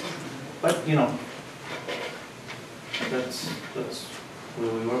 But that's where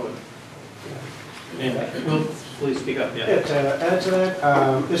we were with it. And well, please speak up. Yeah, to add to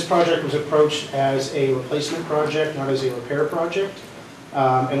that, this project was approached as a replacement project, not as a repair project.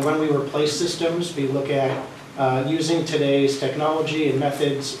 And when we replace systems, we look at using today's technology and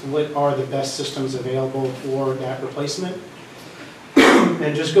methods, what are the best systems available for that replacement.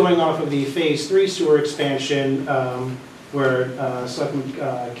 And just going off of the Phase 3 sewer expansion, where Selectman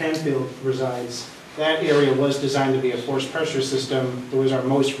Canfield resides, that area was designed to be a forced pressure system. It was our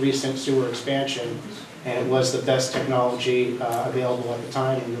most recent sewer expansion, and it was the best technology available at the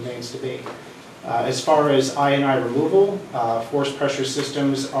time and remains to be. As far as I&I removal, forced pressure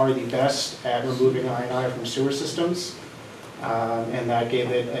systems are the best at removing I&I from sewer systems, and that gave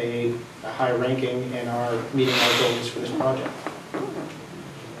it a high ranking in our meeting our goals for this project.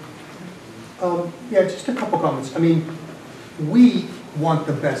 Yeah, just a couple comments. I mean, we want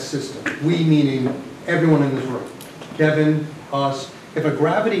the best system. We meaning everyone in this room. Kevin, us. If a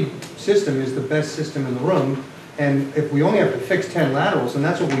gravity system is the best system in the room, and if we only have to fix 10 laterals, then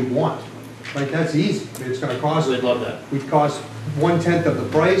that's what we want. Right, that's easy. It's going to cost. We'd love that. We'd cost 1/10 of the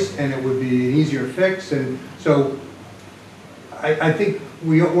price, and it would be an easier fix. And so, I think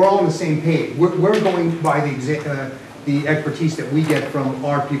we're all on the same page. We're going by the expertise that we get from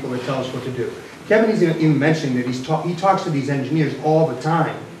our people that tell us what to do. Kevin is even mentioning that he talks to these engineers all the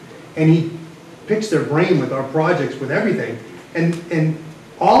time, and he picks their brain with our projects, with everything. And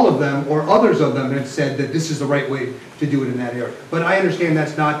all of them or others of them have said that this is the right way to do it in that area. But I understand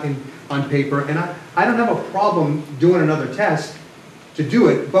that's not on paper, and I don't have a problem doing another test to do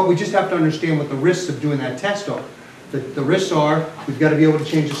it, but we just have to understand what the risks of doing that test are. The risks are, we've got to be able to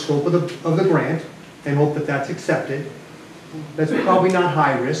change the scope of the grant and hope that that's accepted. That's probably not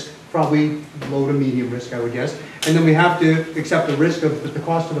high risk, probably low to medium risk, I would guess. And then we have to accept the risk of that the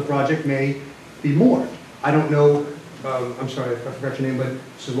cost of the project may be more. I don't know, I'm sorry, I forgot your name, but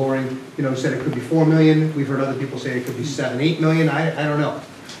Mrs. Loring, said it could be 4 million. We've heard other people say it could be 7, 8 million. I don't know.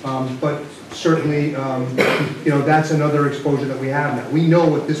 But certainly, that's another exposure that we have now. We know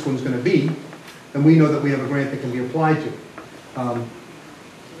what this one's going to be, and we know that we have a grant that can be applied to.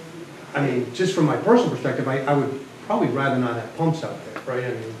 I mean, just from my personal perspective, I would probably rather not have pumps out there, right?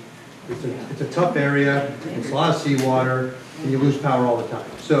 I mean, it's a tough area, it's a lot of seawater, and you lose power all the time.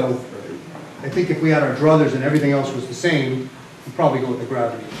 So I think if we had our druthers and everything else was the same, we'd probably go with the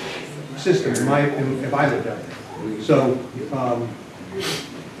gravity system if I lived out there. So,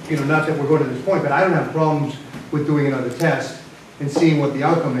 not that we're going to this point, but I don't have problems with doing another test and seeing what the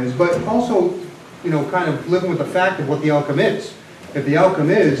outcome is, but also, kind of living with the fact of what the outcome is. If the outcome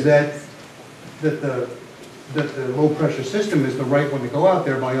is that the low pressure system is the right one to go out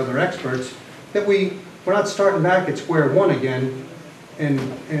there by other experts, that we're not starting back at square one again and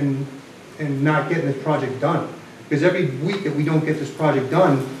not getting this project done. Because every week that we don't get this project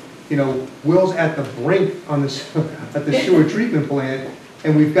done, Will's at the brink on at the sewer treatment plant,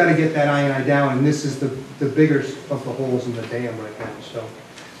 and we've got to get that INI down, and this is the biggest of the holes in the dam right now. So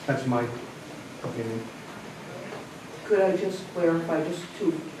that's my opinion. Could I just clarify just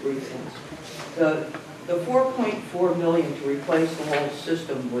 2 brief things? The $4.4 million to replace the whole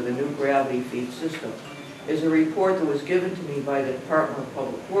system with a new gravity feed system is a report that was given to me by the Department of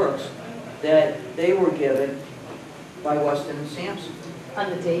Public Works that they were given by Weston and Sampson. On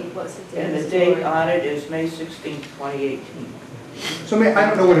the date, what's the date? And the date on it is May 16, 2018. So I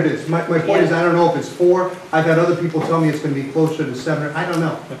don't know what it is. My point is I don't know if it's 4. I've had other people tell me it's going to be closer to 7. I don't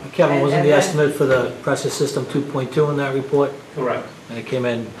know. Kevin, wasn't the estimate for the pressure system 2.2 in that report? Correct. And it came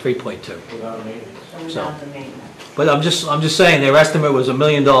in 3.2. Without maintenance. Without the maintenance. But I'm just saying their estimate was $1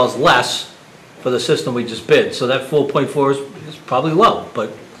 million less for the system we just bid. So that 4.4 is probably low, but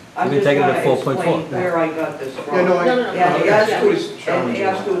we can take it at 4.4. Where I got this from. Yeah, no, And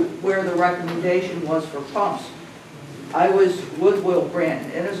as to where the recommendation was for pumps. I was with Will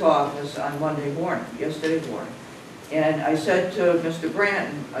Branton in his office on yesterday morning, and I said to Mr.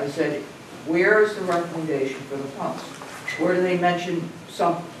 Branton, I said, where is the recommendation for the pumps? Where do they mention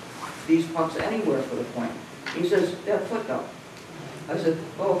these pumps anywhere for the point? He says, that footnote. I said,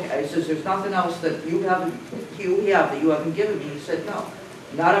 okay. I says, there's nothing else that you have that you haven't given me. He said, no,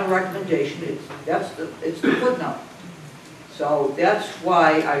 not a recommendation. It's the footnote. So that's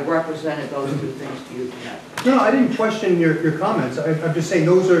why I represented those 2 things to you tonight. No, I didn't question your comments. I'm just saying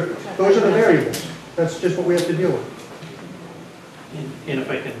those are the variables. That's just what we have to deal with. And if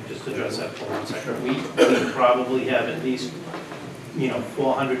I can just address that for 1 second, we probably have at least,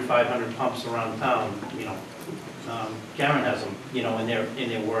 400, 500 pumps around town. Karen has them, and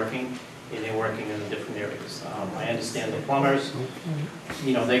they're working in the different areas. I understand the plumbers,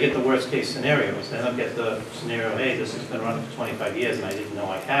 they get the worst case scenarios. They don't get the scenario, hey, this has been running for 25 years and I didn't know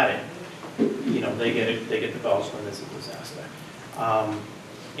I had it. They get the calls when there's a disaster.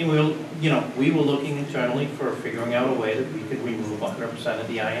 And we were looking internally for figuring out a way that we could remove 100% of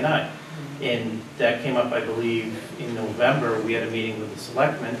the INI. And that came up, I believe, in November. We had a meeting with the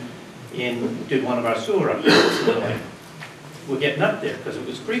Selectmen and did one of our sewer updates. And like, we're getting up there because it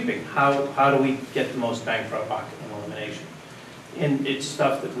was creeping. How do we get the most bang for our buck in elimination? And it's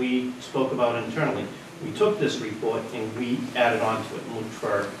stuff that we spoke about internally. We took this report and we added on to it and looked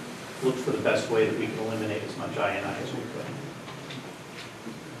for the best way that we can eliminate as much INI as we could.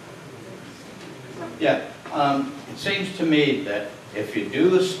 Yeah, it seems to me that if you do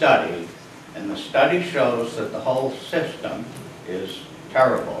the study, and the study shows that the whole system is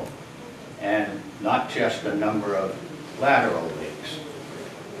terrible, and not just a number of lateral leaks,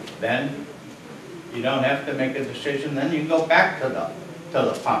 then you don't have to make a decision, then you go back to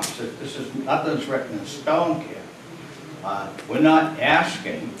the pumps. This is, nothing's written in stone here. We're not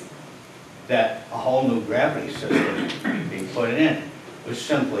asking that a whole new gravity system be put in. We're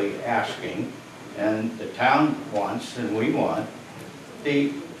simply asking, and the town wants, and we want,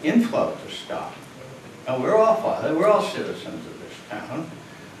 the inflow to stop. And we're all citizens of this town.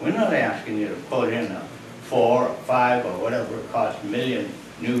 We're not asking you to put in a 4 or 5 or whatever it costs $1 million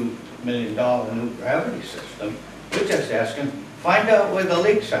new gravity system. We're just asking, find out where the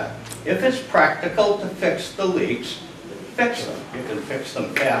leaks are. If it's practical to fix the leaks, fix them. You can fix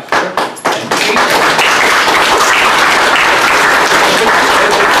them faster and cheaper.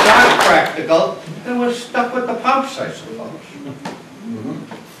 If it's not practical, then we're stuck with the pumps, I suppose.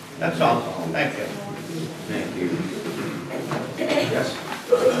 That's all. Thank you. Thank you. Yes?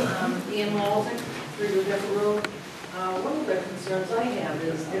 Ian Walton, 3 Rebecca Road. One of the concerns I have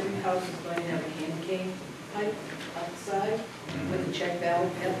is every house is going to have a hand pipe outside with a check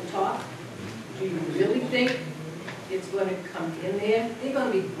valve at the top. Do you really think it's going to come in there? They're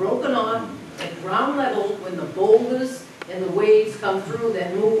going to be broken off at ground level when the boulders and the waves come through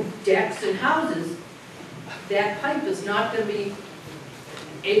that move decks and houses. That pipe is not going to be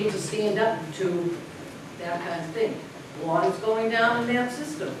able to stand up to that kind of thing. Water's going down in that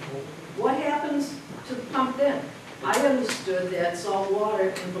system. What happens to the pump then? I understood that salt water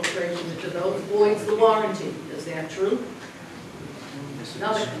infiltration into those voids the warranty. Is that true?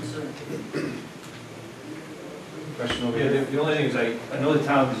 Another concern. Question over Yeah, here. the only thing is, I know the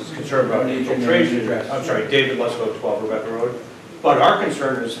town is concerned about infiltration. I'm sorry, David, let's go 12 Rebecca Road. But our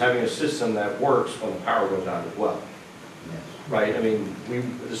concern is having a system that works when the power goes out as well. Right, I mean,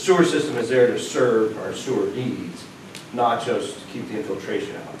 the sewer system is there to serve our sewer needs, not just to keep the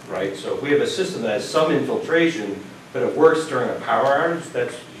infiltration out, right? So if we have a system that has some infiltration, but it works during a power outage,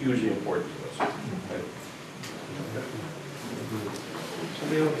 that's hugely important to us. Right?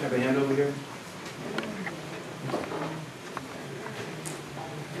 Somebody else have a hand over here?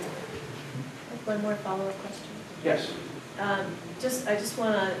 One more follow-up question. Yes. I just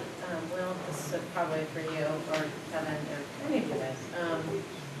want to, well, this is probably for you or Kevin or any of you guys.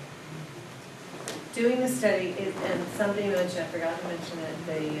 Doing the study, and somebody mentioned, I forgot to mention it,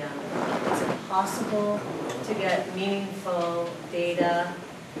 is it possible to get meaningful data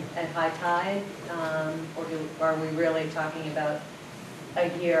at high tide? Or are we really talking about a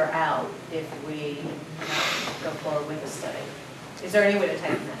year out if we go forward with the study? Is there any way to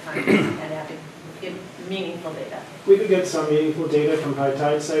tighten that time and have to get meaningful data? We could get some meaningful data from high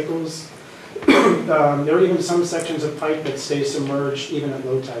tide cycles. There are even some sections of pipe that stay submerged even at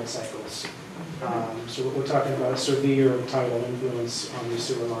low tide cycles. So we're talking about severe tidal influence on these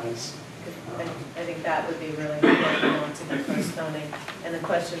sewer lines. I think that would be really important to the postponing. And the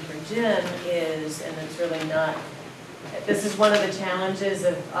question for Jim is, and it's really not, this is one of the challenges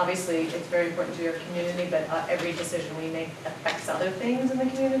of, obviously, it's very important to your community, but every decision we make affects other things in the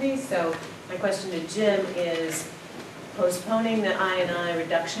community. So my question to Jim is, postponing the I&I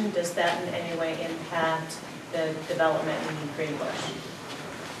reduction, does that in any way impact the development in Greenbush?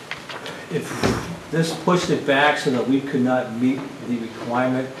 If this pushed it back so that we could not meet the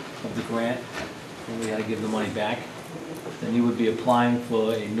requirement of the grant, and we had to give the money back, then you would be applying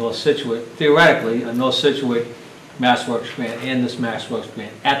for a North Scituate, theoretically, a North Scituate MassWorks grant and this MassWorks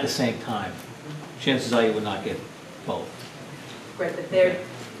grant at the same time. Chances are you would not get both. Right, but they're,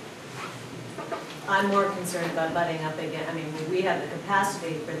 I'm more concerned about butting up again. I mean, we have the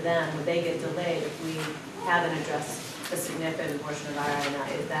capacity for them, would they get delayed if we haven't addressed a significant portion of our I&I?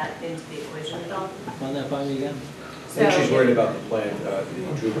 Is that into the equation at all? Run that by me again. I think she's worried about the plan, the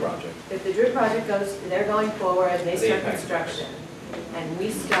Drew project. If the Drew project goes, they're going forward, they start construction, and we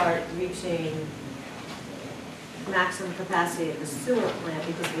start reaching maximum capacity of the sewer plant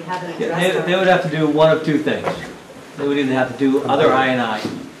because we haven't addressed They would have to do one of two things. They would either have to do other I&I,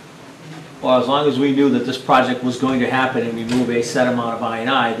 or as long as we knew that this project was going to happen and we move a set amount of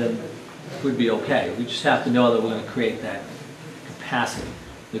I&I, then we'd be okay. We just have to know that we're going to create that capacity.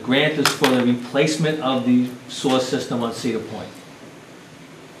 The grant is for the replacement of the source system on Cedar Point.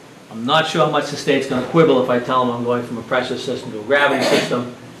 I'm not sure how much the state's going to quibble if I tell them I'm going from a pressure system to a gravity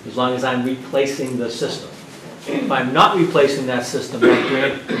system, as long as I'm replacing the system. If I'm not replacing that system, that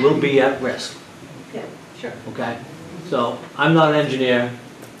grant will be at risk. Yeah, sure. Okay? So I'm not an engineer.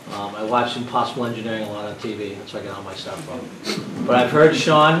 I watch Impossible Engineering a lot on TV. That's where I get all my stuff from. But I've heard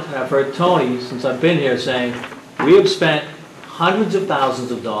Sean and I've heard Tony, since I've been here, saying we have spent hundreds of thousands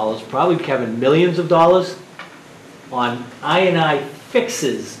of dollars, probably, Kevin, millions of dollars, on I&I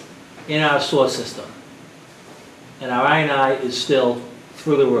fixes in our source system. And our I&I is still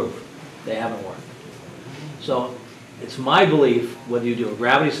through the roof. They haven't worked. So it's my belief, whether you do a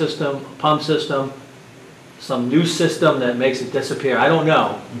gravity system, a pump system, some new system that makes it disappear, I don't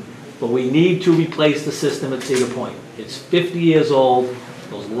know, but we need to replace the system at Cedar Point. It's 50 years old,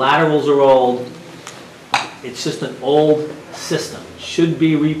 those laterals are old, it's just an old system. It should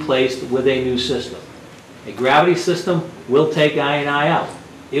be replaced with a new system. A gravity system will take I&I out.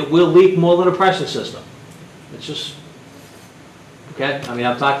 It will leak more than a pressure system. It's just, okay? I mean,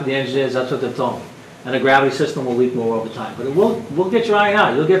 I've talked to the engineers, that's what they're telling me. And a gravity system will leak more over time. But it will get your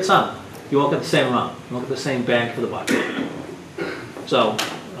I&I, you'll get some. You won't get the same amount. You won't get the same bang for the buck. So,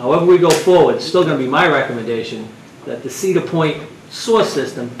 however we go forward, it's still gonna be my recommendation that the Cedar Point sewer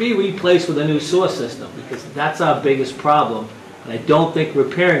system be replaced with a new sewer system, because that's our biggest problem. And I don't think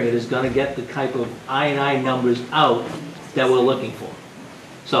repairing it is gonna get the type of I&I numbers out that we're looking for.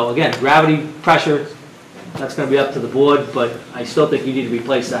 So again, gravity, pressure, that's gonna be up to the board, but I still think you need to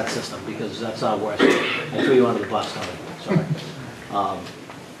replace that system, because that's our worst. I threw you under the bus, Tony, sorry.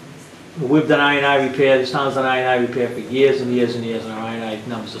 We've done I&I repair, this town's done I&I repair for years and years and years, and our I&I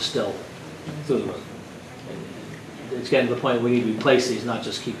numbers are still through the roof. It's getting to the point where we need to replace these, not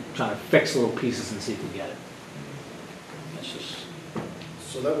just keep trying to fix little pieces and see if we get it. That's just...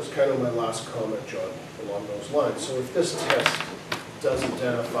 So that was kind of my last comment, John, along those lines. So if this test does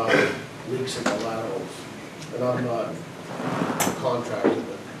identify leaks in the laterals, and I'm not a contractor,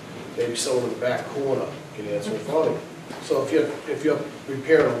 but maybe someone in the back corner can answer it for me. So if you're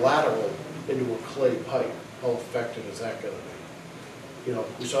repairing a lateral into a clay pipe, how effective is that going to be? You know,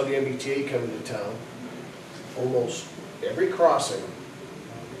 we saw the MBTA come into town. Almost every crossing,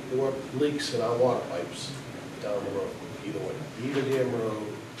 there were leaks in our water pipes down the road, either way. Beaver Dam Road,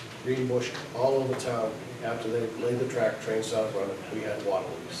 Greenbush, all over town. After they laid the track, train started running, we had water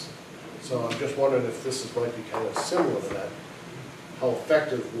leaks. So I'm just wondering if this might be kind of similar to that. How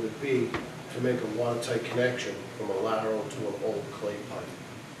effective would it be to make a watertight connection from a lateral to an old clay pipe?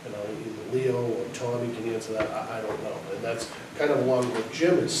 You know, either Leo or Tommy can answer that, I don't know. And that's kind of along what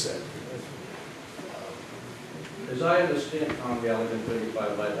Jim has said. As I understand, Tom Gallagher,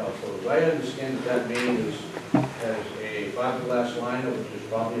 35 Lighthouse Road, I understand that main has a fiberglass liner, which is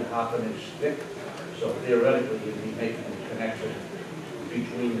probably a half-inch thick. So theoretically, you'd be making a connection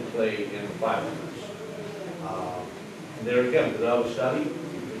between the clay and the fiberglass. And there again, without a study, you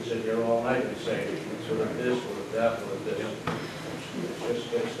could sit here all night and say, sort of this, or that, or this.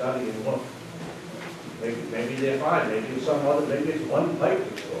 Just get a study and look. Maybe they're fine, maybe it's some other, maybe it's one pipe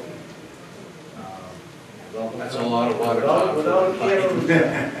that's broken. That's a lot of water.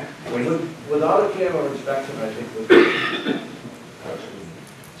 Without a camera inspection, I think would be.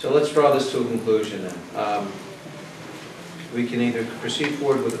 So let's draw this to a conclusion then. We can either proceed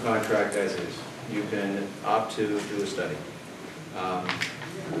forward with the contract as is. You can opt to do a study.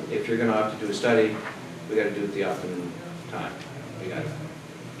 If you're going to opt to do a study, we got to do it the optimum time. We got it.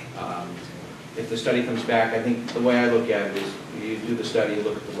 If the study comes back, I think the way I look at it is you do the study, you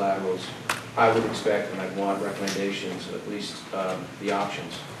look at the laterals. I would expect and I'd want recommendations, at least the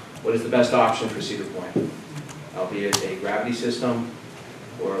options. What is the best option for Cedar Point? Albeit a gravity system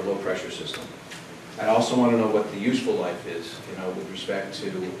or a low pressure system. I'd also want to know what the useful life is, you know, with respect to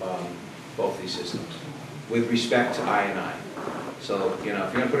both these systems. With respect to I&I. So, you know,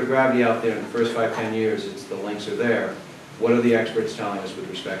 if you're going to put a gravity out there in the first 5–10 years, the links are there. What are the experts telling us with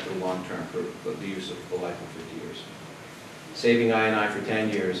respect to the long term for the use of the life of 50 years? Saving I&I for 10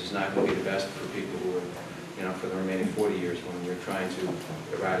 years is not going to be the best for people who are, you know, for the remaining 40 years when we're trying to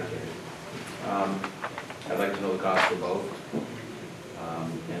eradicate it. I'd like to know the cost for both.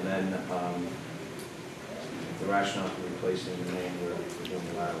 And then the rationale for replacing the main we're doing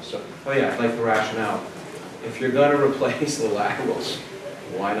the laterals. So, oh yeah, I'd like the rationale. If you're going to replace the laterals,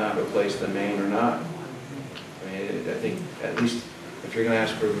 why not replace the main or not? I mean, I think at least if you're going to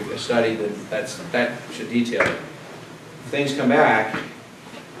ask for a study, then that should detail it. If things come back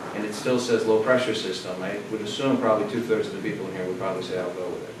and it still says low pressure system, I would assume probably 2/3 of the people in here would probably say I'll go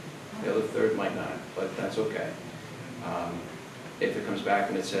with it. The other third might not, but that's okay. If it comes back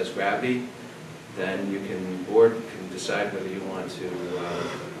and it says gravity, then the board can decide whether you want to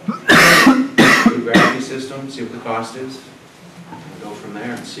do a gravity system, see what the cost is, and go from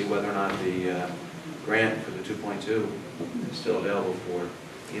there and see whether or not the grant for the 2.2 is still available for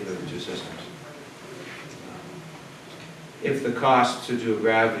either of the two systems. If the cost to do a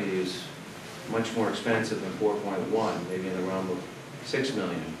gravity is much more expensive than 4.1, maybe in the realm of $6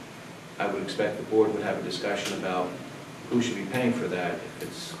 million, I would expect the board would have a discussion about who should be paying for that, if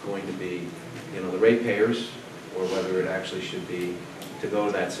it's going to be, you know, the ratepayers, or whether it actually should be to go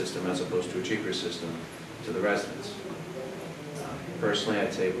to that system as opposed to a cheaper system to the residents. Personally,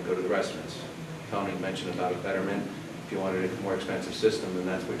 I'd say we'll go to the residents. Tony mentioned about a betterment. If you wanted a more expensive system, then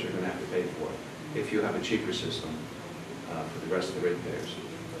that's what you're going to have to pay for. If you have a cheaper system for the rest of the ratepayers.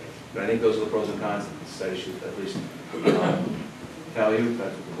 But I think those are the pros and cons that the study should at least tell you.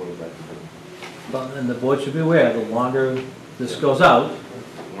 That's what the board would like to do. But, and the board should be aware, the longer this goes out,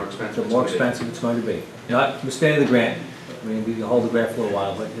 the more expensive it's going to be. Notwithstanding the grant, I mean, we can hold the grant for a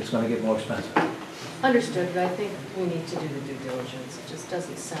while, but it's going to get more expensive. Understood, but I think we need to do the due diligence. It just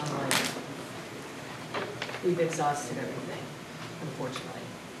doesn't sound like we've exhausted everything, unfortunately.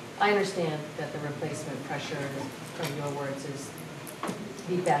 I understand that the replacement pressure, from your words, is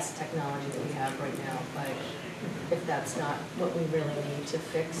the best technology that we have right now, but if that's not what we really need to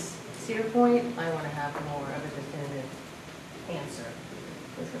fix Cedar Point, I want to have more of a definitive answer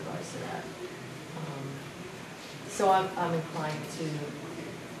with regards to that. So I'm inclined to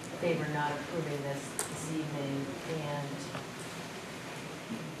favor not approving this evening and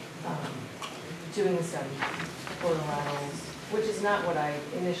doing the study for the laterals, which is not what I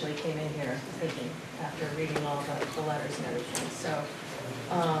initially came in here thinking after reading all the letters and everything. So,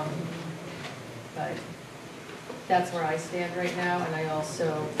 but that's where I stand right now, and I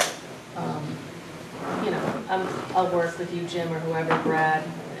also, you know, I'll work with you, Jim, or whoever, Brad,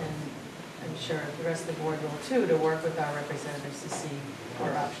 and I'm sure the rest of the board will too, to work with our representatives to see what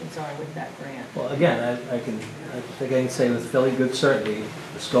our options are with that grant. Well, again, I think I can say with fairly good certainty,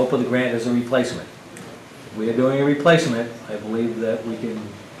 the scope of the grant is a replacement. If we are doing a replacement, I believe that we can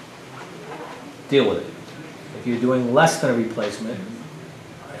deal with it. If you're doing less than a replacement,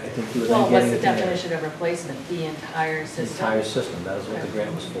 I think you would Well, then what's get the into definition of replacement? The entire system? the entire system. That is what the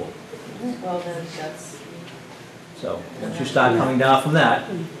grant was for. Well, then that's, So once you start coming down from that,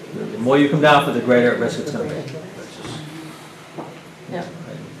 the more you come down for, the greater risk it's going to be. That's just, yeah.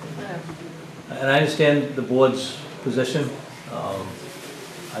 and I understand the board's position.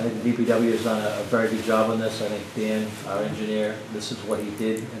 I think the DPW has done a very good job on this. I think Dan, our engineer, this is what he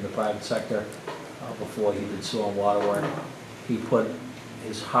did in the private sector before he did soil and water work. He put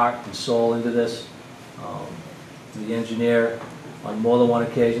his heart and soul into this. The engineer, on more than one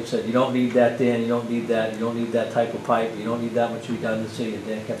occasion, said, "You don't need that, Dan. You don't need that. You don't need that type of pipe. You don't need that much redundancy." And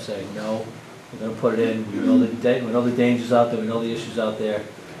Dan kept saying, "No, we're going to put it in. We know the dangers out there. We know the issues out there."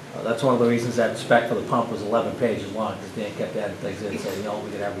 That's one of the reasons that spec for the pump was 11 pages long, because Dan kept adding things in and said, "You know, we're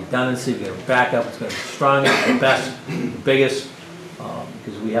going to have redundancy. We're going to have backup. It's going to be strongest, the best, the biggest,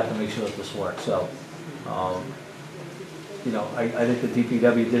 because we have to make sure that this works." So, you know, I think the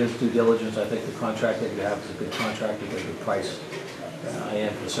DPW did its due diligence. I think the contract that you have is a good contract, a good price. I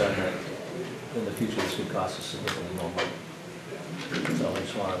am concerned that in the future this could cost us significantly more money. So I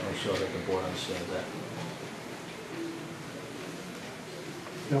just want to make sure that the board understands that.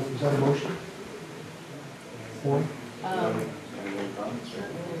 No, is that a motion? One?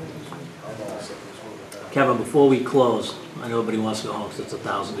 Kevin, before we close, I know everybody wants to go home because it's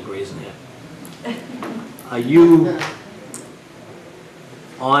 1,000 degrees in here. Are you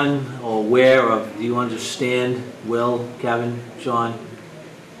on or aware of, do you understand, Will, Kevin, John,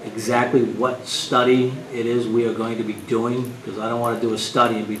 exactly what study it is we are going to be doing? Because I don't want to do a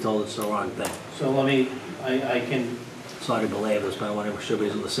study and be told it's the wrong thing. So let me, I can. Sorry to belabor this, but I want to make sure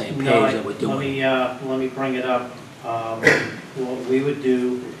everybody's on the same page that we're doing. Let me bring it up. What we would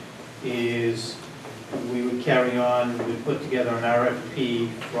do is we would carry on, we would put together an RFP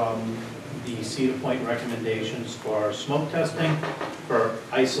from the Cedar Point recommendations for smoke testing, for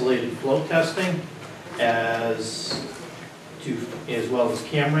isolated flow testing, as well as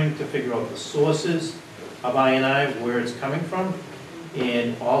cammering to figure out the sources of I&I, where it's coming from,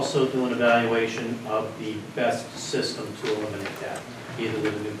 and also do an evaluation of the best system to eliminate that, either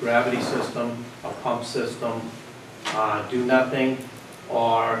with a new gravity system, a pump system, do nothing,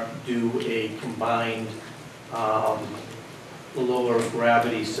 or do a combined lower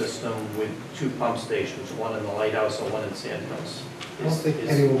gravity system with 2 pump stations, one in the lighthouse and one in Sandhills. I don't think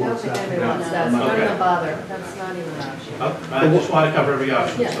anyone wants that. That's not even a bother. That's not even an option. I just want to cover every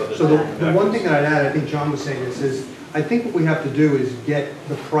option. Yeah. So So the one thing that I'd add, I think John was saying this, is I think what we have to do is get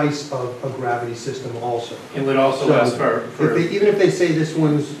the price of a gravity system also. It would also So ask for even if they say this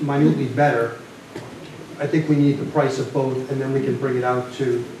one's minutely better, I think we need the price of both, and then we can bring it out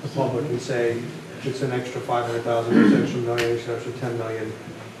to the public and say, it's an extra 500,000, it's an extra million, it's an extra 10 million,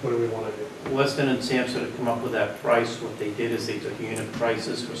 what do we want to do? Weston and Sampson have come up with that price. What they did is they took unit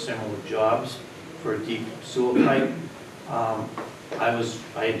prices for similar jobs for a deep sewer pipe.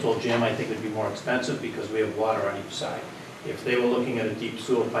 I had told Jim I think it would be more expensive because we have water on each side. If they were looking at a deep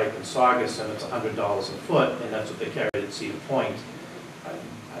sewer pipe in Saugus and it's $100 a foot, and that's what they carried at Cedar Point,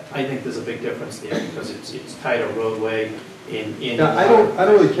 I think there's a big difference there because it's tighter roadway Now, I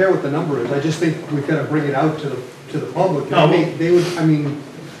don't really care what the number is. I just think we've got to bring it out to the public. No, They would, I mean,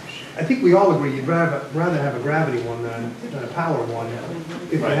 I think we all agree you'd rather have a gravity one than a power one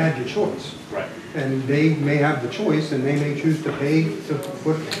if you had your choice. Right. And they may have the choice, and they may choose to pay to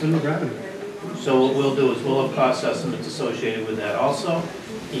put in the gravity. So what we'll do is we'll have cost estimates associated with that also,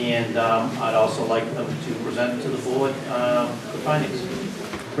 and I'd also like them to present to the board the findings.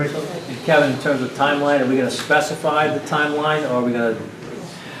 Great. And Kevin, in terms of timeline, are we going to specify the timeline, or are we going to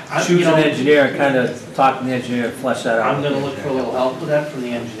choose an engineer and kind of talk to the engineer and flesh that out? I'm going to look for a little help with that from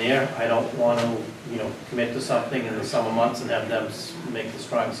the engineer. I don't want to commit to something in the summer months and have them make the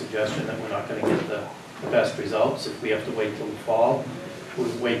strong suggestion that we're not gonna get the best results. If we have to wait till the fall, we'll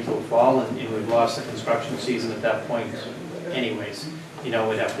wait till the fall, and we've lost the construction season at that point anyways. We'd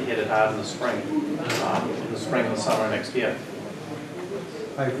have to hit it hard in the spring and the summer next year.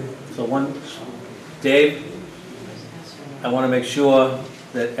 I agree. So Dave, I want to make sure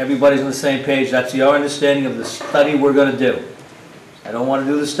that everybody's on the same page. That's your understanding of the study we're going to do. I don't want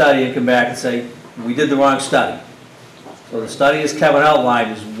to do the study and come back and say, we did the wrong study. So the study, as Kevin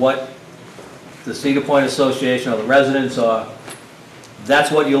outlined, is what the Cedar Point Association or the residents are,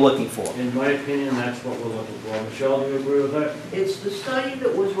 that's what you're looking for. In my opinion, that's what we're looking for. Michelle, do you agree with that? It's the study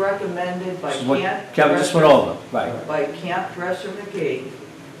that was recommended by This is what Camp Kevin just went over, right. by Camp Dresser McGee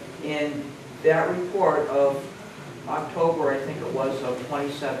in that report of October, I think it was, of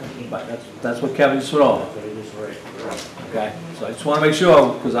 2017. Right, that's what Kevin just went over. Okay, so I just want to make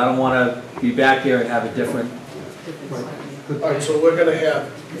sure, because I don't want to be back here and have a different. All right, so we're gonna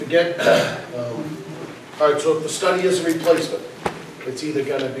have, all right, so if the study is a replacement, it's either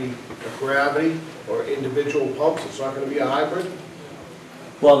gonna be a gravity or individual pumps, it's not gonna be a hybrid?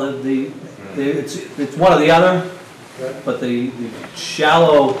 Well, it's one or the other, but the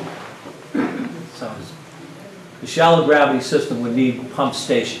shallow gravity system would need pump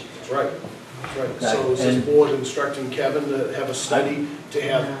station. That's right, that's right. Okay, So is this board instructing Kevin to have a study to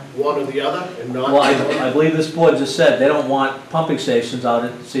have one or the other and not? Well, I believe this board just said they don't want pumping stations out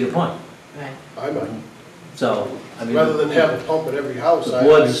at Cedar Point. Right. I might. So, I mean. Rather than have a pump at every house, The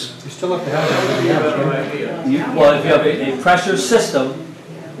board's. You still have to have that. Well, if you have a pressure system,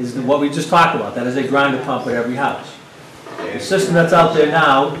 is what we just talked about, that is a grinder pump at every house. The system that's out there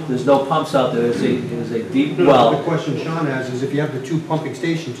now, there's no pumps out there, it is a deep well. The question Sean has is if you have the 2 pumping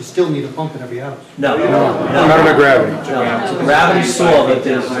stations, you still need a pump in every house. No. Not on a gravity. No, it's a gravity soil, but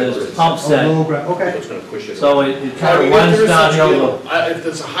there's pumps that, Okay. so it kind of runs downhill. If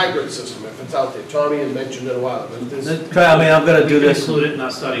there's a hybrid system, if it's out there, Tommy had mentioned it a while ago. I mean, I'm gonna do this. Include it in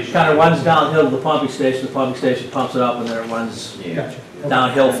our study. Kind of runs downhill to the pumping station pumps it up, and then it runs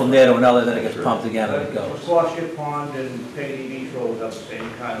downhill from there to another, then it gets pumped again and it goes. Squashit Pond and Peggy Beach Road have the same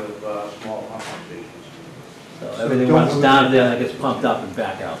kind of small pumping stations. So everything runs down there and it gets pumped up and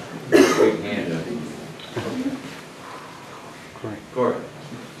back out. Corey.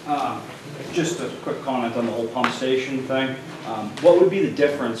 Just a quick comment on the whole pump station thing. What would be the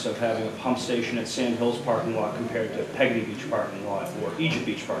difference of having a pump station at Sand Hills parking lot compared to Peggotty Beach parking lot or Egypt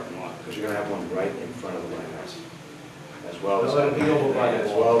Beach parking lot? Because you're going to have one right in front of the lighthouse, as well as. Let it be over by the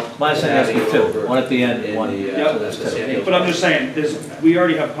wall. Mine said that's two, one at the end and one. Yep. So that's two. But I'm just saying, we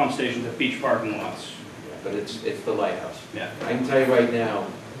already have pump stations at beach parking lots. But it's the lighthouse. Yeah. I can tell you right now,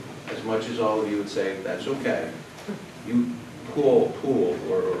 as much as all of you would say, that's okay, you pool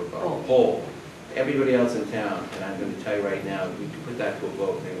or pole, everybody else in town, and I'm going to tell you right now, we can put that to a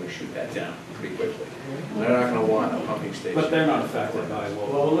vote, and we shoot that down pretty quickly. They're not going to want a pumping station. But they're not affected by what.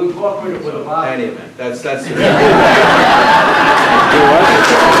 Well, we'll incorporate it with a bar. Any event, that's the.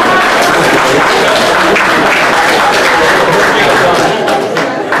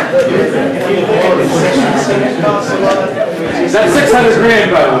 That's 600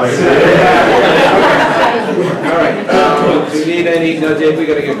 grand, by the way. All right, do we need any, no, Dave, we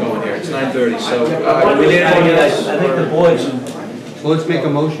gotta get going here, it's 9:30, so, we need any, I think the board should. So let's make a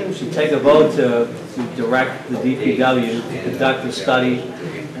motion. Should take a vote to direct the DPW to conduct the study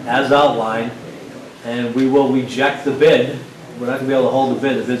as outlined, and we will reject the bid. We're not gonna be able to hold the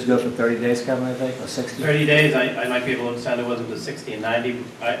bid. The bid's good for 30 days, Kevin, I think, or 60. 30 days, I might be able to extend it with them to 60 and 90.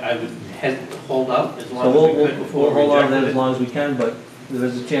 I would hold up as So long as we could before we'll we hold on to that rejected as it. long as we can, but there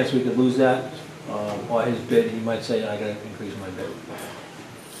is a chance we could lose that, or his bid, he might say, I gotta increase my bid.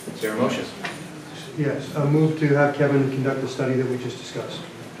 Is there a motion? Yes, a move to have Kevin conduct the study that we just discussed.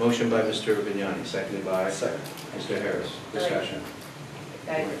 Motion by Mr. Vignani, seconded by Mr. Harris. Discussion.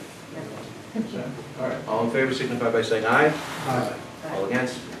 Okay. All right, all in favor signify by saying aye. Aye. All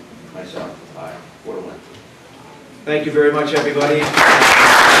against? Myself, aye. 4-1. Thank you very much, everybody.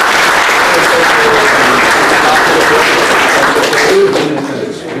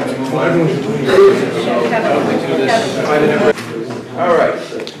 All right,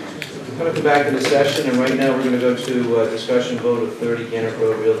 we're going to come back into session, and right now we're going to go to discussion vote of 30 Gannett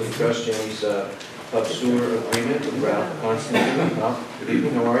Road Realty Trust, Jamie's pub sewer agreement with Ralph Constantine. Ralph, good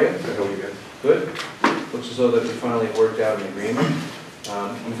evening, how are you? Good, how are you guys? Good. Looks as though that we finally worked out an agreement.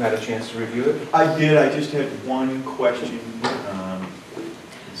 You've had a chance to review it? I did, I just had one question.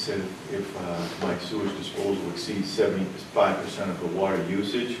 It said if my sewage disposal exceeds 75% of the water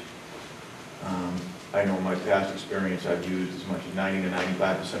usage, I know in my past experience, I've used as much as 90 to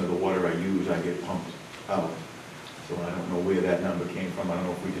 95% of the water I use, I get pumped out. So I don't know where that number came from. I don't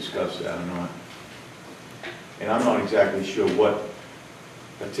know if we discussed that or not. And I'm not exactly sure what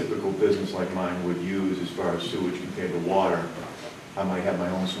a typical business like mine would use as far as sewage compared to water. I might have my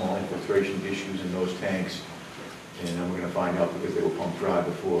own small infiltration issues in those tanks, and then we're going to find out because they were pumped dry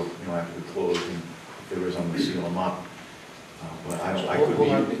before, after we closed, and if there is, I'm going to seal them up. But I don't, I could Hold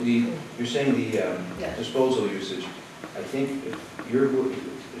on, be... you're saying the disposal usage, I think if you're,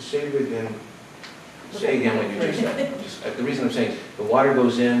 say it again what you just said. The reason I'm saying, the water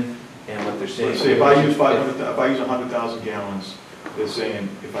goes in, and what they're saying... Let's say if I use 100,000 gallons, they're saying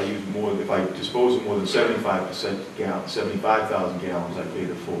if I dispose of more than 75% 75,000 gallons, I pay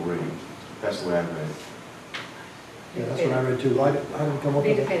the full rate. That's the way I read it. Yeah, that's what I read too. I didn't come up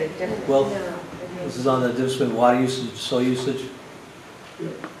with it. Well, this is on the difference between water usage and soil usage.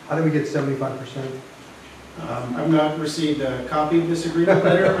 How do we get 75%? I've not received a copy of this agreement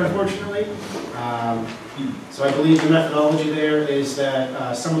letter, unfortunately. So I believe the methodology there is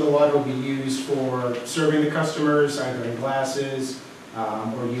that some of the water will be used for serving the customers, either in glasses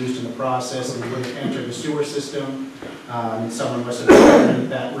or used in the process and would enter the sewer system. Someone must have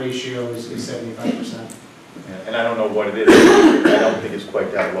determined that ratio is 75%. Yeah, and I don't know what it is. I don't think it's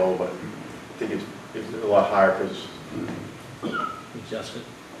quite that low, but I think it's a lot higher because... Adjust it.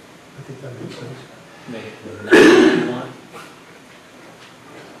 I think that makes sense. Make it 90 you want.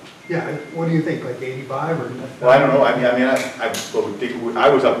 Yeah, what do you think, like 85 or? Well, I don't know. I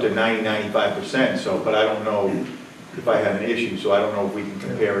was up to 95%. So, but I don't know if I had an issue. So I don't know if we can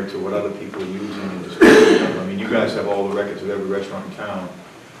compare it to what other people are using and disposing of. I mean, you guys have all the records of every restaurant in town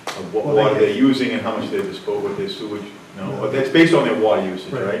of what water they're using and how much they dispose with their sewage. No, but that's based on their water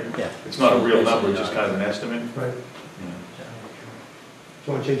usage, right? Yeah. It's not a real number. It's just kind of an estimate. Right.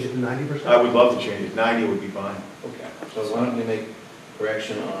 Do you want to change it to 90%? I would love to change it. 90 would be fine. Okay, so why don't we make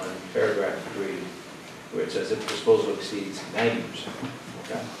correction on paragraph 3, where it says if disposal exceeds 90%.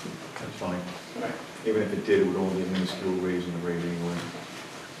 Okay? That's fine. All right. Even if it did, it would only be a minuscule raise in the rate anyway.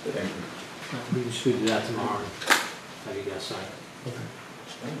 Thank you. We can shoot do that tomorrow. Have you guys sign it?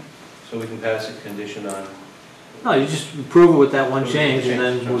 Okay. So we can pass a condition on... No, you just approve it with that one change, and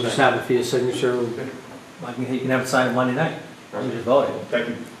then we'll just have it for your signature. You can have it signed Monday night. You just vote it. Thank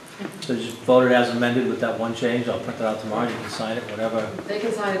you. So just vote it as amended with that one change. I'll print it out tomorrow. You can sign it, whatever. They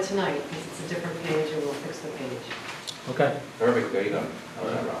can sign it tonight, because it's a different page, and we'll fix the page. Okay. Perfect, there you go.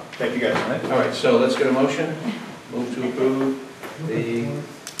 How's that, Rob? Thank you, guys. All right, so let's get a motion. Move to approve the...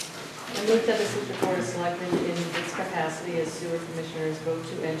 I move that the Situate Board of Selectmen in its capacity as sewer commissioners vote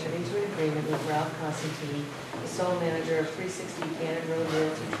to enter into an agreement with Ralph Constantine, the sole manager of 360 Gannett Road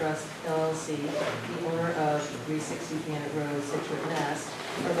Realty Trust LLC, the owner of 360 Gannett Road, Scituate, Mass.,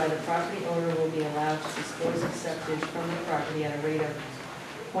 whereby the property owner will be allowed to dispose of septic from the property at a rate of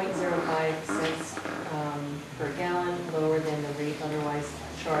 0.05 cents per gallon, lower than the rate otherwise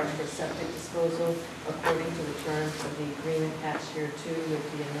charged for septic disposal, according to the terms of the agreement attached here too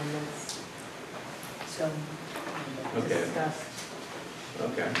with the amendments. So, Okay. discussed.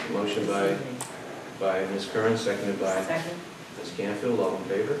 Okay, motion by Ms. Curran, seconded by Second. Ms. Canfield, all in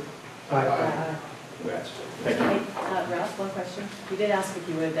favor? Congrats. Thank you. Ralph, one question. You did ask if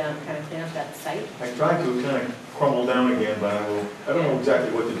you would kind of clean up that site. I tried to kind of crumble down again, but I don't know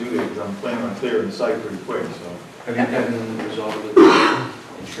exactly what to do there because I'm planning on clearing the site pretty quick, so. Have you gotten resolved with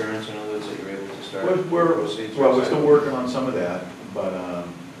insurance and others that you're able to start proceeds? Well, we're still working on some of that, but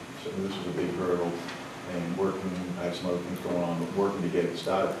so this was a big hurdle. And I have some other things going on, but working to get it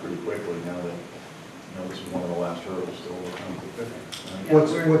started pretty quickly now that, this is one of the last hurdles to overcome. Yeah,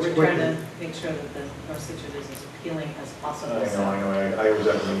 we're trying to make sure that the North Situate is as appealing as possible. I know. I was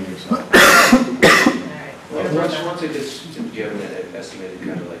at the meeting, so. All right. Once it gets, do you have an estimated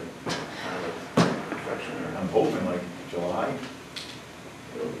kind of like construction or? I'm hoping like July.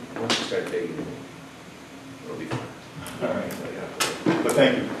 Once you start digging, it'll be fine. All right. But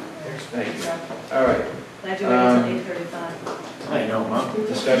thank you. Thank you. All right. Glad you waited until 8:35. I know, huh?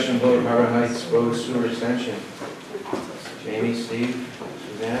 Discussion vote Harbor Heights Road Sewer Extension. Jamie, Steve,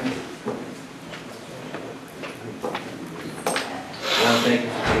 Suzanne. Well, thank you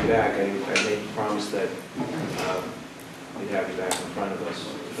for coming back. I made a promise that we'd have you back in front of us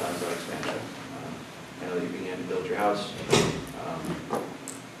to talk about expansion. Now that you began to build your house.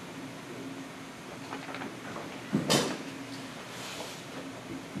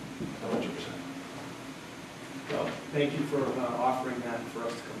 Thank you for offering that for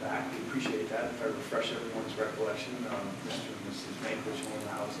us to come back. We appreciate that. If I refresh everyone's recollection, Mr. and Mrs. Mankiewicz own the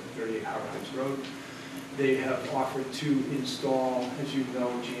house at 38 Harbor Heights Road. They have offered to install, as you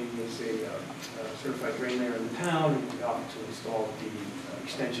know, Jamie is a certified drain layer in the town, and we offered to install the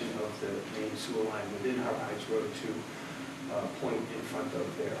extension of the main sewer line within Harbor Heights Road to point in front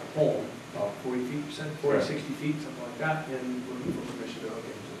of their home, about 40 feet, 40, 60 feet, something like that, and looking for permission to hook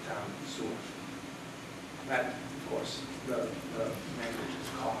into the town sewer. That, of course, the language is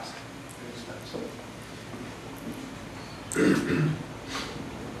cost and expense.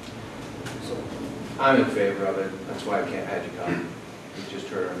 So I'm in favor of it. That's why I can't had you come. You just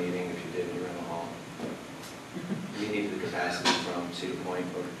heard our meeting. If you didn't, you're in the hall. We need the capacity from Cedar Point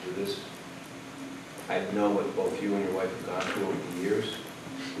to do this. I know what both you and your wife have gone through over the years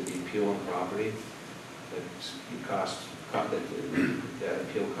with the appeal on property. That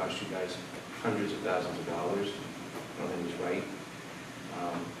appeal cost you guys hundreds of thousands of dollars. I don't think it was right.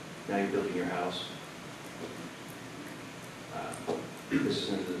 Now you're building your house. This is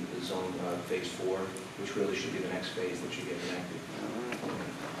in the zone phase 4, which really should be the next phase that should get connected.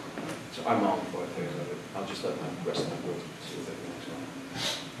 So I'm all for it. I'll just let the rest of my group see what they next one.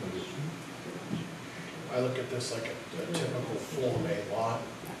 I look at this like a typical Form A lot,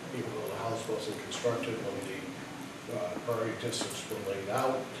 even though the house wasn't constructed when the priority districts were laid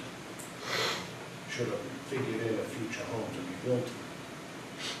out. Should have figured in a future home to be built.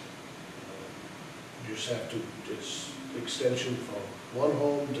 You just have to, it's extension from one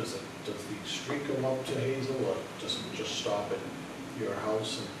home, does the street go up to Hazel, or does it just stop at your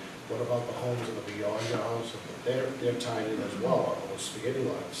house? And what about the homes that are beyond your house? They're tied in as well on those spaghetti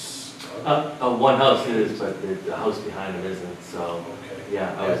lots. One house is, but the house behind it isn't, so, Okay.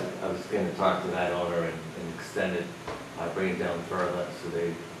 yeah, I was gonna talk to that owner and extend it, bring it down further, so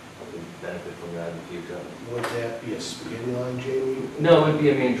they benefit from that in the future. Would that be a spaghetti line, Jamie? No, it would be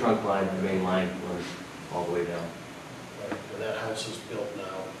a main trunk line, the main line runs all the way down. Right, and that house is built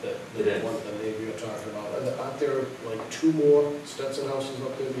now, It the is. one, the neighbor you're talking about. Aren't there like 2 more Stetson houses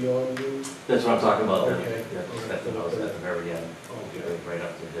up there beyond you? That's what I'm talking about, Okay. that's the house at the very end, Okay. right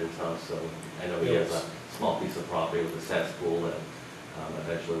up to his house, so I know he has a small piece of property with a cesspool that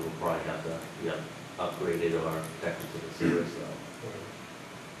eventually we'll probably have to, upgrade it or connect it to the sewer, so.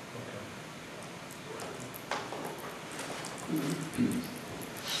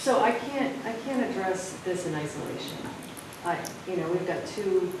 So I can't address this in isolation. We've got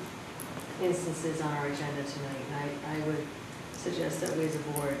 2 instances on our agenda tonight, and I would suggest that we as a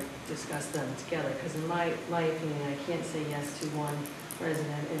board discuss them together, because in my opinion, I can't say yes to one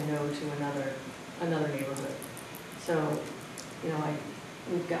resident and no to another neighborhood. So,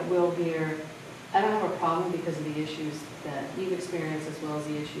 we've got Will here. I don't have a problem because of the issues that you've experienced, as well as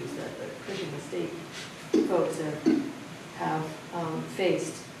the issues that the Cushing Estate folks have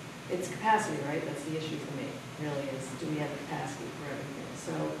faced. It's capacity, right? That's the issue for me, really, is do we have the capacity for everything?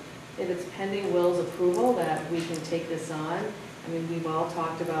 So if it's pending Will's approval that we can take this on, I mean, we've all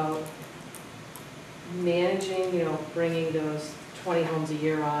talked about managing, bringing those 20 homes a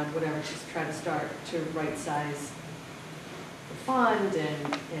year on, whatever, just try to start to right-size the fund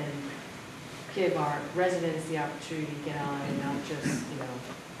and give our residents the opportunity to get on and not just,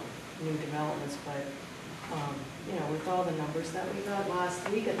 new developments, but with all the numbers that we got last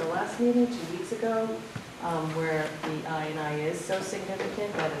week at the last meeting, 2 weeks ago, where the I&I is so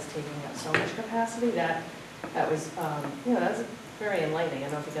significant that it's taking up so much capacity, that was, that's very enlightening. I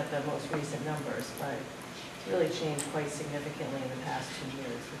don't know if we got the most recent numbers, but it's really changed quite significantly in the past 2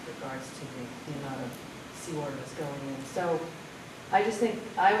 years with regards to the amount of seawater that's going in. So I just think,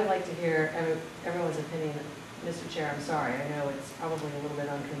 I would like to hear everyone's opinion. Mr. Chair, I'm sorry, I know it's probably a little bit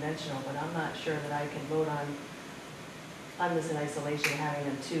unconventional, but I'm not sure that I can vote on this in isolation, having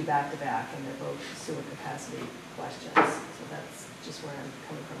them 2 back-to-back, and they're both sewer capacity questions. So that's just where I'm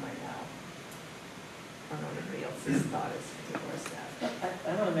coming from right now. I don't know what everybody else's thought is, particular staff.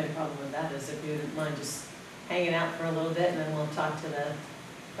 I don't have any problem with that, is if you wouldn't mind just hanging out for a little bit, and then we'll talk to the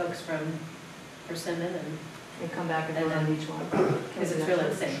folks from Persimmon and come back and vote on each one. Because it's really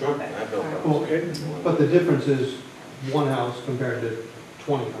the same topic. Well, but the difference is 1 house compared to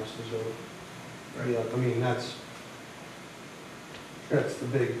 20 houses, or, yeah, I mean, that's the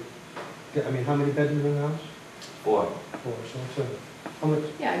big, I mean, how many bedrooms in the house? 4. 4, so, how much?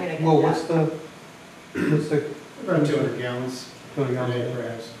 Yeah, I mean, I get well, that. what's the? About 200 gallons. 200 gallons per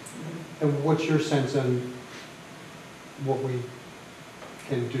house. And what's your sense on what we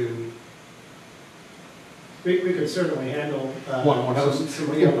can do? We could certainly handle One more house.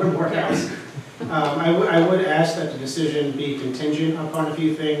 One more house. I would ask that the decision be contingent upon a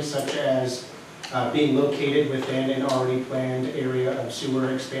few things, such as being located within an already planned area of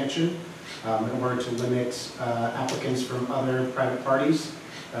sewer expansion, in order to limit applicants from other private parties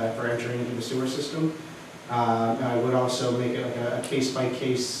for entering into the sewer system. I would also make it like a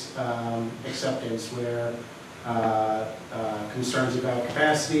case-by-case acceptance where concerns about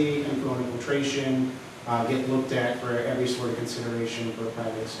capacity, inflow infiltration get looked at for every sort of consideration for a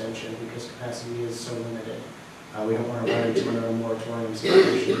private extension because capacity is so limited. We don't want to run into another moratorium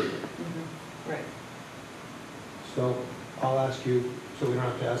situation. Right. So I'll ask you, so we don't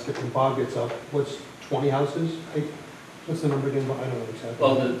have to ask it when Bob gets up, what's 20 houses? What's the number again? I don't know exactly.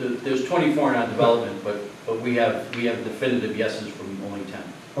 Well, there's 24 in our development, but we have definitive yeses from only 10.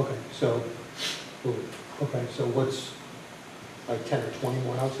 Okay, so what's like 10 or 20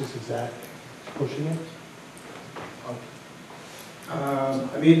 more houses? Is that pushing it?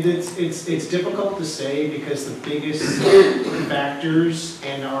 I mean, it's difficult to say because the biggest factors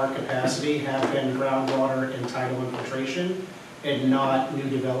in our capacity have been groundwater and tidal infiltration, and not new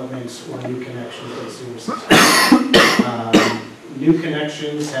developments or new connections to the sewer system. New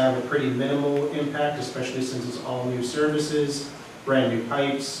connections have a pretty minimal impact, especially since it's all new services, brand new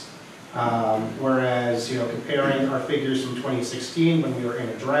pipes. Whereas, comparing our figures from 2016 when we were in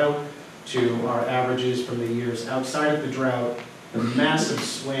a drought to our averages from the years outside of the drought, the massive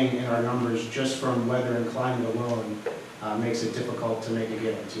swing in our numbers just from weather and climate alone makes it difficult to make a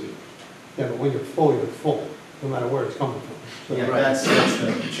guarantee. Yeah, but when you're full, no matter where it's coming from. So Yeah, that's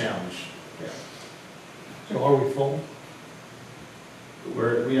the challenge. Yeah. So are we full?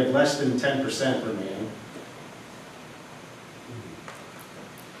 We have less than 10% remaining.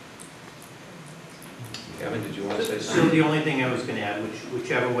 Kevin, did you want to say So something? the only thing I was going to add,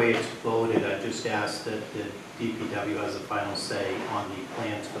 whichever way it's voted, I just asked that the DPW has a final say on the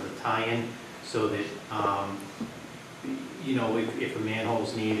plans for the tie-in, so that, if a manhole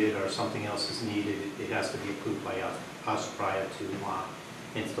is needed or something else is needed, it has to be approved by us prior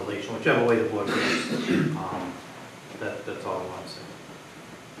to installation, whichever way the board goes. That's all I want to say.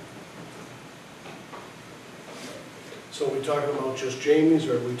 So are we talking about just Jamie's,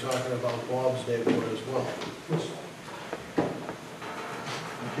 or are we talking about Bob's neighborhood as well?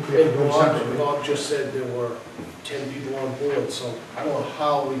 And Bob just said there were 10 people on board, so I don't know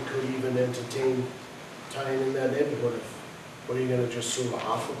how we could even entertain tying in that neighborhood. What are you gonna just sue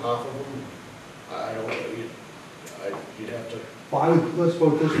half of them? I don't know, you'd have to. Well, let's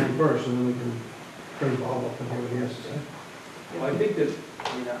vote this one first, and then we can bring Bob up and hear what he has to say. Well, I think that, I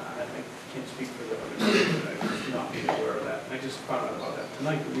can't speak for the others, but I'm not being aware of that. I just found out about that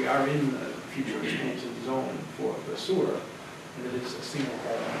tonight, that we are in the future expansion zone for the sewer, and it is a single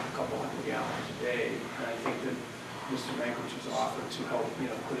home, a couple hundred gallons a day. And I think that Mr. Mankiewicz has offered to help,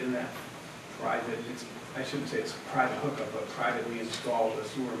 put in that private, I shouldn't say it's a private hookup, but privately installed a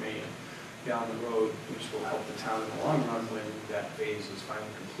sewer main down the road, which will help the town in the long run when that phase is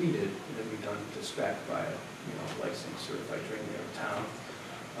finally completed, and it'll be done to spec by a licensed certified drainer of town.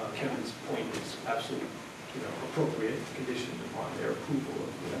 Kevin's point is absolutely, appropriate, conditioned upon their approval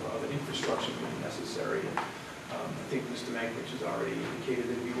of whatever other infrastructure may be necessary. And, I think Mr. Mankiewicz has already indicated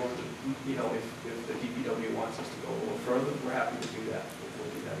that we want to, if the DPW wants us to go a little further, we're happy to do that.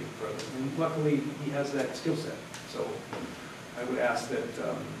 We'll do that even further. And luckily, he has that skill set. So I would ask that,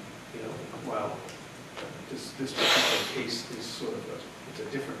 while this particular case is sort of it's a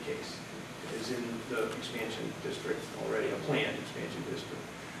different case. It is in the expansion district already, a planned expansion district.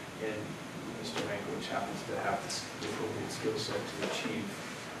 And Mr. Mankiewicz happens to have the appropriate skill set to achieve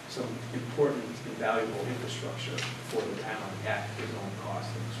some important and valuable infrastructure for the town at his own cost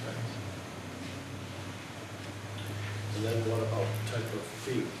and expense. And then what about type of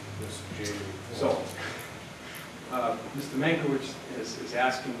fee, Mr. Jamie? So, Mr. Mankiewicz is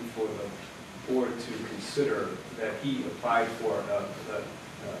asking for the board to consider that he applied for the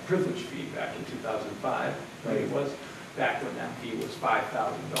privilege fee back in 2005, right? It was back when that fee was $5,000.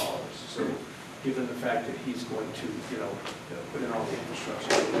 So, given the fact that he's going to, put in all the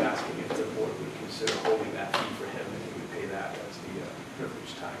infrastructure, he's asking if the board would consider holding that fee for him, and he would pay that as the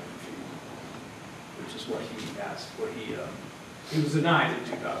privilege time fee, which is what he asked. He was denied in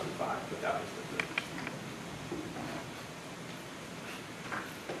 2005, but that was the privilege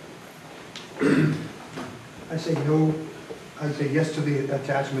fee. I say no, I say yes to the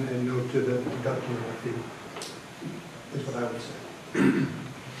attachment and no to the reduction of the fee, is what I would say.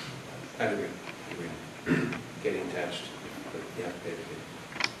 I agree. Getting attached, but you have to pay the fee.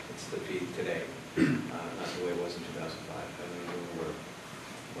 It's the fee today, not the way it was in 2005. I don't remember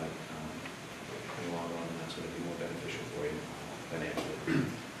what, in the long run, that's going to be more beneficial for you financially.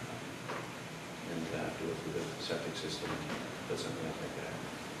 And to go through the septic system, put something else like that.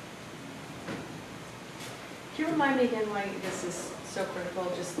 Can you remind me again why this is so critical,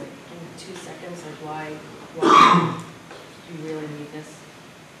 just like in 2 seconds, like why do you really need this?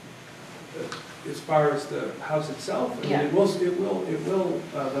 as far as the house itself, I mean, Yeah.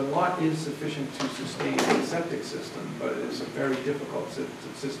 the lot is sufficient to sustain the septic system, but it is a very difficult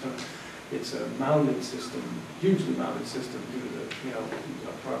system. It's a mounted system, hugely mounted system due to the,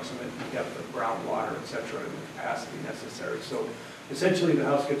 approximate depth of groundwater, et cetera, and the capacity necessary. So essentially, the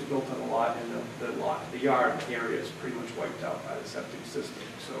house gets built on a lot, and the yard area is pretty much wiped out by the septic system.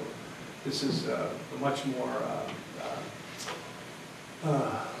 So this is a much more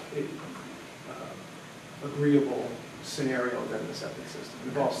agreeable scenario than the septic system.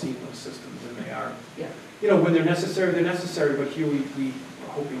 We've all seen those systems, and they are, when they're necessary, but here we are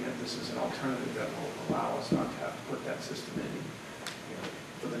hoping that this is an alternative that will allow us not to have to put that system in,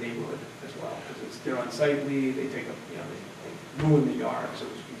 for the neighborhood as well, because they're unsightly, they take up, they ruin the yard, so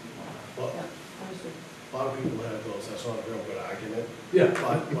to speak. Well, a lot of people have those, that's not a real good argument. Yeah.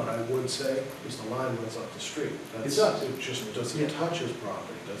 But what I would say is the line runs up the street. It does. It just, does it touch his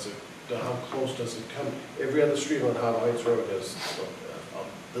property? Does it, how close does it come? Every other street on Harbor Heights Road has,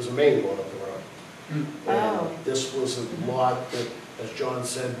 there's a main going up the road. And this was a lot that, as John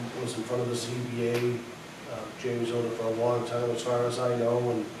said, was in front of the ZBA. Jamie's owned it for a long time, as far as I know,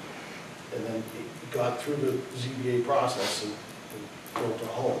 and then it got through the ZBA process and built a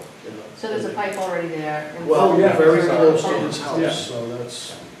home. So there's a pipe already there? Well, yeah, very sorry. close to his Yeah. house, so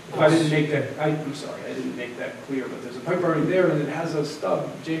that's. I didn't make that, I'm sorry, I didn't make that clear, but there's a pipe already there, and it has a stub.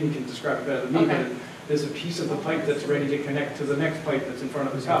 Jamie can describe it better than me, Okay. but there's a piece of the pipe that's ready to connect to the next pipe that's in front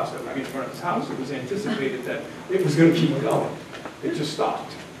of his house. I mean, in front of his house, it was anticipated that it was gonna keep going. It just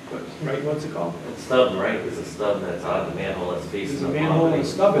stopped. But, right, what's it called? It's stub, right? There's a stub that's on the manhole that's facing There's the a property. manhole and a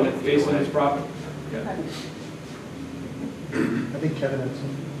stub in it facing his property. Yeah. I think Kevin had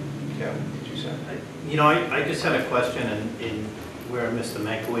some. Kevin, did you say? I just had a question in where Mr.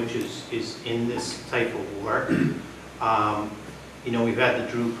 Mankiewicz is in this type of work. We've had the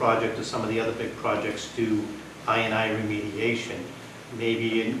Drew project or some of the other big projects do I&I remediation.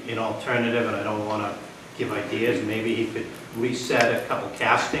 Maybe an alternative, and I don't want to give ideas, maybe he could reset a couple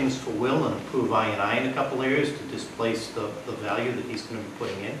castings for Will and improve I&I in a couple areas to displace the value that he's going to be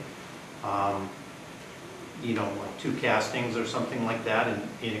putting in. Like 2 castings or something like that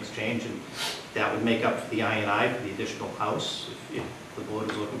in exchange, and that would make up for the I&I for the additional house. If the board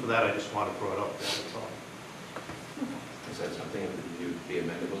is looking for that, I just want to throw it out there, that's all. Is that something that you'd be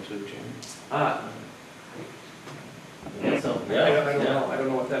amenable to, Jamie? I don't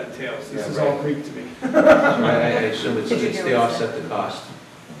know what that entails. This is all Greek to me. I assume it's the offset the cost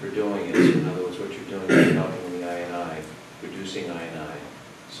for doing it. In other words, what you're doing is helping the I&I, reducing I&I.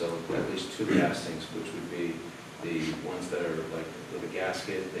 So at least 2 castings, which would be the ones that are like with a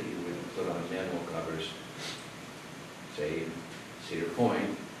gasket that you would put on manhole covers, say Cedar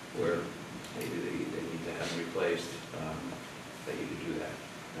Point, where maybe they need to have them replaced, that you could do that.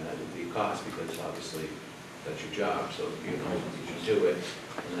 And that would be a cost because obviously that's your job, so you should do it,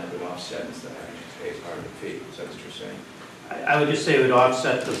 and that would offset instead of having to pay part of the fee. Is that what you're saying? I would just say it would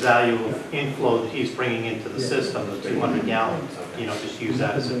offset the value of inflow that he's bringing into the system, the 200 gallons. Just use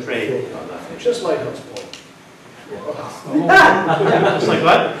that as a trade. Just lighthouse pole. Just like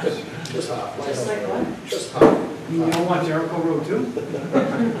what? Just half. Just like what? Just half. You don't want Jericho Road too?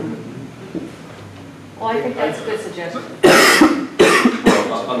 Well, I think that's a good suggestion.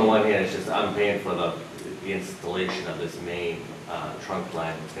 Well, on the one hand, it's just I'm paying for the installation of this main trunk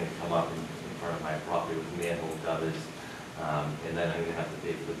line that's going to come up in front of my property with manhole covers, and then I'm going to have to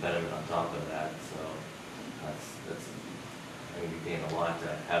pay for the betterment on top of that. So that's I'm going to be paying a lot to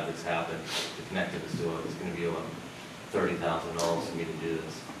have this happen, to connect to the sewer. It's going to be about $30,000 for me to do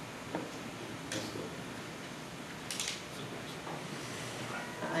this.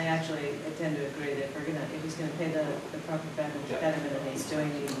 I actually tend to agree that if he's gonna pay the proper betterment and he's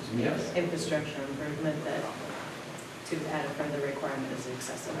doing the infrastructure improvement, that to add a further requirement is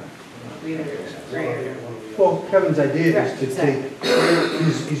excessive. We would agree. Well, Kevin's idea is to take,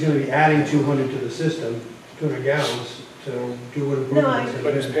 he's gonna be adding 200 to the system, 200 gallons, to do what improvements.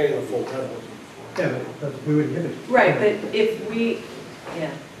 But he's paying the full penalty. Yeah, but we wouldn't give it. Right, but if we,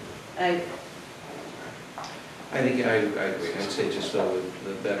 I think I agree. I'd say just go with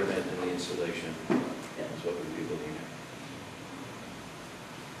the betterment and the insulation. That's what we'd be looking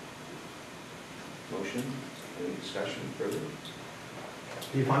at. Motion? Any discussion further?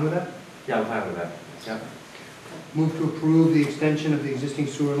 Are you fine with that? Yeah, I'm fine with that. Yeah. Move to approve the extension of the existing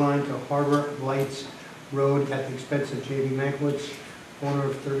sewer line to Harbor Lights Road at the expense of J.B. Mankiewicz, owner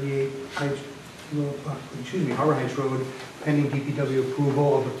of 38 Heights, Harbor Heights Road, pending DPW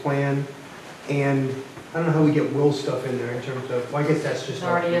approval of the plan. And I don't know how we get Will's stuff in there in terms of, well, I guess that's just It's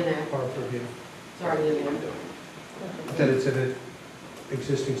already in there. our purview. It's already in there. That it's in an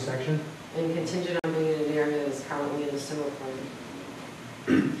existing section? and contingent on being in an area that is currently in the sewer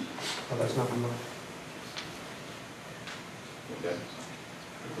plan. Oh, that's not enough. Okay.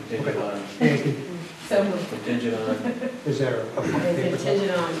 Contingent on, So moved. contingent on, Is there a And paper?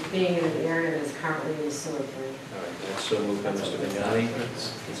 contingent on being in an area that is currently in the sewer plan. all right, that's so moved by Mr. Vignani.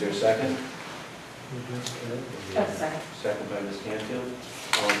 Is there a second? Oh, sorry. Second by Ms. Canfield.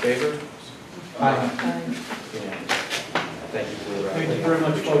 All in favor? Aye. Unanimous. Thank you for the. Thank you very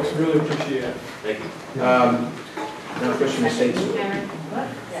much, folks, really appreciate it. Thank you. Now, question is states. Karen? What?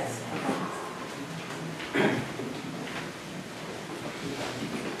 Yes.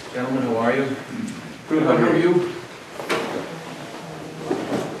 Gentlemen, how are you? Good, how are you?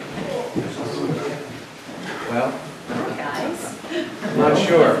 Well, Guys? I'm not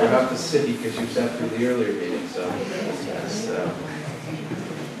sure about the city because you sat through the earlier meeting, so that's,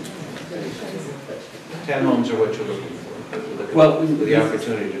 10 homes are what you're looking for. With Well, the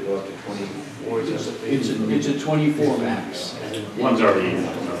opportunity to go up to 24, is that the- It's a 24 max. One's already,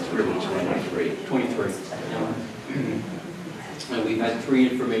 really 23. 23. And we've had 3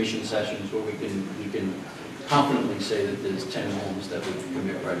 information sessions where we can confidently say that there's 10 homes that would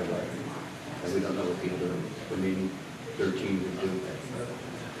commit right away. And we don't know what the other remaining 13 would do.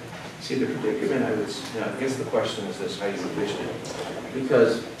 See, the predicament, I guess the question is this, how you envision it.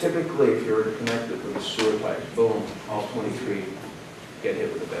 Because typically, if you were to connect it with a sewer pipe, boom, all 23 get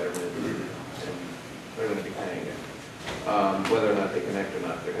hit with a betterment, and they're going to be paying it. Whether or not they connect or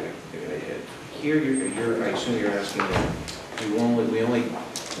not, they're going to get hit. Here, I assume you're asking that we only,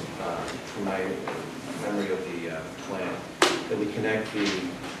 from my memory of the plan, that we connect the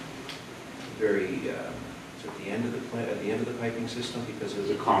very, at the end of the plant, at the end of the piping system, because there's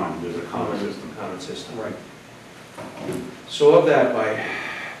a common system. Right. So of that, by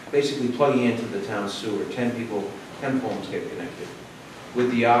basically plugging into the town sewer, 10 homes get connected, with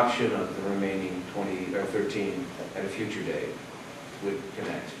the option of the remaining 20 or 13 at a future date would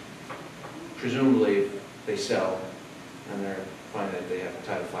connect. Presumably, if they sell and they find that they have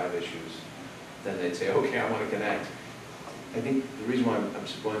Title V issues, then they'd say, okay, I want to connect. I think the reason why I'm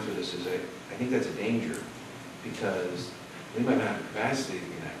going through this is I think that's a danger, because we might not have the capacity to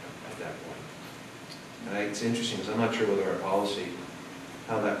connect at that point. And it's interesting, because I'm not sure whether our policy,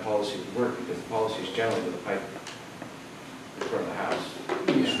 how that policy would work, because the policy is generally with a pipe in front of the house,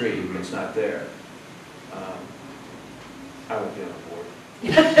 in the street, it's not there. I won't get on board.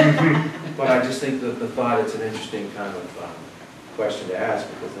 But I just think that the thought, it's an interesting kind of question to ask,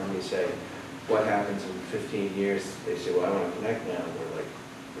 because then you say, what happens in 15 years? They say, well, I want to connect now,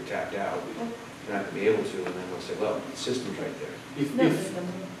 we're tapped out. We're not going to be able to, and then we'll say, well, the system's right there.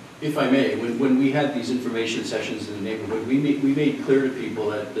 If I may, when we had these information sessions in the neighborhood, we made clear to people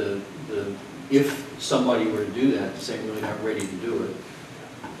that if somebody were to do that, saying really not ready to do it,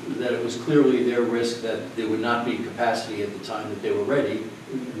 that it was clearly their risk that there would not be capacity at the time that they were ready,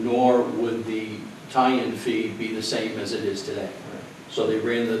 nor would the tie-in fee be the same as it is today. So they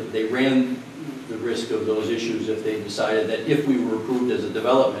ran the risk of those issues if they decided that if we were approved as a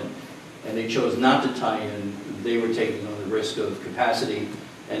development and they chose not to tie in, they were taking on the risk of capacity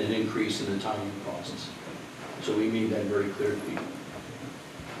and an increase in the tie-in costs. So we made that very clear to people.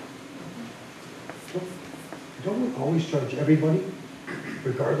 Don't we always charge everybody,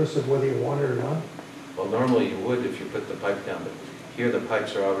 regardless of whether you want it or not? Well, normally you would if you put the pipe down, but here the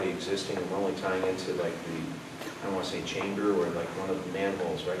pipes are already existing, and we're only tying into like I don't want to say chamber, or like one of the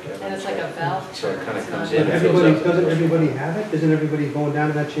manholes, right, Kevin? And it's like a valve. So it kind of comes But in and fills up. doesn't everybody have it? Isn't everybody going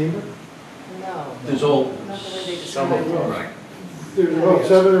down in that chamber? No. There's all, Not the way they Some of describe them, it. right. There's about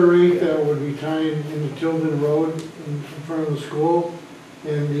 7 or 8 that would be tying into Tilden Road in front of the school,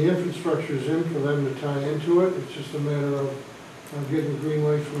 and the infrastructure's in for them to tie into it. It's just a matter of getting green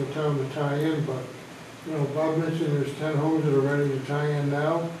light from the town to tie in, but, you know, Bob mentioned there's 10 homes that are ready to tie in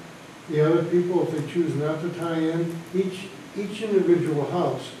now. The other people, if they choose not to tie in, each individual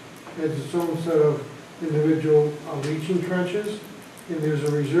house has its own set of individual leaching trenches, and there's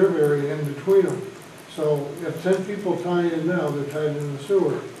a reserve area in between them. So if 10 people tie in now, they're tied in the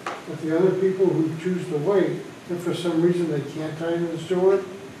sewer. If the other people who choose to wait, if for some reason they can't tie in the sewer,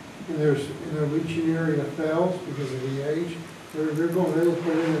 and their leaching area fails because of the age, they were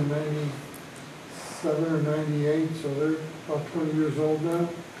put in 97 or 98, so they're about 20 years old now.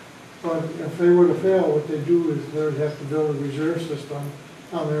 But if they were to fail, what they do is they'd have to build a reserve system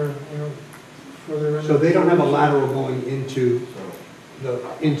on their, you know, for their. So they don't have a lateral going into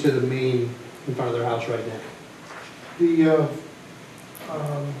the main in front of their house right now? The,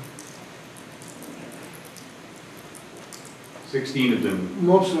 16 of them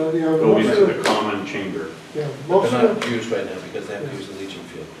most of, go into the common chamber. Yeah, But most they're of not used right now because they have to use the leaching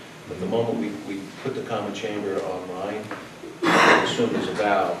field. But the moment we put the common chamber online, I assume there's a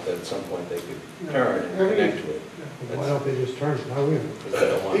valve that at some point they could turn and connect to it. Why don't they just turn it? How we? Because they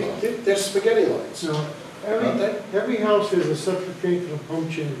don't want to. They're spaghetti lines. No, Aren't they? every house has a separate tank for the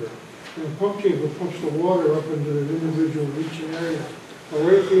pump chamber. And the pump chamber pumps the water up into the individual leaching area. Well,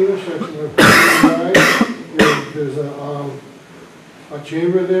 right at the intersection where there's a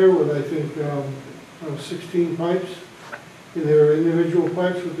chamber there with, I think, 16 pipes. And there are individual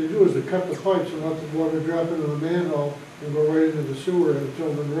pipes. What they do is they cut the pipes and let the water drop into the manhole and go right into the sewer at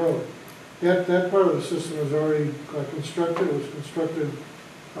Tilden Road. That part of the system is already constructed. It was constructed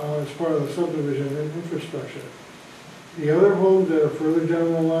as part of the subdivision and infrastructure. The other homes that are further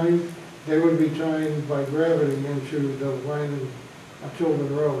down the line, they would be tying by gravity into the line in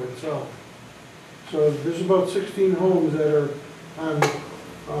Tilden Road itself. So there's about 16 homes that are on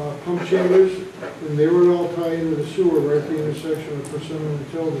pump chambers, and they would all tie into the sewer right at the intersection of Persimmon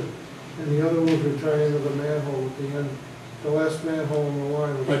and Tilden. And the other ones would tie into the manhole at the end, the last manhole in the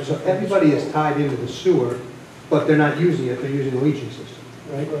line. Right, so everybody is tied into the sewer, but they're not using it, they're using the leaching system,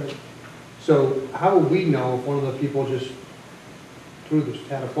 right? Right. So how would we know if one of the people just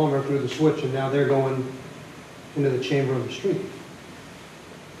had a plumber through the switch and now they're going into the chamber of the street?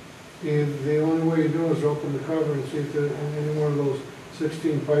 And the only way you do it is open the cover and see if any one of those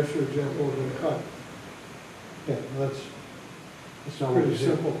 16 pipes, for example, have been cut. Yeah, well, that's not what we Pretty do.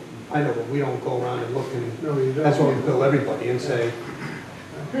 simple. I know, but we don't go around and look and, No, you don't. that's what we bill everybody and say,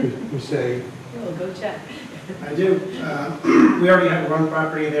 we say, Oh, go check. I do. We already have one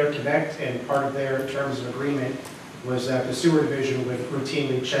property there, Connect, and part of their terms of agreement was that the sewer division would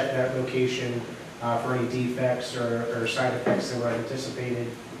routinely check that location for any defects or side effects that were anticipated,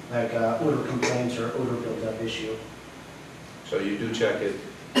 like odor complaints or odor buildup issue. So you do check it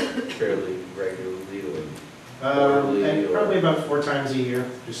fairly regularly? Quarterly And or- probably about 4 times a year,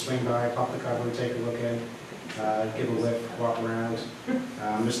 just swing by, pop the cover, take a look in, give a lift, walk around.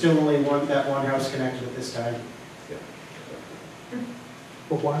 There's still only that one house connected at this time.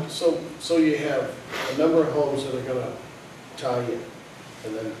 but why? So you have a number of homes that are gonna tie in,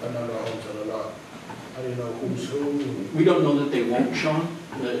 and then a number of homes that are not. How do you know who's who? We don't know that they won't, Sean.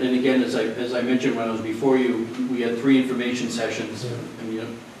 And again, as I mentioned when I was before you, we had 3 information sessions. And you know,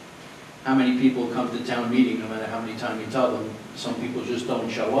 how many people come to town meeting, no matter how many times you tell them, some people just don't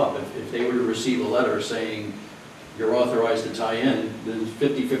show up. If they were to receive a letter saying, you're authorized to tie in, there's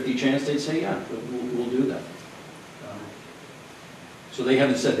 50-50 chance they'd say, yeah, we'll do that. So they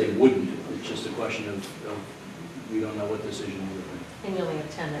haven't said they wouldn't. It's just a question of we don't know what decision we're going to make. And you only have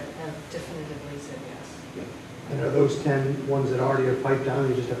 10 that have definitively said yes. And are those 10 ones that already are piped down,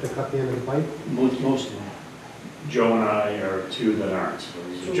 you just have to cut the end of the pipe? Most of them. Joe and I are 2 that aren't.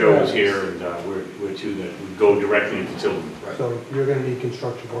 So Joe is here, and we're 2 that would go directly into Tilden. So you're gonna need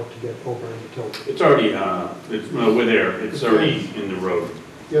construction work to get over into Tilden. It's already, we're there, it's already in the road.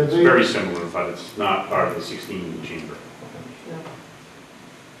 Yeah, It's very similar, but it's not part of the 16 chamber.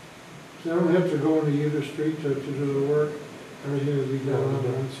 They don't have to go into either street to do the work. Everything will be done on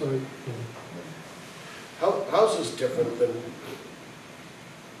one site. How's this different than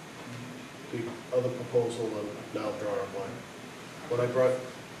the other proposal on now drawing a blank? When I brought,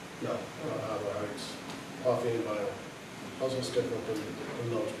 no, not Harbor Heights, Coffee and Vinyl. How's this different than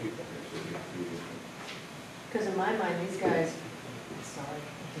those people? Because in my mind, these guys, sorry,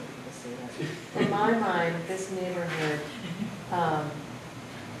 I can't even say that. In my mind, this neighborhood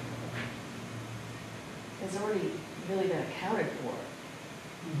has already really been accounted for,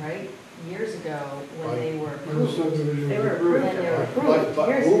 right? Years ago, when they were approved. They were approved, and they were approved But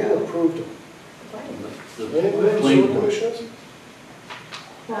years who ago. approved them? The Any of the planning sewer board. commissioners?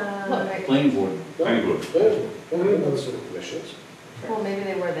 Planning board. Planning board. Any of the sewer commissioners? Well, maybe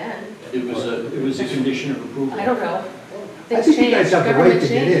they were then. It was a condition of approval. I don't know. I Things think you change, guys have the right government to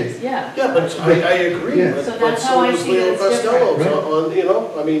get changes, in. yeah. Yeah, but I agree, Yeah. but So that's how I does see Leo it, it's Costello different. on, you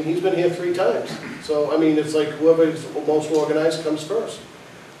know, I mean, he's been here 3 times. So, I mean, it's like whoever's most organized comes first.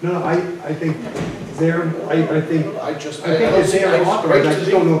 No, I think they're, I think I that they're authorized, I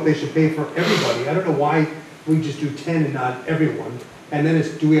just don't know if they should pay for everybody. I don't know why we just do 10 and not everyone. And then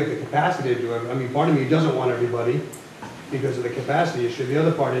do we have the capacity to do it? I mean, part of me doesn't want everybody because of the capacity issue. The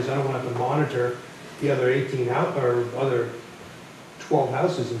other part is I don't want to have to monitor the other 18 out, or other 12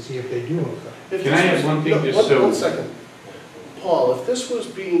 houses and see if they do okay. Can I add one thing just so? One second. Paul, if this was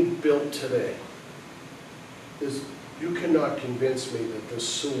being built today, you cannot convince me that this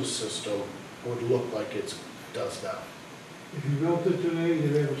sewer system would look like it does now. If you built it today,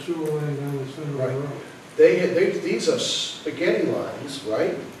 you'd have a sewer line down the center of the road. These are spaghetti lines,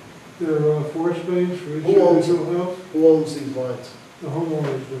 right? There are force mains for each Who owns individual house. Who owns these lines? The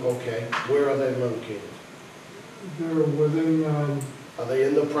homeowners do. Okay, where are they located? They're within, Are they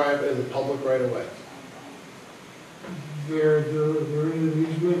in the public right away? they're in an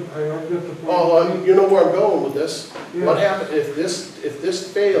easement, I've got the. Oh, you know where I'm going with this? Yeah. What happens if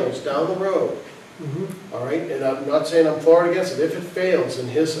this fails down the road? Mhm. All right, and I'm not saying I'm for or against it, if it fails and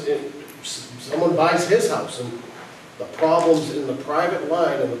someone buys his house and the problem's in the private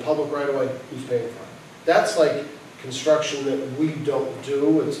line and the public right away, who's paying for it? That's like construction that we don't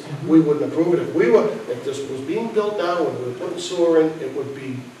do, we wouldn't approve it. If this was being built now and we were putting sewer in, it would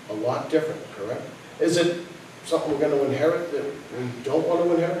be a lot different, correct? Is it something we're gonna inherit that we don't want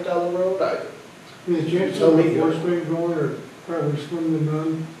to inherit down the road? The chances Tell of me, the force main going are probably slim to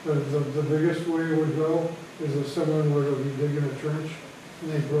none, but the biggest way it would go is if someone were to be digging a trench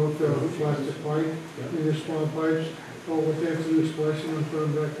and they broke the plastic pipe, either small pipes, or what they have to do is splice them and put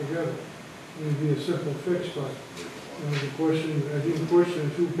them back together. It'd be a simple fix, but the question, I think the question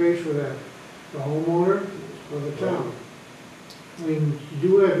is who pays for that? The homeowner or the town? I mean, you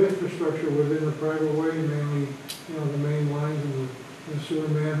do have infrastructure within the private way, mainly, the main lines and the sewer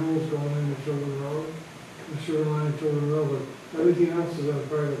manholes going into Tilden Road, the sewer line to Tilden Road, but everything else is on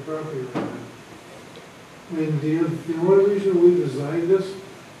private property right now. I mean, the only reason we designed this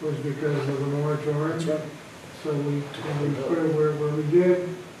was because of the moratorium. That's right. So we put it where we did,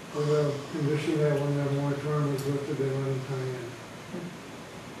 with a condition that when that moratorium was lifted, they let it tie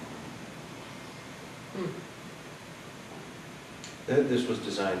in. This was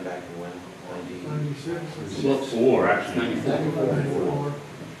designed back in when? 96? Well, 4, actually. 94.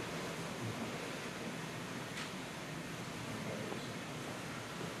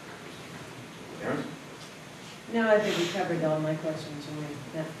 Aaron? No, I think we covered all my questions when we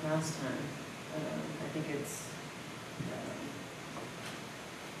met last time. I think it's,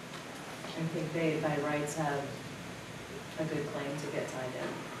 I think they, by rights, have a good claim to get tied in.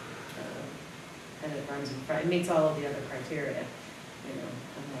 And it runs in front, it meets all of the other criteria,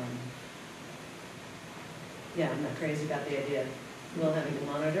 Yeah, I'm not crazy about the idea of Will having to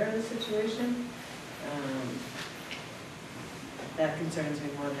monitor the situation. That concerns me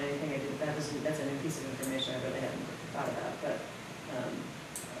more than anything. That's a new piece of information I really hadn't thought about, but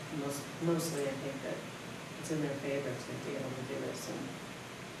mostly I think that it's in their favor to be able to do this. And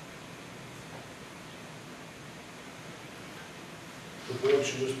The board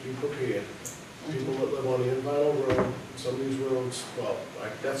should just be prepared. People that live on the Environmental Road, some of these roads, well,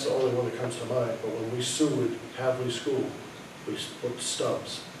 that's the only one that comes to mind, but when we sewed Hadley School, we put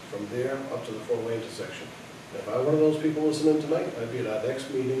stubs from there up to the four-way intersection. If I were one of those people listening tonight, I'd be at our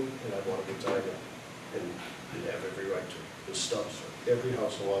next meeting, and I'd want to be tied in, and you'd have every right to. The stubs for every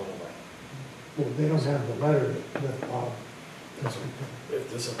house along the way. Well, they don't have the letter that, If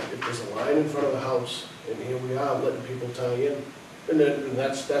there's a line in front of the house, and here we are letting people tie in, and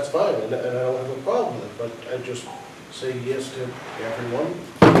that's fine, and I don't have a problem with it, but I just say yes to everyone.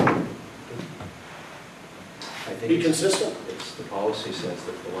 I think Be consistent. It's the policy says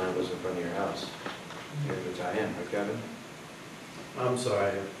that the line goes in front of your house. You have to tie in, right, Kevin? I'm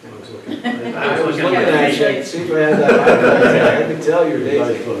sorry, I was looking. I was looking at you, see if I had that. I could tell you're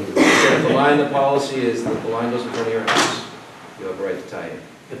daisy. If the line, the policy is that the line goes in front of your house, you have a right to tie in.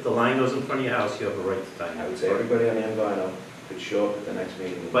 If the line goes in front of your house, you have a right to tie in. I would say everybody on the Envino could show up at the next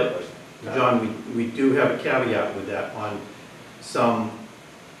meeting. But, John, we do have a caveat with that on some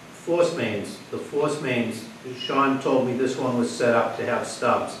force mains. The force mains, Sean told me this one was set up to have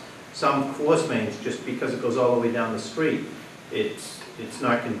stubs. Some force mains, just because it goes all the way down the street, it's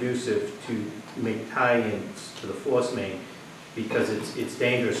not conducive to make tie-ins to the force main because it's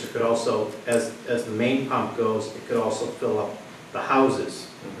dangerous. It could also, as the main pump goes, it could also fill up the houses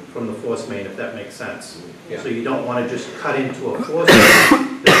from the force main, if that makes sense. Yeah. So you don't want to just cut into a force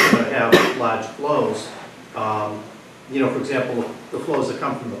main that's going to have large flows. For example, the flows that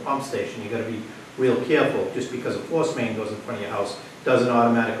come from the pump station, you got to be real careful. Just because a force main goes in front of your house doesn't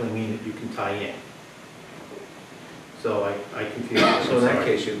automatically mean that you can tie in. So I confuse. So in that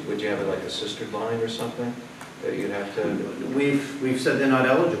case, would you have like a sister line or something that you'd have to? We've said they're not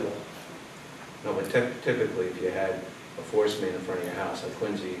eligible. No, but typically, if you had a force main in front of your house, like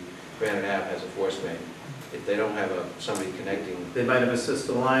Quincy, Granite Ave has a force main. If they don't have somebody connecting. They might have a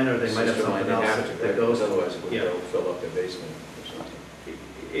sister line, or they might have something else that goes. Otherwise, it would fill up their basement or something.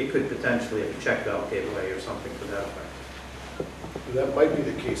 It could potentially have a check valve gave away or something to that effect. That might be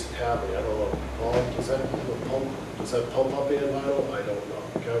the case at Hadley, I don't know. Paul, does that pump up in vinyl? I don't know,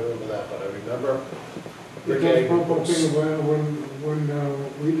 I can't remember that, but I remember. It does pump up in vinyl. When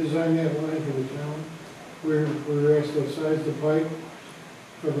we designed that line for the town, we were asked to size the pipe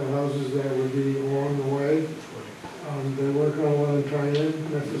for the houses that would be along the way. They weren't gonna want to tie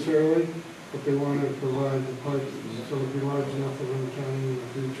in necessarily, but they wanted to provide the pipe so it'd be large enough for them to tie in the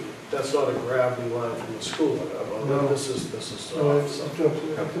future. That's not a gravity line from the school, No. this is So off, it's so.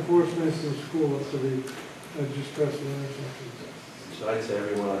 up to Forest Mason School, up to the, just past the intersection. So I'd say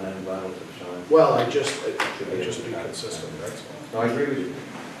everyone on that environmental, Sean. Well, I just be consistent, that's all. No, I agree with you.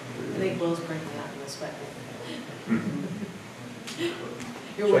 I think Will's breaking out in a sweat.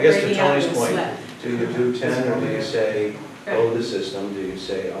 So I guess to breaking out Tony's in a point, sweat. do you do 10 or do you say, oh, the system, do you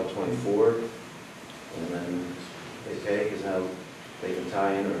say all 24? And then they pay, because now they can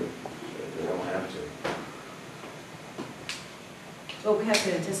tie in or they don't have to. Well, we have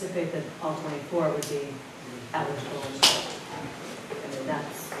to anticipate that all 24 would be eligible. I mean,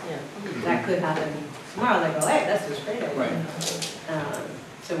 that could happen tomorrow. They go, hey, that's just great. Right.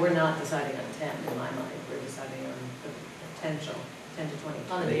 So we're not deciding on 10 in my mind. We're deciding on the potential 10 to 20.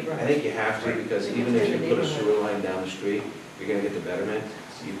 On the neighborhood. I think you have to, because even if you put a sewer line down the street, you're gonna get the betterment,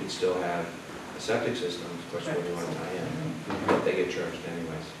 you could still have a septic system, of course, where you want to tie in, but they get charged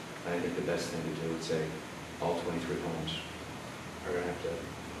anyways. I think the best thing to do would say, all 23 homes are gonna have to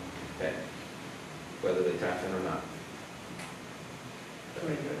pay, whether they tap in or not. I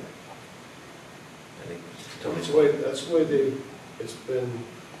think That's the way it's been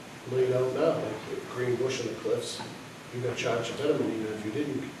laid out now, like Green Bush and the Cliffs, you got charged a betterment even if you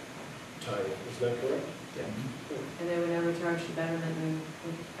didn't tie it, isn't that correct? Yeah. And they would never charge the betterment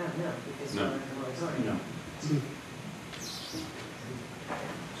no, because we're in the moratorium. No.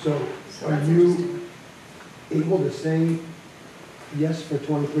 So are you able to say yes for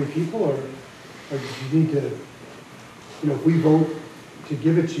 23 people, or do you need to, if we vote to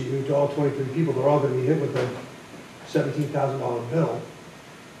give it to you, to all 23 people, they're all going to be hit with a $17,000 bill?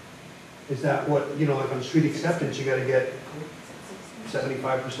 Is that what, like on street acceptance, you got to get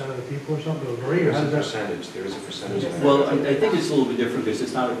 75% of the people or something to agree? There is a percentage, there is a percentage. Well, I think it's a little bit different because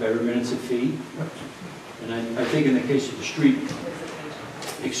it's not a betterment, it's a fee. And I think in the case of the street,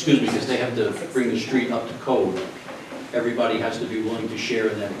 excuse me, because they have to bring the street up to code, everybody has to be willing to share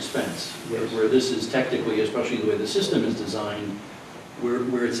in that expense. Where this is technically, especially the way the system is designed,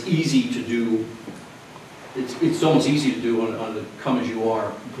 where it's easy to do, it's almost easy to do on the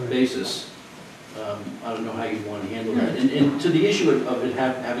come-as-you-are basis. I don't know how you want to handle that. And to the issue of it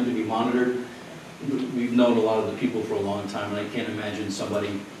having to be monitored, we've known a lot of the people for a long time, and I can't imagine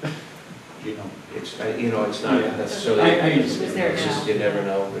somebody, It's not necessarily, it's just, you never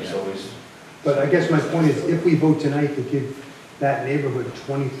know, there's always. But I guess my point is, if we vote tonight to give that neighborhood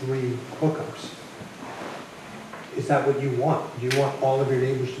 23 hookups, is that what you want? Do you want all of your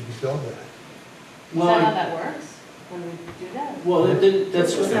neighbors to be billed that? Is that how that works, when we do that? Well, that's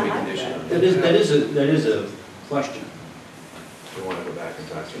It's going to be conditioned. that is a question. You want to go back and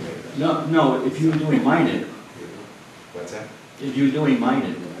talk to your neighbors. No, if you were doing Minot, What's that? if you were doing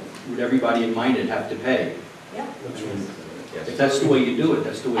Minot, would everybody in Minot have to pay? Yeah. If that's the way you do it,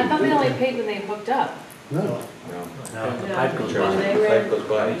 that's the way I you thought do they it. only paid when they hooked up. No. No. No, the pipe goes When by. they The pipe ran, goes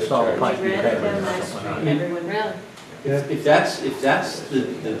by. You saw the pipe, they you ran pay it down when my it's street, on. everyone. Really? If that's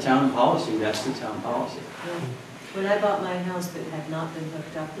the town policy, that's the town policy. When I bought my house that had not been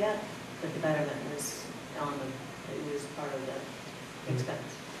hooked up yet, but the betterment was on the, it was part of the expense.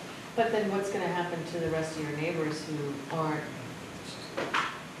 But then what's gonna happen to the rest of your neighbors who aren't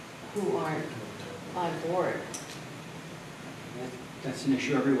on board? That's an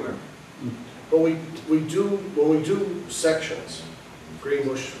issue everywhere. But when we do sections, Green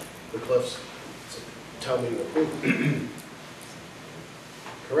Bush, the Cliffs, town meeting approval.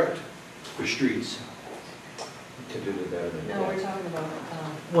 Correct? For streets. To do the betterment. No, we're talking about,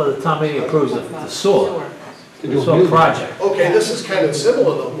 Well, the town meeting approves the sewer, To the do a sewer new project. Okay, this is kind of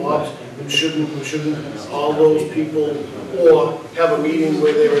similar though, Bob. Shouldn't all those people, or have a meeting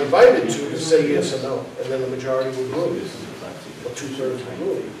where they're invited to say yes or no, and then the majority will vote, or 2/3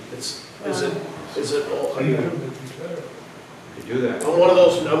 will vote. Is it all, I mean, You do that. I'm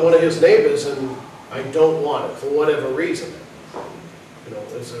one of his neighbors, and I don't want it, for whatever reason.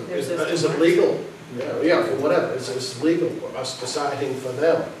 Is it legal? Yeah, for whatever, it's legal for us deciding for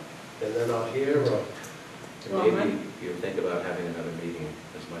them, and they're not here, or... Maybe you think about having another meeting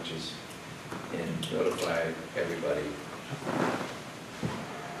as much as, and notify everybody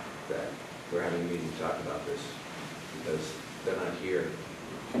that we're having a meeting to talk about this, because they're not here,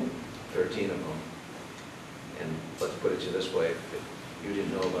 13 of them. And let's put it to this way, if you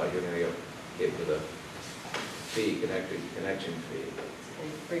didn't know about, you're gonna get hit with a fee, connection fee.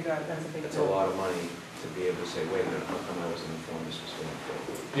 that's a big. It's a lot of money to be able to say, wait a minute, how come I wasn't informed this was going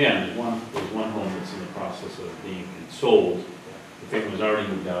forward? Yeah, there's one home that's in the process of being sold. The family's already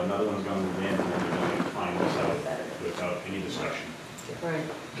moved out, another one's going to move in, and then they're going to find this out. without any discussion. Right.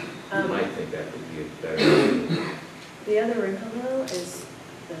 You might think that would be a better. The other wrinkle though is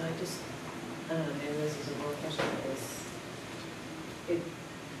that I just, I don't know, maybe this is a more question, is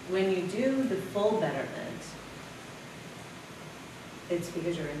when you do the full betterment, it's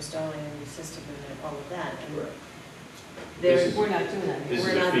because you're installing a new system and all of that. And We're not doing that here.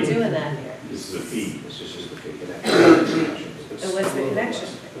 We're not doing that here. This is a fee. This is just a fee connection. And what's the connection?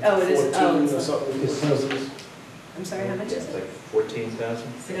 Oh, it is, oh, Or it's, something. I'm sorry, how much is It's it? like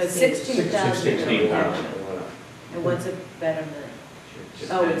 14,000? No, 16,000. 16,000. And what's a betterment?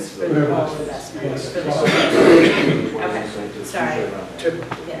 Just Oh, it's for Whatever. the whole investment, it's for the. Okay, sorry.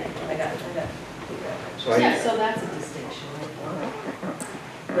 Yeah, I got it. So Yeah, so that's a distinction.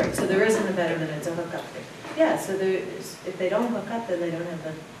 Right, so there isn't a betterment, it's a hookup fee. Yeah, so if they don't hook up, then they don't have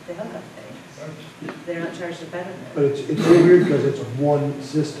the hookup fee. They're not charged a betterment. But it's weird because it's one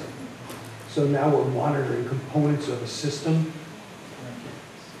system. So now we're monitoring components of a system.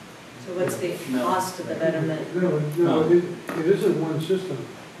 So what's the cost of the betterment? No, it isn't one system.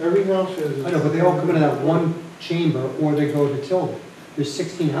 Every house has. I know, but they all come into that one chamber or they go to Tilden. There's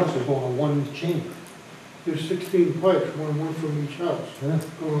 16 houses going on one chamber. There's 16 pipes, one from each house, Yeah.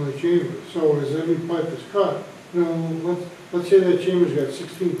 going in the chamber. So as every pipe is cut, let's say that chamber's got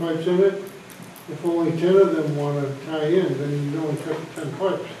 16 pipes in it. If only 10 of them want to tie in, then you only cut 10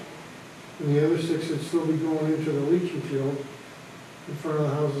 pipes. And the other 6 would still be going into the leaching field in front of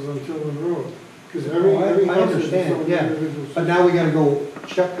the houses on Tilden Road. Because every I house is its understand, own yeah. individual But now we gotta go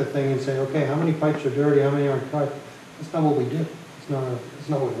check the thing and say, okay, how many pipes are dirty, how many aren't cut? That's not what we do. It's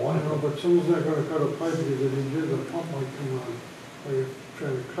not what we want to No, do. but someone's not gonna cut a pipe because if you did, the pump might come on, while you're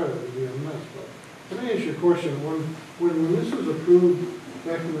trying to cut it, it'd be a mess. But let me ask you a question, when this was approved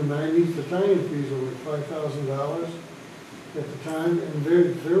back in the 90s, the tie-in fees were like $5,000 at the time, and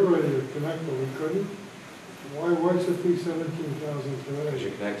they're ready to connect, but we couldn't. Why's the fee $17,000 today? Because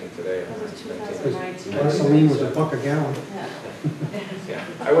you're connecting today. That was 2019. Gasoline was $1 a gallon. Yeah. Yeah,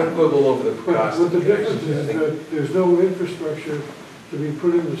 I wouldn't quibble over the cost But of the the difference connection. I is think that there's no infrastructure to be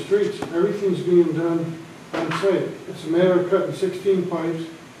put in the streets. Everything's being done on site. It's a matter of cutting 16 pipes,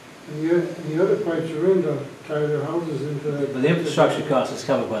 and the other pipes are in to tie their houses into that. But the infrastructure cost is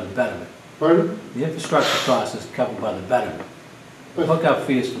covered by the betterment. Pardon? The infrastructure cost is covered by the betterment. The But- hookup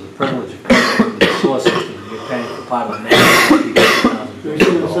fee is for the privilege of connecting to the source system. You're paying for part of the maintenance. They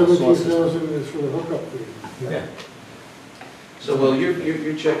said the 17,000 is for the hookup fee. Yeah. So, well,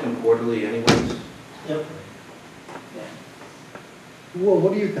 you're checking quarterly anyways? Yep. Well,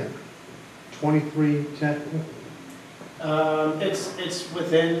 what do you think? 23, 10? It's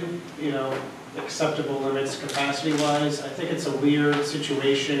within, acceptable limits capacity-wise. I think it's a weird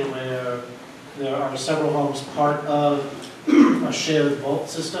situation where there are several homes part of a shared vault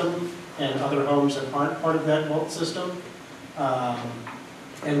system and other homes that aren't part of that vault system.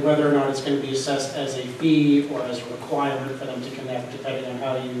 And whether or not it's going to be assessed as a fee or as a requirement for them to connect, depending on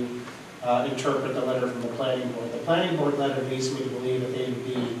how you interpret the letter from the planning board. The planning board letter leads me to believe that they would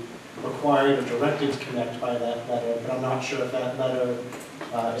be required or directed to connect by that letter, but I'm not sure if that letter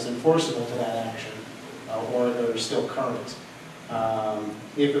is enforceable to that action or they're still current.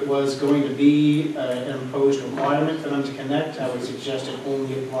 If it was going to be an imposed requirement for them to connect, I would suggest it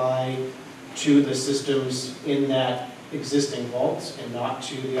only apply to the systems in that existing vaults and not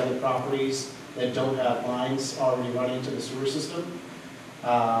to the other properties that don't have lines already running to the sewer system.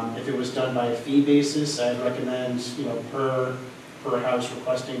 If it was done by a fee basis, I'd recommend, per house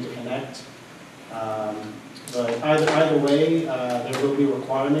requesting to connect. But either way, there will be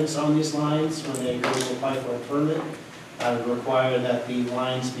requirements on these lines when they go to apply for a permit. I would require that the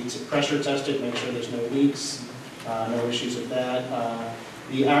lines be pressure tested, make sure there's no leaks, no issues with that.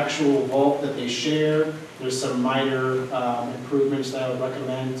 The actual vault that they share, there's some minor improvements that I would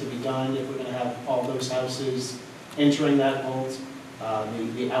recommend to be done if we're going to have all those houses entering that vault.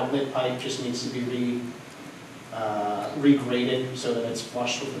 The outlet pipe just needs to be regraded so that it's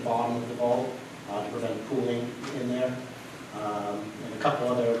flush with the bottom of the vault to prevent pooling in there. And a couple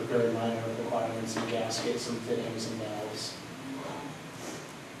other very minor requirements, some gaskets, some fittings and valves.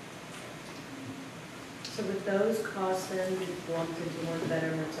 So with those costs then, you want to do one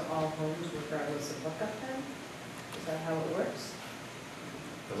betterment to all homes regardless of hookup then? Is that how it works?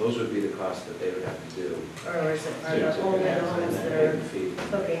 And those would be the costs that they would have to do. Or is it, are the only the homes that are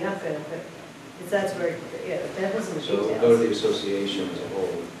hooking up in? Because that's where, that wasn't the So details. go to the association as a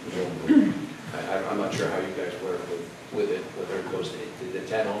whole. presumably. I'm not sure how you guys work with it, whether it goes to the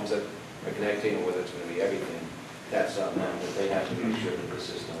 10 homes that are connecting or whether it's going to be everything. That's on them, but they have to make sure that the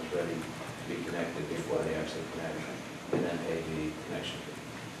system is ready to be connected before they actually connect and then pay the connection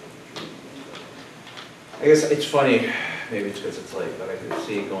fee. I guess it's funny, maybe it's because it's late, but I could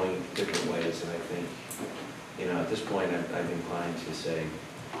see it going different ways, and I think, you know, at this point, I'm inclined to say,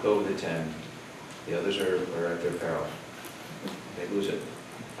 go with the 10. The others are at their peril. They lose it.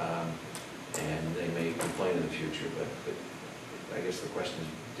 And they may complain in the future, but I guess the question is,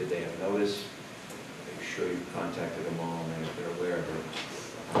 did they have notice? Are you sure you contacted them all and they're aware of it?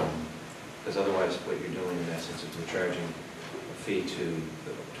 Because otherwise, what you're doing in essence is you're charging a fee to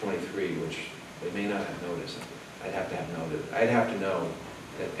the 23, which they may not have noticed. I'd have to have noted. I'd have to know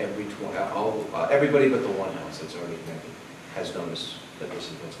that everybody but the one house that's already connected has noticed that this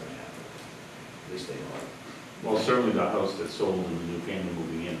is what's going to happen. At least they know it. Well, certainly the house that's sold and the new family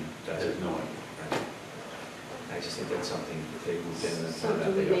moving in has no idea. Right. I just think that's something that they moved in and So found do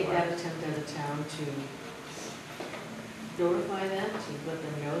out we they don't make like. that attempt as a town to notify them, to let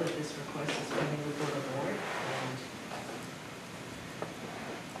them know that this request is coming before the board?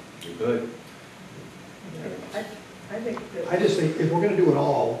 And You're good. I think that. I just think if we're gonna do it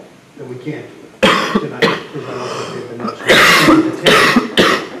all, then we can't do it tonight, because I don't think they've been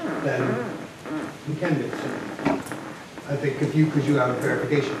then we can do it. I think because you have a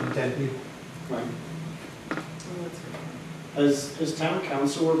verification from 10 people. Right. Has town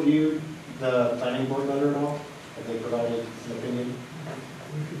council reviewed the planning board letter at all? Have they provided an opinion?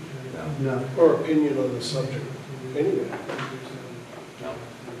 No. Or opinion on the subject, anyway. No.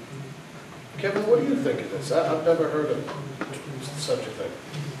 Kevin, what do you think of this? I've never heard of such a thing.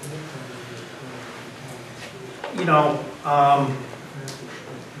 You know, I'm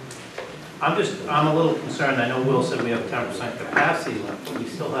a little concerned. I know Will said we have 10% capacity left, but we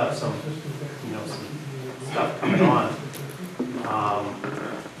still have some, you know, some stuff coming on.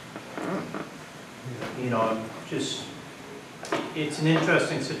 You know, just, it's an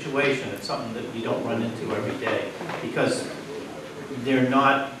interesting situation. It's something that you don't run into every day, because they're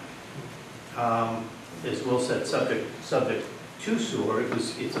not, as Will said, subject to sewer.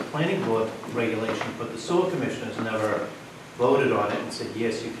 It's a planning board regulation, but the sewer commissioners never voted on it and said,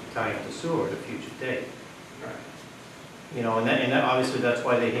 yes, you can tie into sewer at a future date. Right. You know, and that obviously that's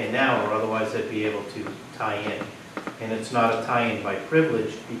why they're here now, or otherwise they'd be able to tie in. And it's not a tie-in by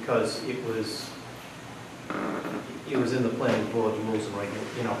privilege, because it was in the planning board rules and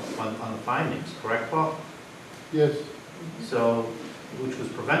regulations, you know, on the findings, correct, Paul? Yes. So, which was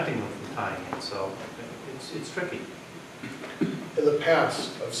preventing them from tying in, so it's tricky. In the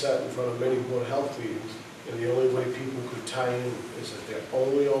past, I've sat in front of many board of health meetings, and the only way people could tie in is that their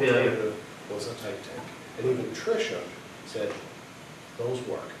only alternative was a tight tank. And even Tricia said, those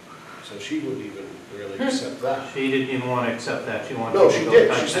work. So she wouldn't even really accept that. She didn't even want to accept that. She wanted No, to she go did.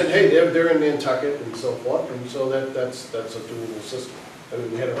 tight She said, tank. hey, they're in Nantucket and so forth, and so that's a doable system. I mean,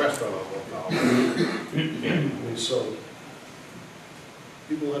 we had a restaurant on one hour. I mean, so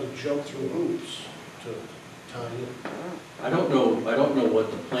people had to jump through hoops to tie in. I don't know what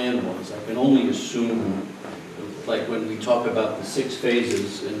the plan was. I can only assume, like when we talk about the 6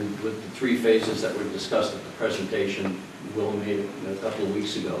 phases and with the 3 phases that were discussed at the presentation Will made a couple of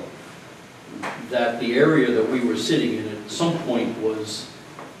weeks ago, that the area that we were sitting in at some point was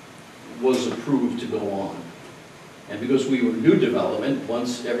approved to go on. And because we were new development,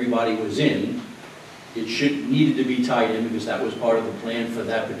 once everybody was in, it needed to be tied in because that was part of the plan for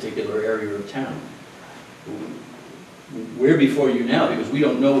that particular area of town. We're before you now because we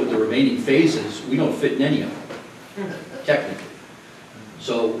don't know what the remaining phases, we don't fit in any of them, technically.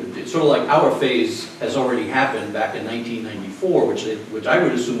 So it's sort of like our phase has already happened back in 1994, which I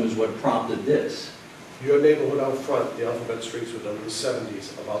would assume is what prompted this. Your neighborhood out front, the Alphabet Streets were done in the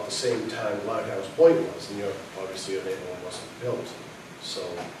 70s, about the same time Lighthouse Point was, and obviously your neighborhood wasn't built. So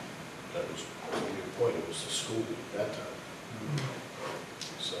that was your point, it was a school at that time.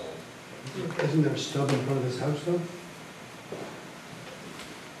 So. Isn't there a stub in front of this house though?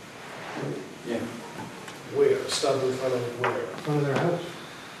 Yeah. Where? A stub in front of where? In front of their house.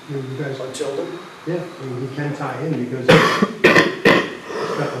 You guys. On Tilden? Yeah, I mean, he can tie in because it's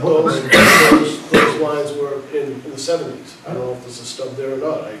got the hook. Those lines were in the 70s. I don't know if there's a stub there or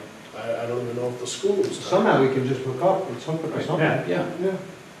not. I don't even know if the school was tied. Somehow we can just hook up, it's hooked up or something. Yeah.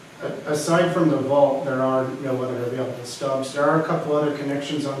 Aside from the vault, there are no other available stubs. There are a couple other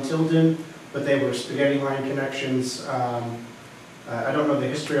connections on Tilden, but they were spaghetti line connections. I don't know the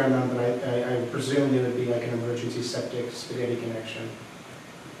history on them, but I presume they would be like an emergency septic spaghetti connection.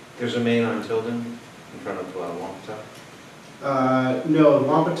 There's a main on Tilden in front of Wampatuck? No, the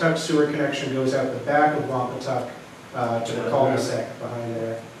Wampatuck sewer connection goes out the back of Wampatuck to the cul-de-sac behind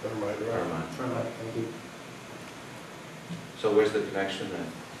there. Never mind. Thank you. So where's the connection then?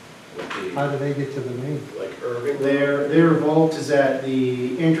 with the, How do they get to the main? Like Irving? Their vault is at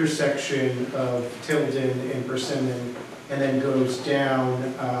the intersection of Tilden and Persimmon, and then goes down,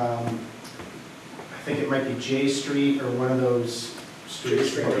 I think it might be J Street or one of those streets. J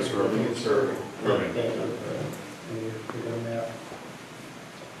Street is Irving. It's Irving.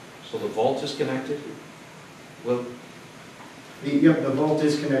 so the vault is connected? Well, Yep, the vault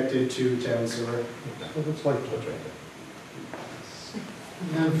is connected to town sewer. What looks like.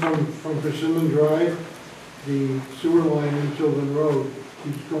 And from Persimmon Drive, the sewer line in Tilden Road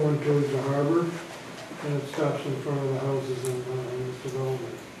keeps going towards the harbor, and it stops in front of the houses in this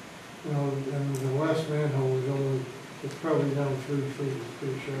development. You know, and the last manhole is only, it's probably down 3 feet, it's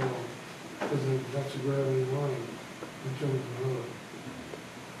pretty shallow, because that's a gravity line in Tilden Road.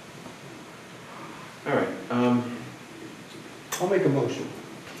 all right, I'll make a motion.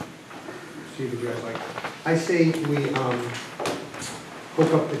 See if you guys like. I say we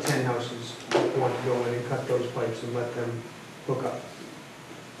hook up the 10 houses that want to go in and cut those pipes and let them hook up.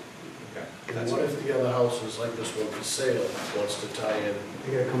 okay. And That's what if the other houses, like this one for sale, wants to tie in?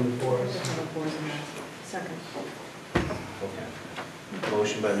 They gotta come before us. Second. Okay.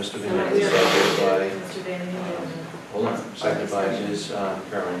 Motion by Mr. Vignani, seconded by, Mr. Danny, hold on, seconded by Ms.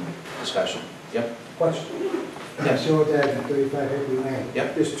 Curran. Discussion. Yep. Question. Yes. Sure, Dad, 35 Hickory Lane.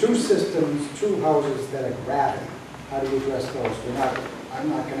 Yep. There's 2 systems, 2 houses that are gravity. How do you address those? I'm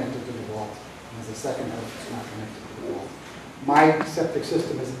not connected to the vault. There's a second house that's not connected to the vault. My septic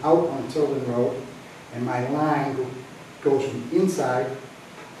system is out on Tilden Road, and my line goes from inside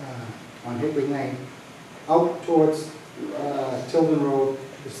on Hickory Lane out towards Tilden Road,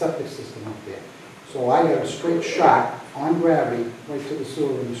 the septic system up there. So I got a straight shot on gravity right to the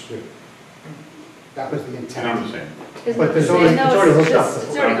sewer in the street. That was the intent. And I'm the same. But there's already, it's already hooked up.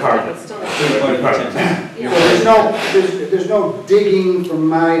 It's already hooked up, it's still not. So there's no digging from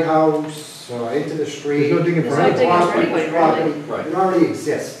my house into the street. There's no digging for There's no digging for anybody, really. Right. It already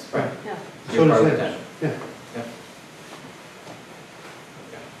exists. Right. Yeah. So You're part does of that. that. Yeah.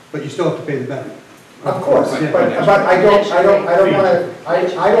 But you still have to pay the benefit. Of course, Right. but I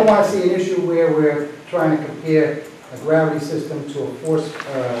don't want to see an issue where we're trying to compare a gravity system to a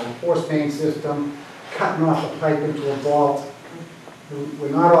force main system, cutting off a pipe into a vault. We're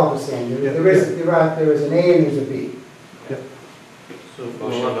not all the same. There is an A and there's a B. So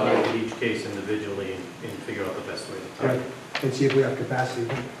we'll have to look at each case individually and figure out the best way to tie Right. it. And see if we have capacity.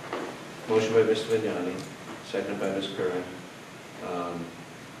 Motion by Mr. Vignani, seconded by Ms. Curran.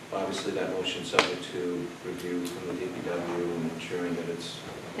 Obviously, that motion subject to review from the DPW and ensuring that it's,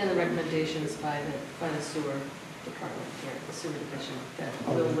 And the recommendations by the sewer department here, the sewer division, that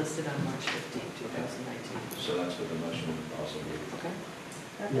will listed on March 15, 2019. so that's what the motion would also be. Okay?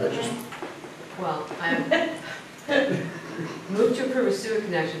 Yeah, just- Well, move to approve a sewer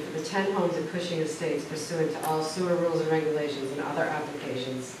connection for the 10 homes at Cushing Estates pursuant to all sewer rules and regulations and other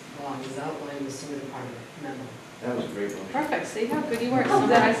applications along as outlined in the sewer department memo. That was a great motion. Perfect, see how good you were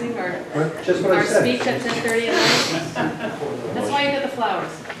summarizing Just what I our said. speech at 10:30 at night. That's why you get the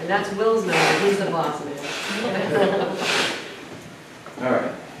flowers. And that's Will's memo, he's the boss man. All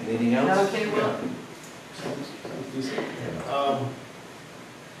right, anything Is else? that okay, Will?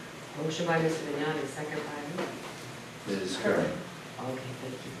 Motion by Mr. Vignani, second by Ms. Curran. Okay,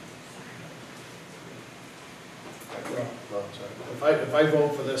 thank you. No, sorry. If I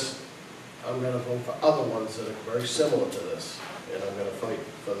vote for this, I'm gonna vote for other ones that are very similar to this, and I'm gonna fight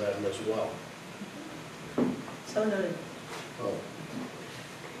for them as well. So noted. Oh.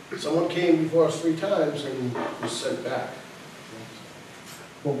 Someone came before us 3 times and was sent back.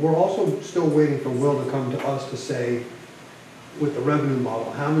 Well, we're also still waiting for Will to come to us to say, with the revenue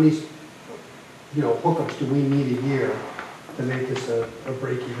model, how many, hookups do we need a year to make this a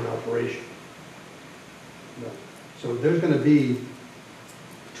break-even operation? So there's gonna be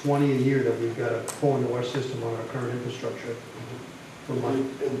 20 a year that we've got to pull into our system on our current infrastructure for money.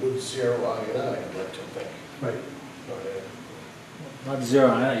 And with 0 I&I, I'd like to think. Right. Not 0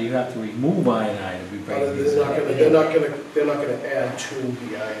 I&I, you have to remove I&I to be breaking these They're up. not gonna add to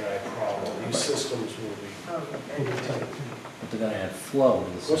the I&I problem. These systems will be. But they're gonna add flow to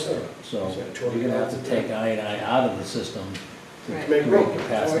the system. So you're gonna have to take I&I out of the system to Right. create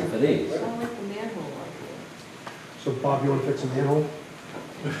capacity for these. I don't like the manhole idea. So Bob, you want to fix a manhole?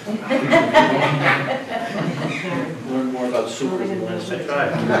 Learn more about sewers and I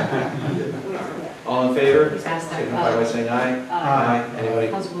tried. All in favor? Ask that. Signify by saying aye. Aye. Anybody?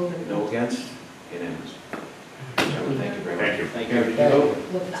 How's it moving? No against? Unanimous. Gentlemen, thank you very much. Thank you. Thank you. Did you vote?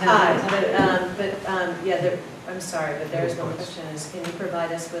 Look at 10 Aye, homes. I'm sorry, but there is one question, is can you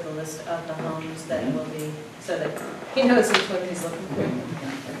provide us with a list of the homes that will be, so that he knows which one he's looking for?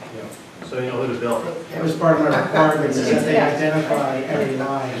 So you know who to bill. That was part of my requirements, is that they identify every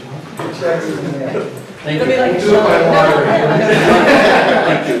line. Checks in there. Thank It'll be like you. a show.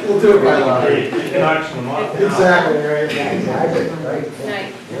 We'll do it by line. You can auction them off now. Exactly, right, exactly, right. Good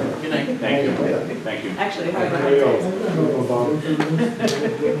night. Good night. Thank you, thank you. Actually, if There you go.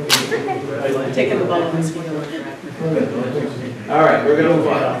 I'm taking the ball and speaking of it. All right, we're gonna move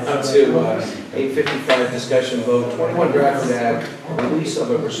on to 8:55 discussion vote, 21 Bradford Ave, release of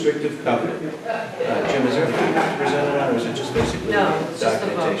a restrictive covenant. Jim, is there anything presented on, or is it just basically No, it's just a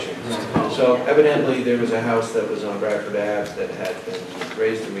vote. documentation? So evidently, there was a house that was on Bradford Ave that had been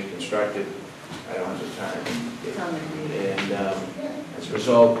raised and reconstructed. I don't have the time. It's on the deed. And as a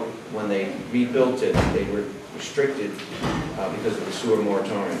result, when they rebuilt it, they were restricted because of the sewer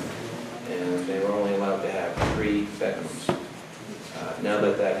moratorium. And they were only allowed to have 3 bedrooms. Now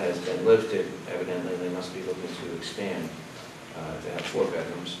that that has been lifted, evidently they must be looking to expand to have 4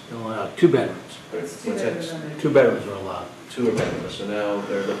 bedrooms. No, 2 bedrooms. What's that? 2 bedrooms are allowed. 2 are bedrooms, so now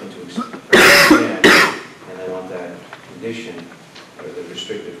they're looking to expand, and they want that condition, or the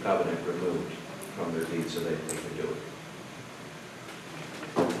restrictive covenant removed from their deed so that they can do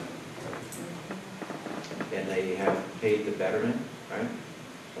it. And they have paid the betterment, right?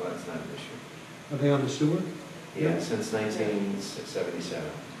 So that's not an issue. Are they on the sewer? Yeah, since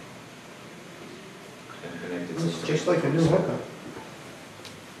 1977. And connected It's since just like a new hookup.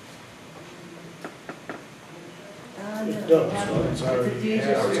 It does, so it's already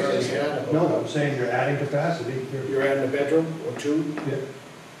had. No, I'm saying you're adding capacity. You're adding a bedroom or 2? Yeah.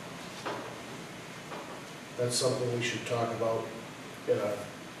 That's something we should talk about in our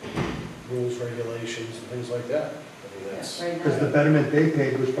rules, regulations, and things like that. I mean, that's, Because the betterment they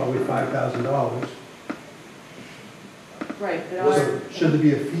paid was probably $5,000. Right, but Was our, Should there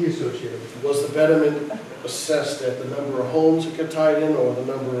be a fee associated with it? was the betterment assessed at the number of homes that get tied in or the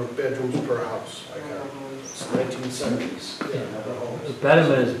number of bedrooms per house? I got it. It's 1970s, yeah, number of The homes.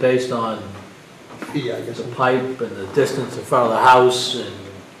 betterment is based on Fee, I guess. the pipe and the distance in front of the house and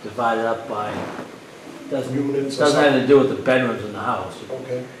divided up by, doesn't Units or have something? anything to do with the bedrooms in the house.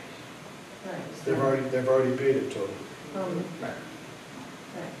 Okay, right, they've already paid it to them. right.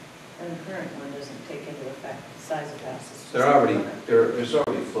 And the current one doesn't take into effect the size of houses. there's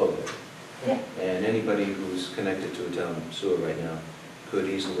already flow there. Yeah. And anybody who's connected to a town sewer right now could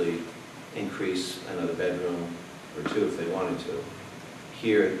easily increase another bedroom or 2 if they wanted to.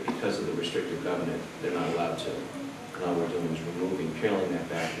 Here, because of the restrictive covenant, they're not allowed to. And all we're doing is peeling that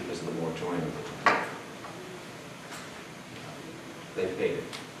back because of the moratorium. They paid it.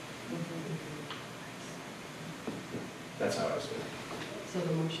 That's how I was doing. So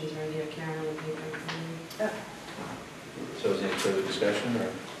the motion's ready, Karen, on the paper. So is there any further discussion,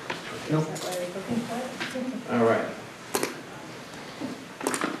 or? Nope. Is that why you're looking for it? All right.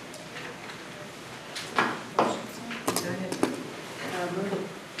 Go ahead.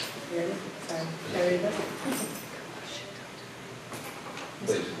 Here it is. Sorry. Should I read this?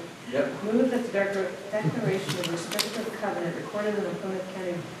 Please. Yep. Move that the declaration of restrictive covenant recorded in the Plymouth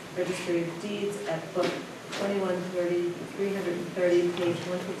County Registry of Deeds at book 2130, 330, page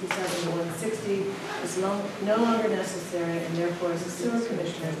 157 to 160 is no longer necessary, and therefore as a sewer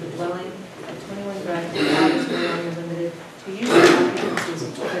commissioner, the dwelling at 21 Bradford Ave is no longer limited to use of occupancies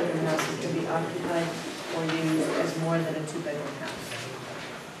of 2-bedroom houses to be occupied or used as more than a 2-bedroom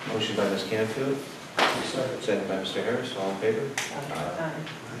house. Motion by Ms. Canfield, second by Mr. Harris, all in favor?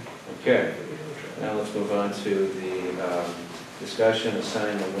 Okay, now let's move on to the discussion of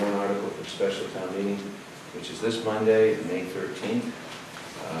signing the warrant article for special town meeting, which is this Monday, May 13th.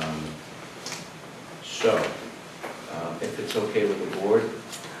 If it's okay with the board,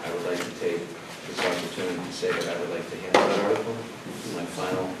 I would like to take this opportunity to say that I would like to handle that article, my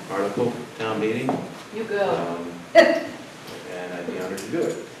final article, town meeting. You go. And I'd be honored to do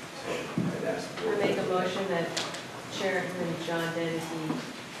it. So I'd ask the I board. make a motion that Chairman John Dennedy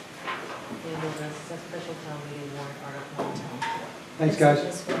handle this special town meeting warrant article on town floor. Thanks, guys.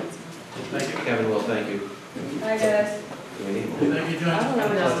 Thank you. Kevin will thank you. Hi, guys. Do we need more? Thank you, John. I don't know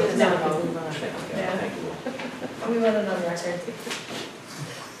what else to say. Yeah, thank you. We want it on record.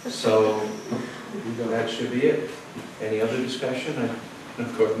 So, that should be it. Any other discussion?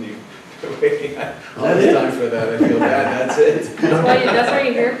 Gordon, you're waiting all the time for that. I feel bad, that's it. That's why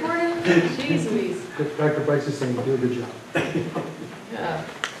you're here for it? Jeez Louise. Dr. Price is saying, do a good job. Yeah.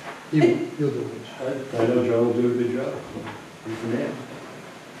 You'll do a good job. I know Joe will do a good job. He's the man.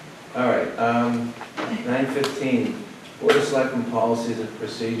 All right, 9:15, Board of Selectmen policies and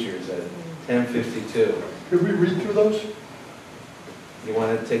procedures at 10:52. Could we read through those? You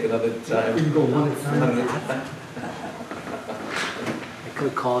want to take another time? We can go one at a time. could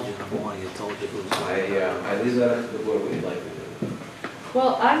have called you in the morning and told you who was going. I leave that up to the board, what you'd like to do.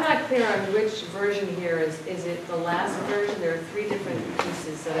 Well, I'm not clear on which version here is it the last version? There are three different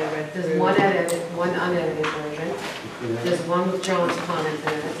pieces that I read through. There's one edited, one unedited version. There's one with John's comment in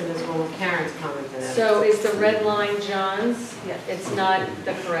it, and there's one with Karen's comment in it. So is the red line John's? Yeah. It's not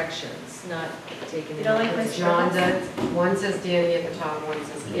the corrections, not taken. You don't like into my account. John does, one says Danny at the top, one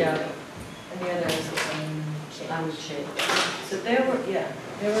says Katie. Yeah. And the other is unchanged. Unchanged. So there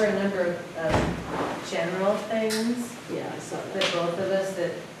were a number of general things. Yeah, I saw That that. both of us,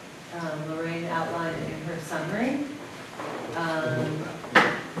 that Lorraine outlined in her summary,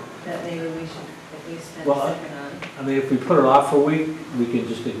 that maybe we should at least spend a Well, second on. I mean, if we put it off for a week, we can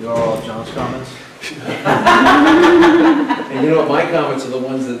just ignore all John's comments. And you know, my comments are the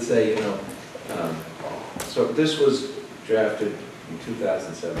ones that say, so this was drafted in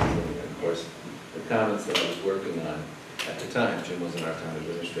 2017, and of course, the comments that I was working on at the time, Jim wasn't our town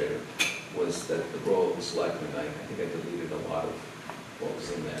administrator, was that the role of the selectmen, I think I deleted a lot of what was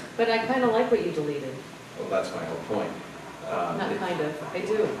in there. But I kind of like what you deleted. Well, that's my whole point. Not kind of, I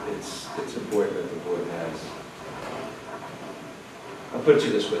do. It's important that the board has, I'll put it to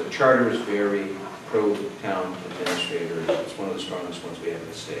you this way, the charter is very pro-town administrator. It's one of the strongest ones we have in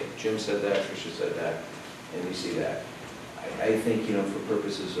the state. Jim said that, Tricia said that, and we see that. I think, for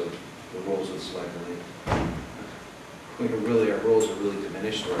purposes of the roles of the selectmen, our roles are really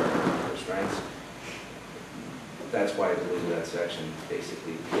diminished, or our strengths. That's why I deleted that section.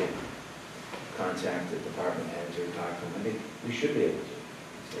 Basically, you can't contact the department heads or talk to them. I think we should be able to.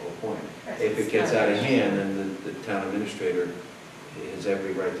 That's the whole point. If it gets out of hand, then the town administrator has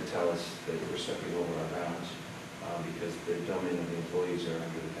every right to tell us that we're stepping over our bounds, because the domain of the employees are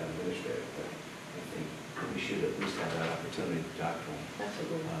under the town administrator. But I think we should at least have that opportunity to talk to them.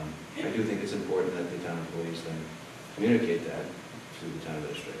 Absolutely. I do think it's important that the town employees then communicate that to the town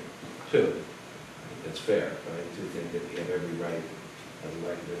administrator, too. I think that's fair, but I do think that we have every right as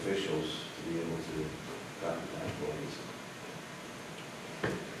elected officials to be able to talk to town employees.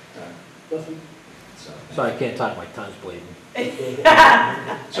 Nothing. So I can't talk, my tongue's bleeding.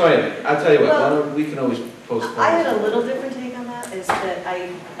 So anyway, I'll tell you what, we can always postpone. I had a little different take on that, is that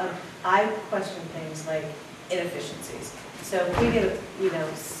I question things like inefficiencies. So if we get,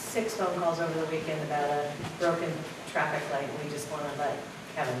 6 phone calls over the weekend about a broken traffic light, and we just want to let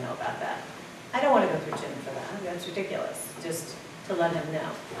Kevin know about that. I don't want to go through Jim for that, that's ridiculous, just to let him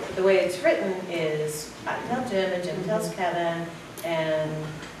know. The way it's written is, I tell Jim, and Jim tells Kevin,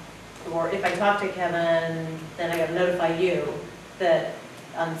 or if I talk to Kevin, then I gotta notify you that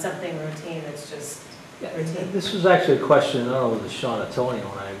on something routine that's just routine. This was actually a question, I don't know, whether it was Sean or Tony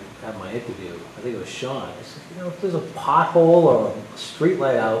when I had my interview. I think it was Sean. I said, if there's a pothole or a street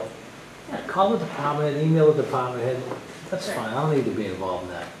light out, call the department, email the department head. That's fine, I don't need to be involved in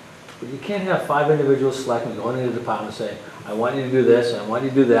that. But you can't have 5 individual selectmen going into the department saying, I want you to do this, I want you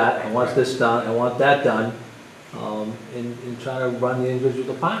to do that, I want this done, I want that done, and trying to run the individual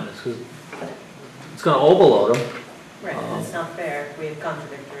departments, because it's going to overload them. Right, it's not fair if we have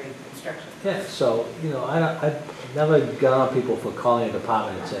contradictory instructions. Yeah, so, I never got on people for calling a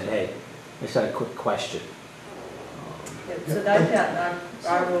department and saying, hey, I just had a quick question. So that's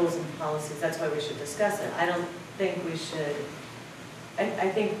our rules and policies, that's why we should discuss it. I don't think we should, I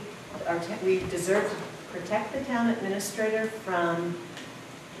think we deserve to protect the town administrator from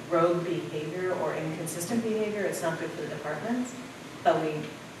rogue behavior or inconsistent behavior. It's not good for the departments, but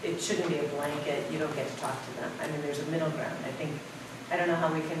it shouldn't be a blanket, you don't get to talk to them. I mean, there's a middle ground. I don't know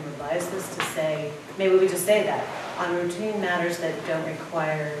how we can revise this to say, maybe we just say that, on routine matters that don't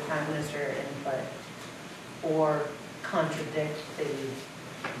require town administrator input or contradict the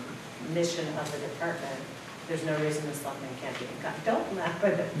mission of the department, there's no reason the selectmen can't be in contact. Don't laugh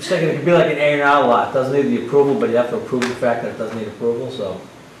at it. I'm just thinking it could be like an A&R lot, it doesn't need the approval, but you have to approve the fact that it doesn't need approval, so.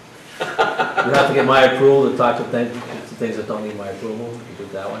 You have to get my approval to talk to things that don't need my approval, you do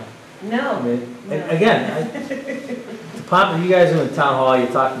it that way. No. I mean, again, department, you guys are in town hall, you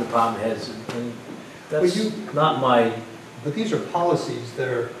talk to department heads, and that's not my. But these are policies that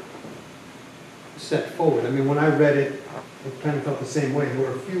are set forward. I mean, when I read it, I kind of felt the same way. There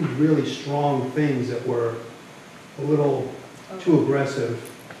were a few really strong things that were a little too aggressive.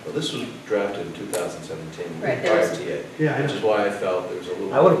 Well, this was drafted in 2017, Right, prior to it, Yeah, which is why I felt there was a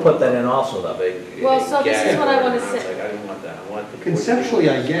little. I would have put that in also, though. Well, so this is what I want to I was say. like, I didn't want that, I want the. Conceptually,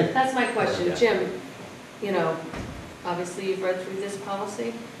 I get it. That's my question, Yeah. Jim. Obviously you've read through this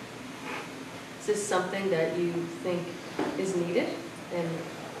policy. Is this something that you think is needed? And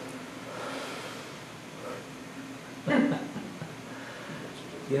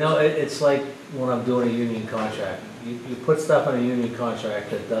It's like when I'm doing a union contract. you put stuff in a union contract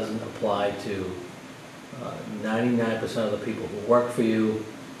that doesn't apply to 99% of the people who work for you.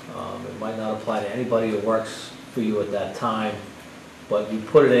 It might not apply to anybody who works for you at that time, but you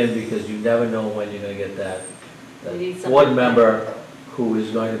put it in because you never know when you're gonna get that board member who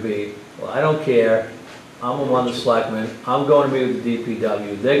is going to be, well, I don't care, I'm one of the selectmen, I'm going to meet with the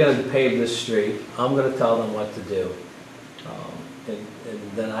DPW, they're gonna pave this street, I'm gonna tell them what to do.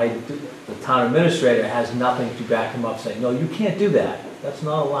 And then the town administrator has nothing to back him up saying, no, you can't do that, that's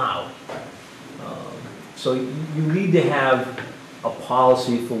not allowed. So you need to have a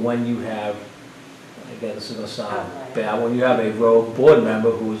policy for when you have, again, this is gonna sound bad, when you have a rogue board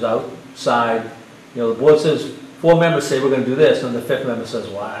member who is outside, the board says, 4 members say we're gonna do this, and the 5th member says,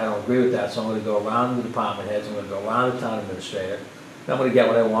 well, I don't agree with that, so I'm gonna go around the department heads, I'm gonna go around the town administrator, and I'm gonna get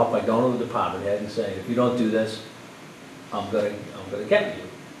what I want by going to the department head and saying, if you don't do this, I'm gonna get you.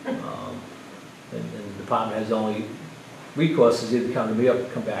 And the department has only recourse is either come to me or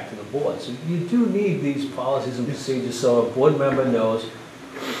come back to the board. So you do need these policies and procedures so a board member knows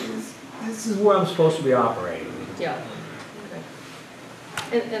this is where I'm supposed to be operating. Yeah.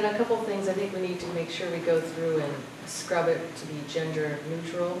 Okay. And a couple of things I think we need to make sure we go through and scrub it to be gender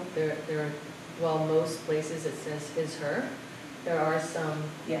neutral. There are, while most places it says his, her, there are some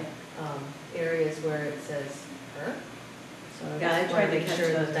areas where it says her. So I try to make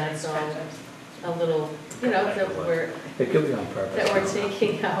sure that that's all a little, that we're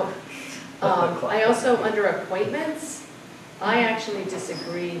taking out. I also, under appointments, I actually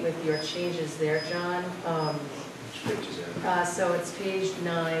disagree with your changes there, John. So it's page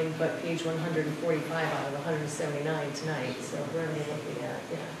 9, but page 145 out of 179 tonight, so where am I looking at?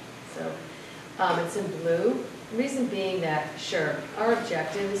 Yeah, so it's in blue. The reason being that, sure, our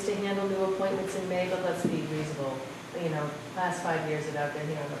objective is to handle new appointments in May, but let's be reasonable. Last 5 years that I've been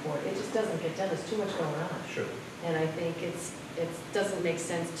here on the board, it just doesn't get done, there's too much going on. Sure. And I think it doesn't make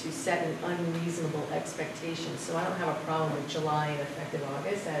sense to set an unreasonable expectation, so I don't have a problem with July and effective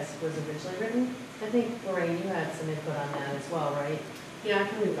August as was originally written. I think, Lorraine, you had some input on that as well, right? Yeah, I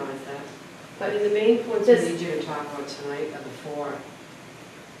can revise that. But in the main points we need you to talk about tonight are the 4.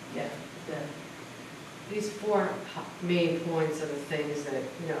 Yeah. These 4 main points are the things that,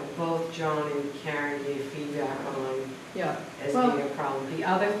 both John and Karen gave feedback on as being a problem. The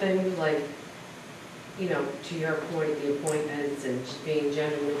other things, like, to your point, the appointments and being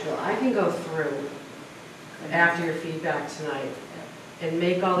gender neutral, I can go through after your feedback tonight and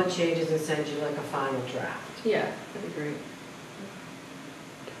make all the changes and send you like a final draft. Yeah, that'd be great.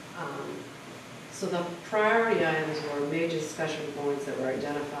 So the priority items were major discussion points that were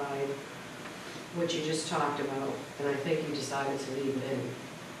identified, which you just talked about, and I think you decided to leave it in.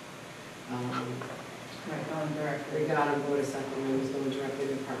 Going directly. Regarding board of selectmen members going directly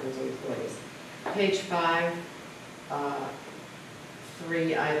to departments or employees. Page 5,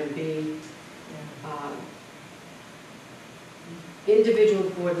 3, item B. Individual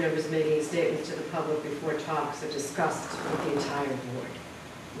board members making statements to the public before talks are discussed with the entire board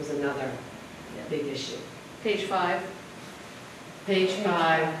was another big issue. Page 5. Page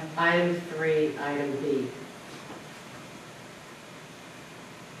 5, item 3, item B.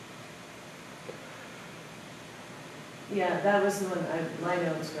 Yeah, that was the one, my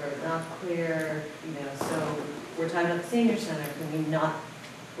notes were not clear, so we're talking about the senior center, can we not,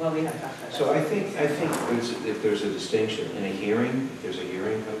 well, we have talked about that. So I think if there's a distinction in a hearing, if there's a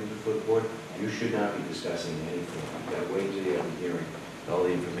hearing coming before the board, you should not be discussing anything. You've got to wait until you have the hearing, all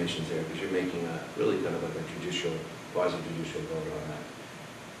the information's there, because you're making really kind of like a quasi-judicial vote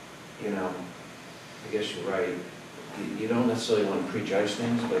on that. I guess you're right. You don't necessarily want to prejudge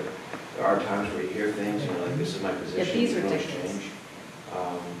things, but there are times where you hear things, like this is my position. Yeah, these are you don't ridiculous. change.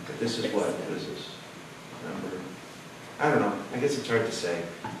 But this is what is this number? I don't know. I guess it's hard to say.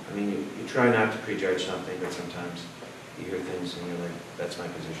 I mean, you try not to prejudge something, but sometimes you hear things and you're like, that's my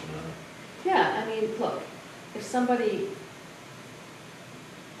position on it. Yeah, I mean, look, if somebody,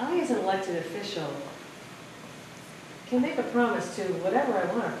 I as an elected official can make a promise to whatever I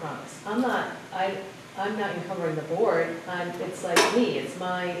want to promise. I'm not encumbering the board. It's like me, it's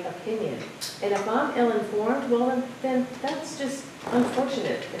my opinion. And if I'm ill-informed, well, then that's just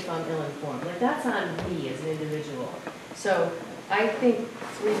unfortunate if I'm ill-informed. Like, that's on me as an individual. So I think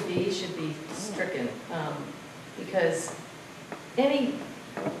 3B should be stricken because any,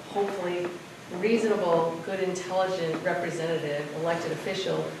 hopefully, reasonable, good, intelligent representative, elected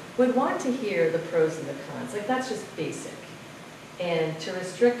official would want to hear the pros and the cons. Like, that's just basic. And to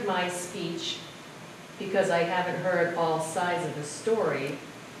restrict my speech because I haven't heard all sides of the story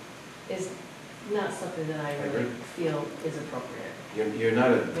is not something that I really feel is appropriate. You're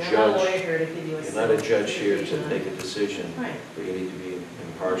not a You're not a judge, lawyer here to give you a. you're not a judge here to decision on- make a decision, Right. but you need to be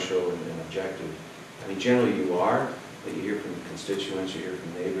impartial and objective. I mean, generally you are, but you hear from constituents, you hear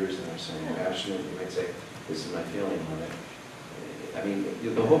from neighbors, and they're saying passionate, you might say, this is my feeling on it. I mean,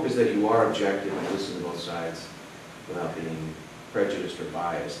 the hope is that you are objective and listen to both sides without being prejudiced or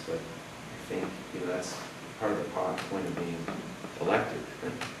biased, but I think, that's part of the point of being elected.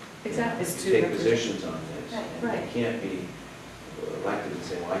 Exactly. You take positions on this. Right. And you can't be elected and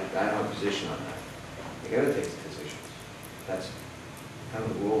say, well, I have a position on that. You gotta take positions. That's kind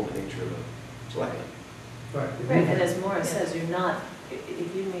of the role and nature of a selectman. Right. Right, and as Maura says, you're not,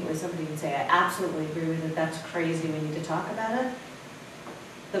 if you meet with somebody and say, I absolutely agree with it, that's crazy, we need to talk about it,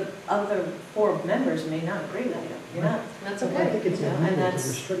 the other 4 members may not agree with you. You're not. That's I okay. think it's You know, and illegal to that's-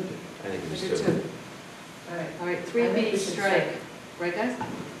 restrict it. I think I it's do too. too. All right. All right, I think 3B we should strike, right guys?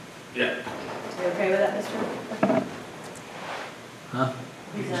 Yeah. You okay with that, Mr.? Huh?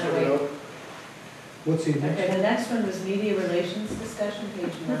 He's not awake. What's the next? Okay, the next one was media relations discussion,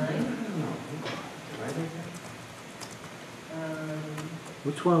 page 9.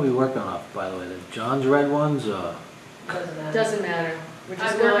 Which one are we working off, by the way? The John's red ones, or? Doesn't matter. Doesn't matter. We're I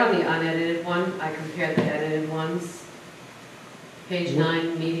just work on going- the unedited one, I compared the edited ones. Page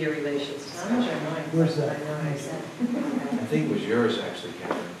 9, media relations I'm not discussion. sure mine. Where's that? I know I said. I think it was yours actually,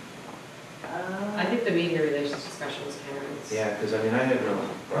 Karen. I think the media relations discussion was Karen's. Yeah, because I mean, I had no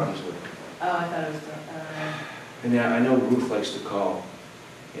problems with, Oh, I thought it was, I mean, I know Ruth likes to call,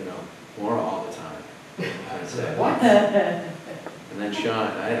 Maura all the time. And say, what? And then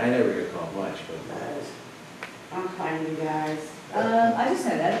Sean, I never get called much, but. I'm fine, you guys. I just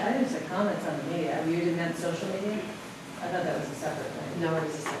had comments on the media. You didn't have social media? I thought that was a separate thing. No, it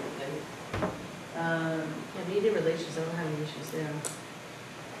was a separate thing. Yeah, media relations, I don't have any issues there.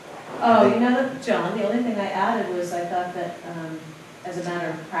 Oh, you know what, John, the only thing I added was I thought that as a matter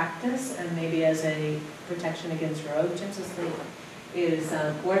of practice and maybe as a protection against road, Jim's asleep, is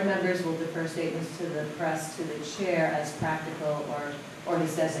board members will defer statements to the press to the chair as practical or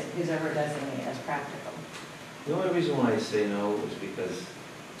his ever designate as practical. The only reason why I say no is because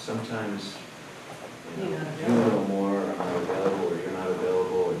sometimes, You're not you know more, I'm not available, or you're not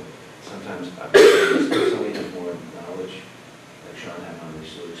available, and sometimes somebody has more knowledge, like Sean had on the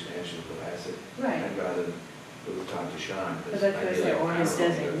sewer expansion of Cohasset. Right. I'd rather go talk to Sean, But because that's I'd what I be said, like, or I his don't know,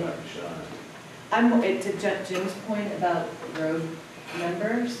 designate. talk to Sean. To Jim's point about road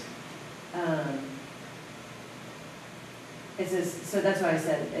members, so that's why I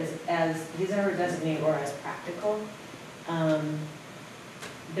said, as he's ever designate or as practical.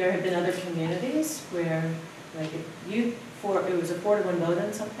 There have been other communities where, like, it was a 4-to-1 vote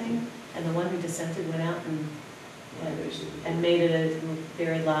on something, and the one who dissented went out and made it a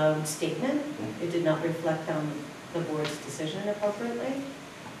very loud statement. It did not reflect on the board's decision appropriately.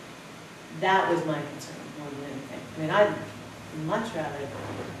 That was my concern more than anything. I mean, I'd much rather,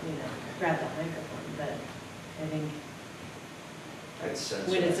 grab the microphone, but I think I'd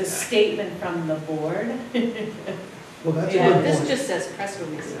censor when it's a that. statement from the board, Well, that's a Yeah, good This point. just says press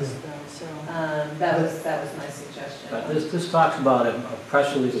releases though, so. that was my suggestion. But this talks about a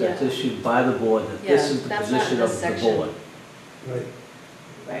press release that's Yeah. issued by the board, that this Yeah, is the that's not position in of this the section. board. Right.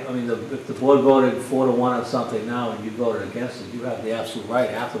 Right. I mean, if the board voted 4-to-1 on something now and you voted against it, you have the absolute right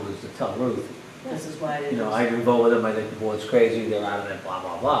afterwards to tell Ruth, This is why I didn't. I didn't vote with them, I think the board's crazy, they're out of it, blah,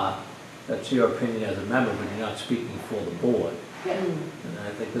 blah, blah. That's your opinion as a member, but you're not speaking for the board. Yeah. And I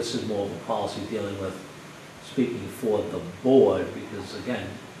think this is more of a policy dealing with speaking for the board, because again,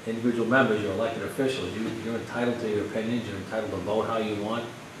 individual members, you're elected officials, you're entitled to your opinions, you're entitled to vote how you want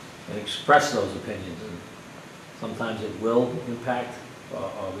and express those opinions. And sometimes it will impact or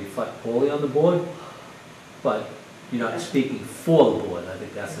reflect poorly on the board, but you're not speaking for the board. I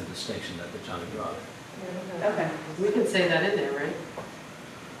think that's the distinction that they're trying to draw. Okay. We can say that in there, right?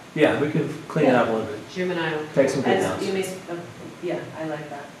 Yeah, we can clean it up a little bit. Jim and I will. Take some good As notes. you may, yeah, I like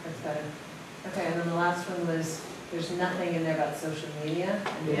that, that's better. Okay, and then the last one was, there's nothing in there about social media.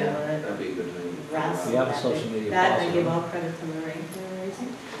 And we Yeah. wanna That'd be a good thing. wrestle We have a that social bit. media That, policy. and give all credit to Lorraine for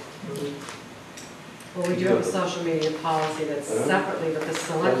raising. Well, we do have a social media policy that's separately, but the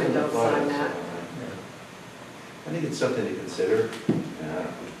selectmen don't sign that. I think it's something to consider.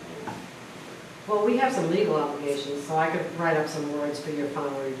 Well, we have some legal obligations, so I could write up some words for your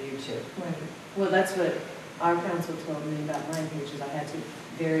final review too. Right. Well, that's what our council told me about my pages. I had to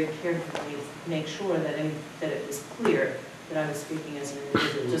very carefully make sure that it was clear that I was speaking as an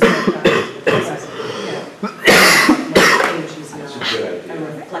individual, just like I was the process. My page is That's a not good idea.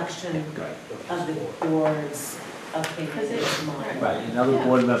 a reflection of the board's of papers is mine. Right, and other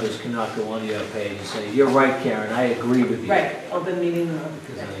board members cannot go on your page and say, you're right, Karen, I agree with you. Right, open meeting law.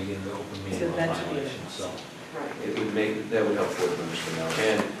 Because then you get an open So meeting law that should be it. violation, so. It would make, that would help board members to know.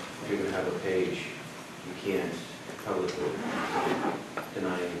 And if you're gonna have a page, you can't publicly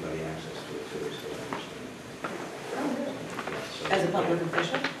deny anybody access to it, too, so I understand. Yeah, so- As a public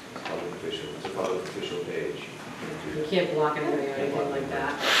official? It's a public official, it's a public official page. You can't do You that. can't block anybody or anything like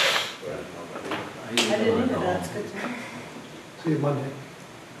that. Right. I didn't know that, that's good to know. See you Monday.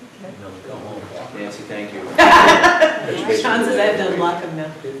 Go home. Nancy, thank you. Sean says I have to block him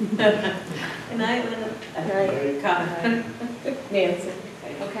now. Good night, Linda. Nancy.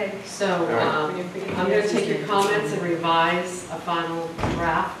 Okay, So, I'm gonna take your comments and revise a final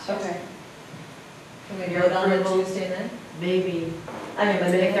draft. Okay. Can we Your vote on it approval? Tuesday then? Maybe, I mean, the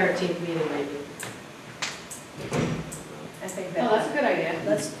May 13th meeting, maybe. I think oh, that's a good idea.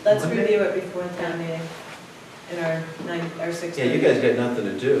 Let's review it before the town meeting in our 6th. Yeah, you guys got nothing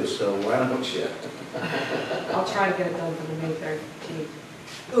to do, so why don't you? I'll try to get it done for the May 13th.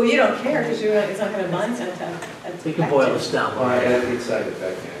 Oh, you don't care because it's not going to bind sometime. We can boil this down. All right, I'll get side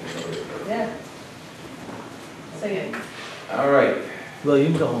effect. Yeah. So, yeah. All right. Well, you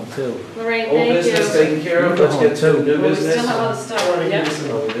can go home too. Lorraine, Old thank business you. taken care of, let's get to new Well, we business. still have other stuff,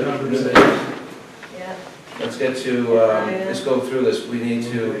 yeah. Oh, we do? New business. Yeah. Let's get to, let's go through this. We need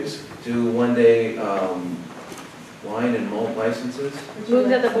to do one-day wine and malt licenses. Move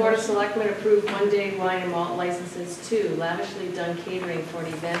that the Board of Selectmen approve one-day wine and malt licenses to Lavishly Done Catering for an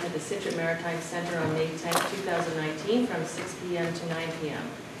event at the Scituate Maritime Center on May 10, 2019, from 6 p.m. to 9 p.m.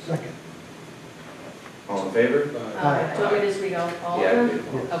 Second. All in favor? Do you want me to just read all of Yeah, them?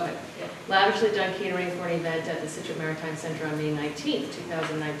 do. Okay. Lavishly Done Catering for an event at the Scituate Maritime Center on May 19th,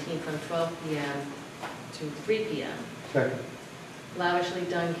 2019, from 12 p.m. to 3 p.m. Second. Lavishly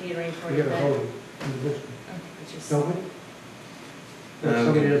Done Catering for an We got a event. vote. Which is- Don't we? We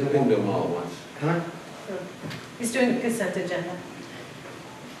Somebody doesn't can want. do them all at once. Huh? He's doing the consent agenda.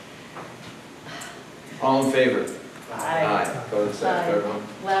 All in favor? Aye. Go to the third one.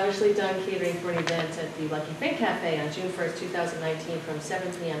 Lavishly Done Catering for an event at the Lucky Fink Cafe on June 1st, 2019, from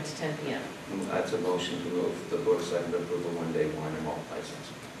 7 p.m. to 10 p.m. That's a motion to move the Board of Selectmen to approve a one-day wine and malt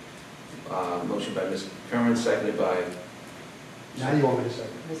license. Motion by Ms. Curran, seconded by Now you want me to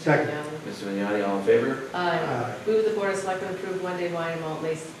second? Mr. Second. Vignani. Mr. Vignani, all in favor? Aye. Move the Board of Selectmen approve one-day wine and malt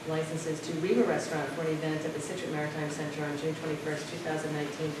licenses to Riva Restaurant for an event at the Scituate Maritime Center on June 21st,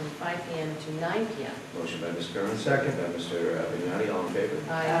 2019, from 5 p.m. to 9 p.m. Motion by Ms. Curran, Second. seconded by Mr. Vignani, all in favor?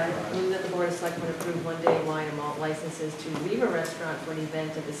 Move that the Board of Selectmen approve one-day wine and malt licenses to Riva Restaurant for an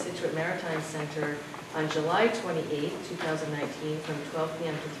event at the Scituate Maritime Center on July 28, 2019, from 12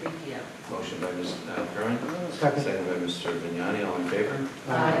 p.m. to 3 p.m. Motion by Ms. Curran, Second. seconded by Mr. Vignani, all in favor?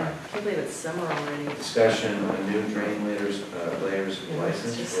 Can't believe it's summer already. Discussion on new drain layers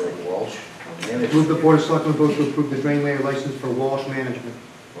license for Walsh Management. Move the Board of Selectmen vote to approve the drain layer license for Walsh Management.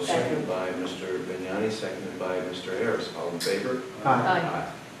 Motion by Mr. Vignani, seconded by Mr. Harris. All in favor? Aye.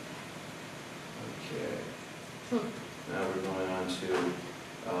 Okay. Now we're going on to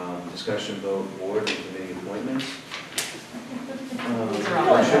discussion vote board and committee appointments. These are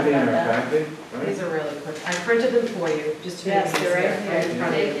all They should be in our about that. packet, right? These are really quick. I printed them for you, just to make Yes, it they're right easier. here in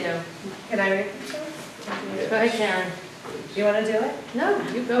front of you. Thank you. Can I read? Go ahead, Karen. You want to do it? No,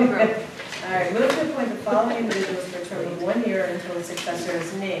 you go, girl. All right, move to appoint the following individuals for a term of 1 year until a successor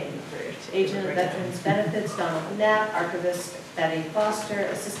is named. Agent of Veterans Benefits, Donald Knapp. Archivist, Betty Foster.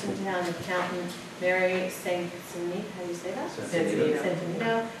 Assistant Town Accountant, Mary Santinito, how do you say that?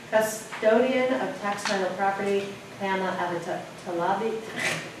 Santinito. Custodian of Tax Title Property, Pamela Avatalabi.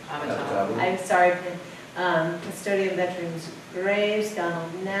 I'm sorry, Custodian Veterans Graves,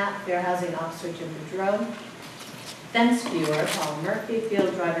 Donald Knapp. Fair Housing Officer, Jim Boudreau. Fence viewer, Paul Murphy.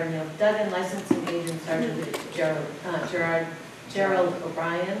 Field driver, Neil Duggan. Licensing agent, Sergeant Gerald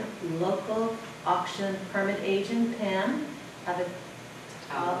O'Brien. Local auction permit agent, Pam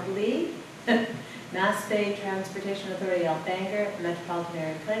Avatalabi. Mass Bay Transportation Authority, Al Banger. Metropolitan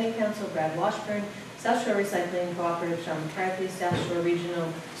Area Planning Council, Brad Washburn. South Shore Recycling Cooperative, Sean McCarthy. South Shore Regional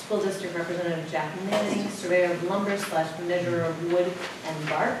School District Representative, Jack Manning. Surveyor of Lumber / Measurer of Wood and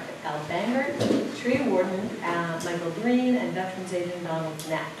Bark, Al Banger. Tree Warden, Michael Green. And Veterans Agent, Donald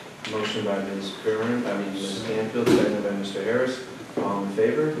Knapp. Motion by Ms. Ms. Canfield, seconded by Mr. Harris. All in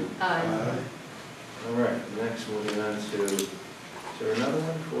favor? Aye. All right, next moving on to, is there another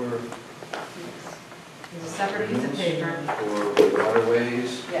one for? There's a separate piece of paper. For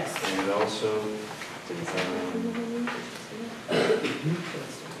waterways? Yes. And also,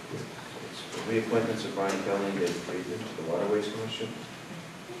 reappointments of Brian Kelly and David Friedman to the Waterways Commission.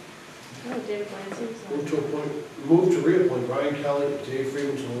 Oh, David Lancey. Move to reappoint Brian Kelly and Dave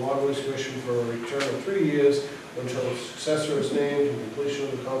Freeman to the Waterways Commission for a return of 3 years until a successor is named and completion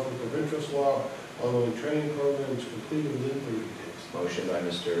of the conflict of interest law online training program is completed within 30 days. Motion by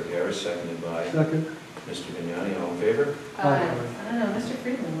Mr. Harris, seconded by Second. Mr. Vignani. All in favor? I don't know, Mr.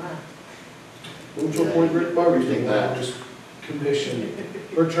 Friedman, wow. Move to appoint Rick Murray to the Waterways Commission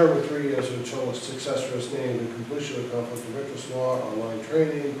for a term of 3 years until a successor is named and completion of the conflict of interest law online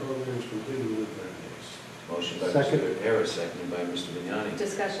training program is completed within 30 days. Motion by Second. Mr. Harris, seconded by Mr. Vignani.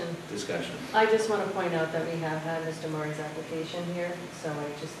 Discussion. Discussion. I just want to point out that we have had Mr. Murray's application here, so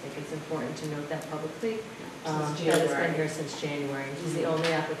I just think it's important to note that publicly. Since That has been January. here since January. He's the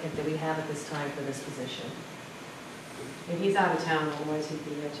only applicant that we have at this time for this position. And he's out of town, otherwise he'd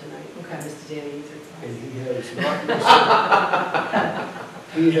be here tonight. Okay. Mr. Danny needs it. And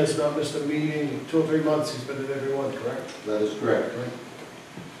he has not missed a meeting, 2 or 3 months, he's been at every one, correct? That is correct.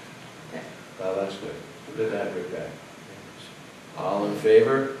 Well, that's good. Good to have Rick back. All in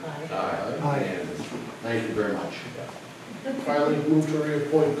favor? Aye. Aye. Unanimous. Thank you very much. Finally, move to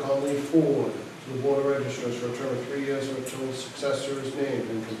reappoint Conley Ford to the Board of Registers for a term of 3 years until his successor is named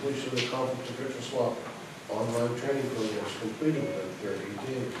and completion of the conflict of interest law online training program is completed within 30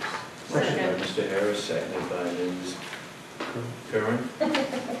 days. Motion by Mr. Harris, seconded by Ms. Curran.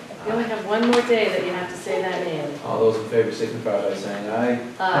 You only have one more day that you have to say that name. All those in favor signify by saying aye.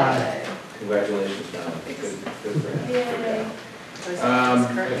 Aye. Congratulations, Don. Good for him. Good Yay. job.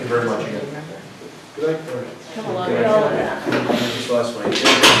 Thank you very much again. Good night, Brian. Come along Good with all of night. that. I just lost my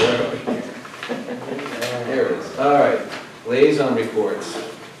agenda. There it is. All right, liaison reports.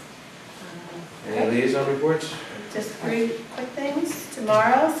 Any liaison reports? Just 3 quick things.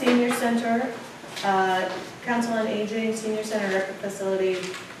 Tomorrow, Senior Center, Council on Aging, Senior Center Record Facility,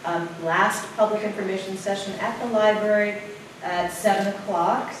 last public information session at the library at 7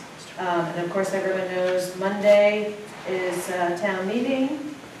 o'clock. And of course, everyone knows Monday is town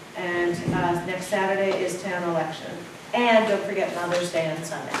meeting, and next Saturday is town election. And don't forget Mother's Day on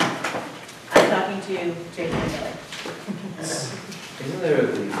Sunday. I'm talking to you, Jake and Billy. Isn't there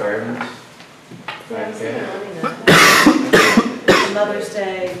the fireman's? Mother's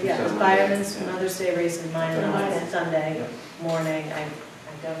Day, yeah, So Fireman's Monday, Mother's Day race in mine on Monday. Sunday morning. I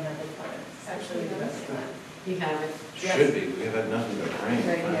don't have the time. Actually, You have it. Should be, we have had nothing but rain.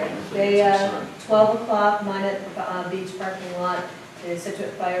 Right here. They, They, 12 o'clock, mine at Beach Parking Lot, the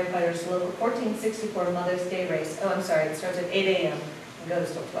Scituate firefighters local 1464 Mother's Day race. Oh, I'm sorry, it starts at 8 a.m. and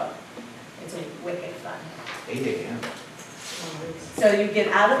goes till 12. It's a wicked fun. 8 a.m. So you get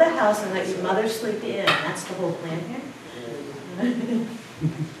out of the house and let your mother sleep in. That's the whole plan here.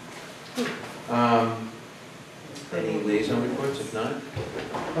 Any liaison reports? If not,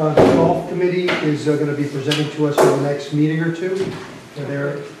 The golf committee is going to be presenting to us in the next meeting or two for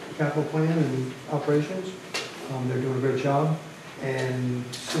their capital plan and operations. They're doing a great job. And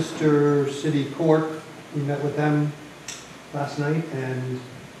Sister City Court, we met with them last night, and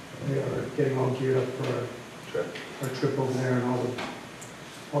they are getting all geared up for our trip over there and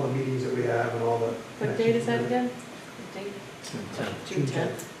all the meetings that we have and all the. What date is that again? Date? June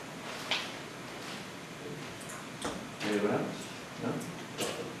 10th. anyone else? No?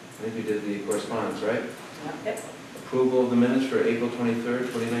 I think we did the correspondence, right? Yep. Approval of the minutes for April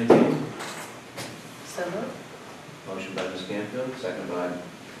 23rd, 2019. So moved. Motion by Ms. Canfield, second by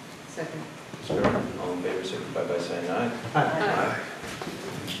Second. Ms. Curran. All in favor, signify by saying aye. Aye.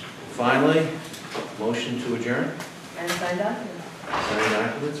 Finally, motion to adjourn. And signed documents. Signed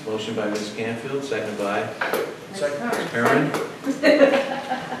documents, motion by Ms. Canfield, second by Ms. Ms. Curran.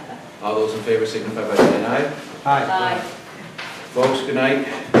 All those in favor signify by saying aye. Aye. Folks, good night.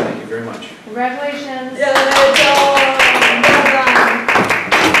 Thank you very much. Congratulations. Yeah, well done.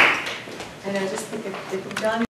 And I just think if John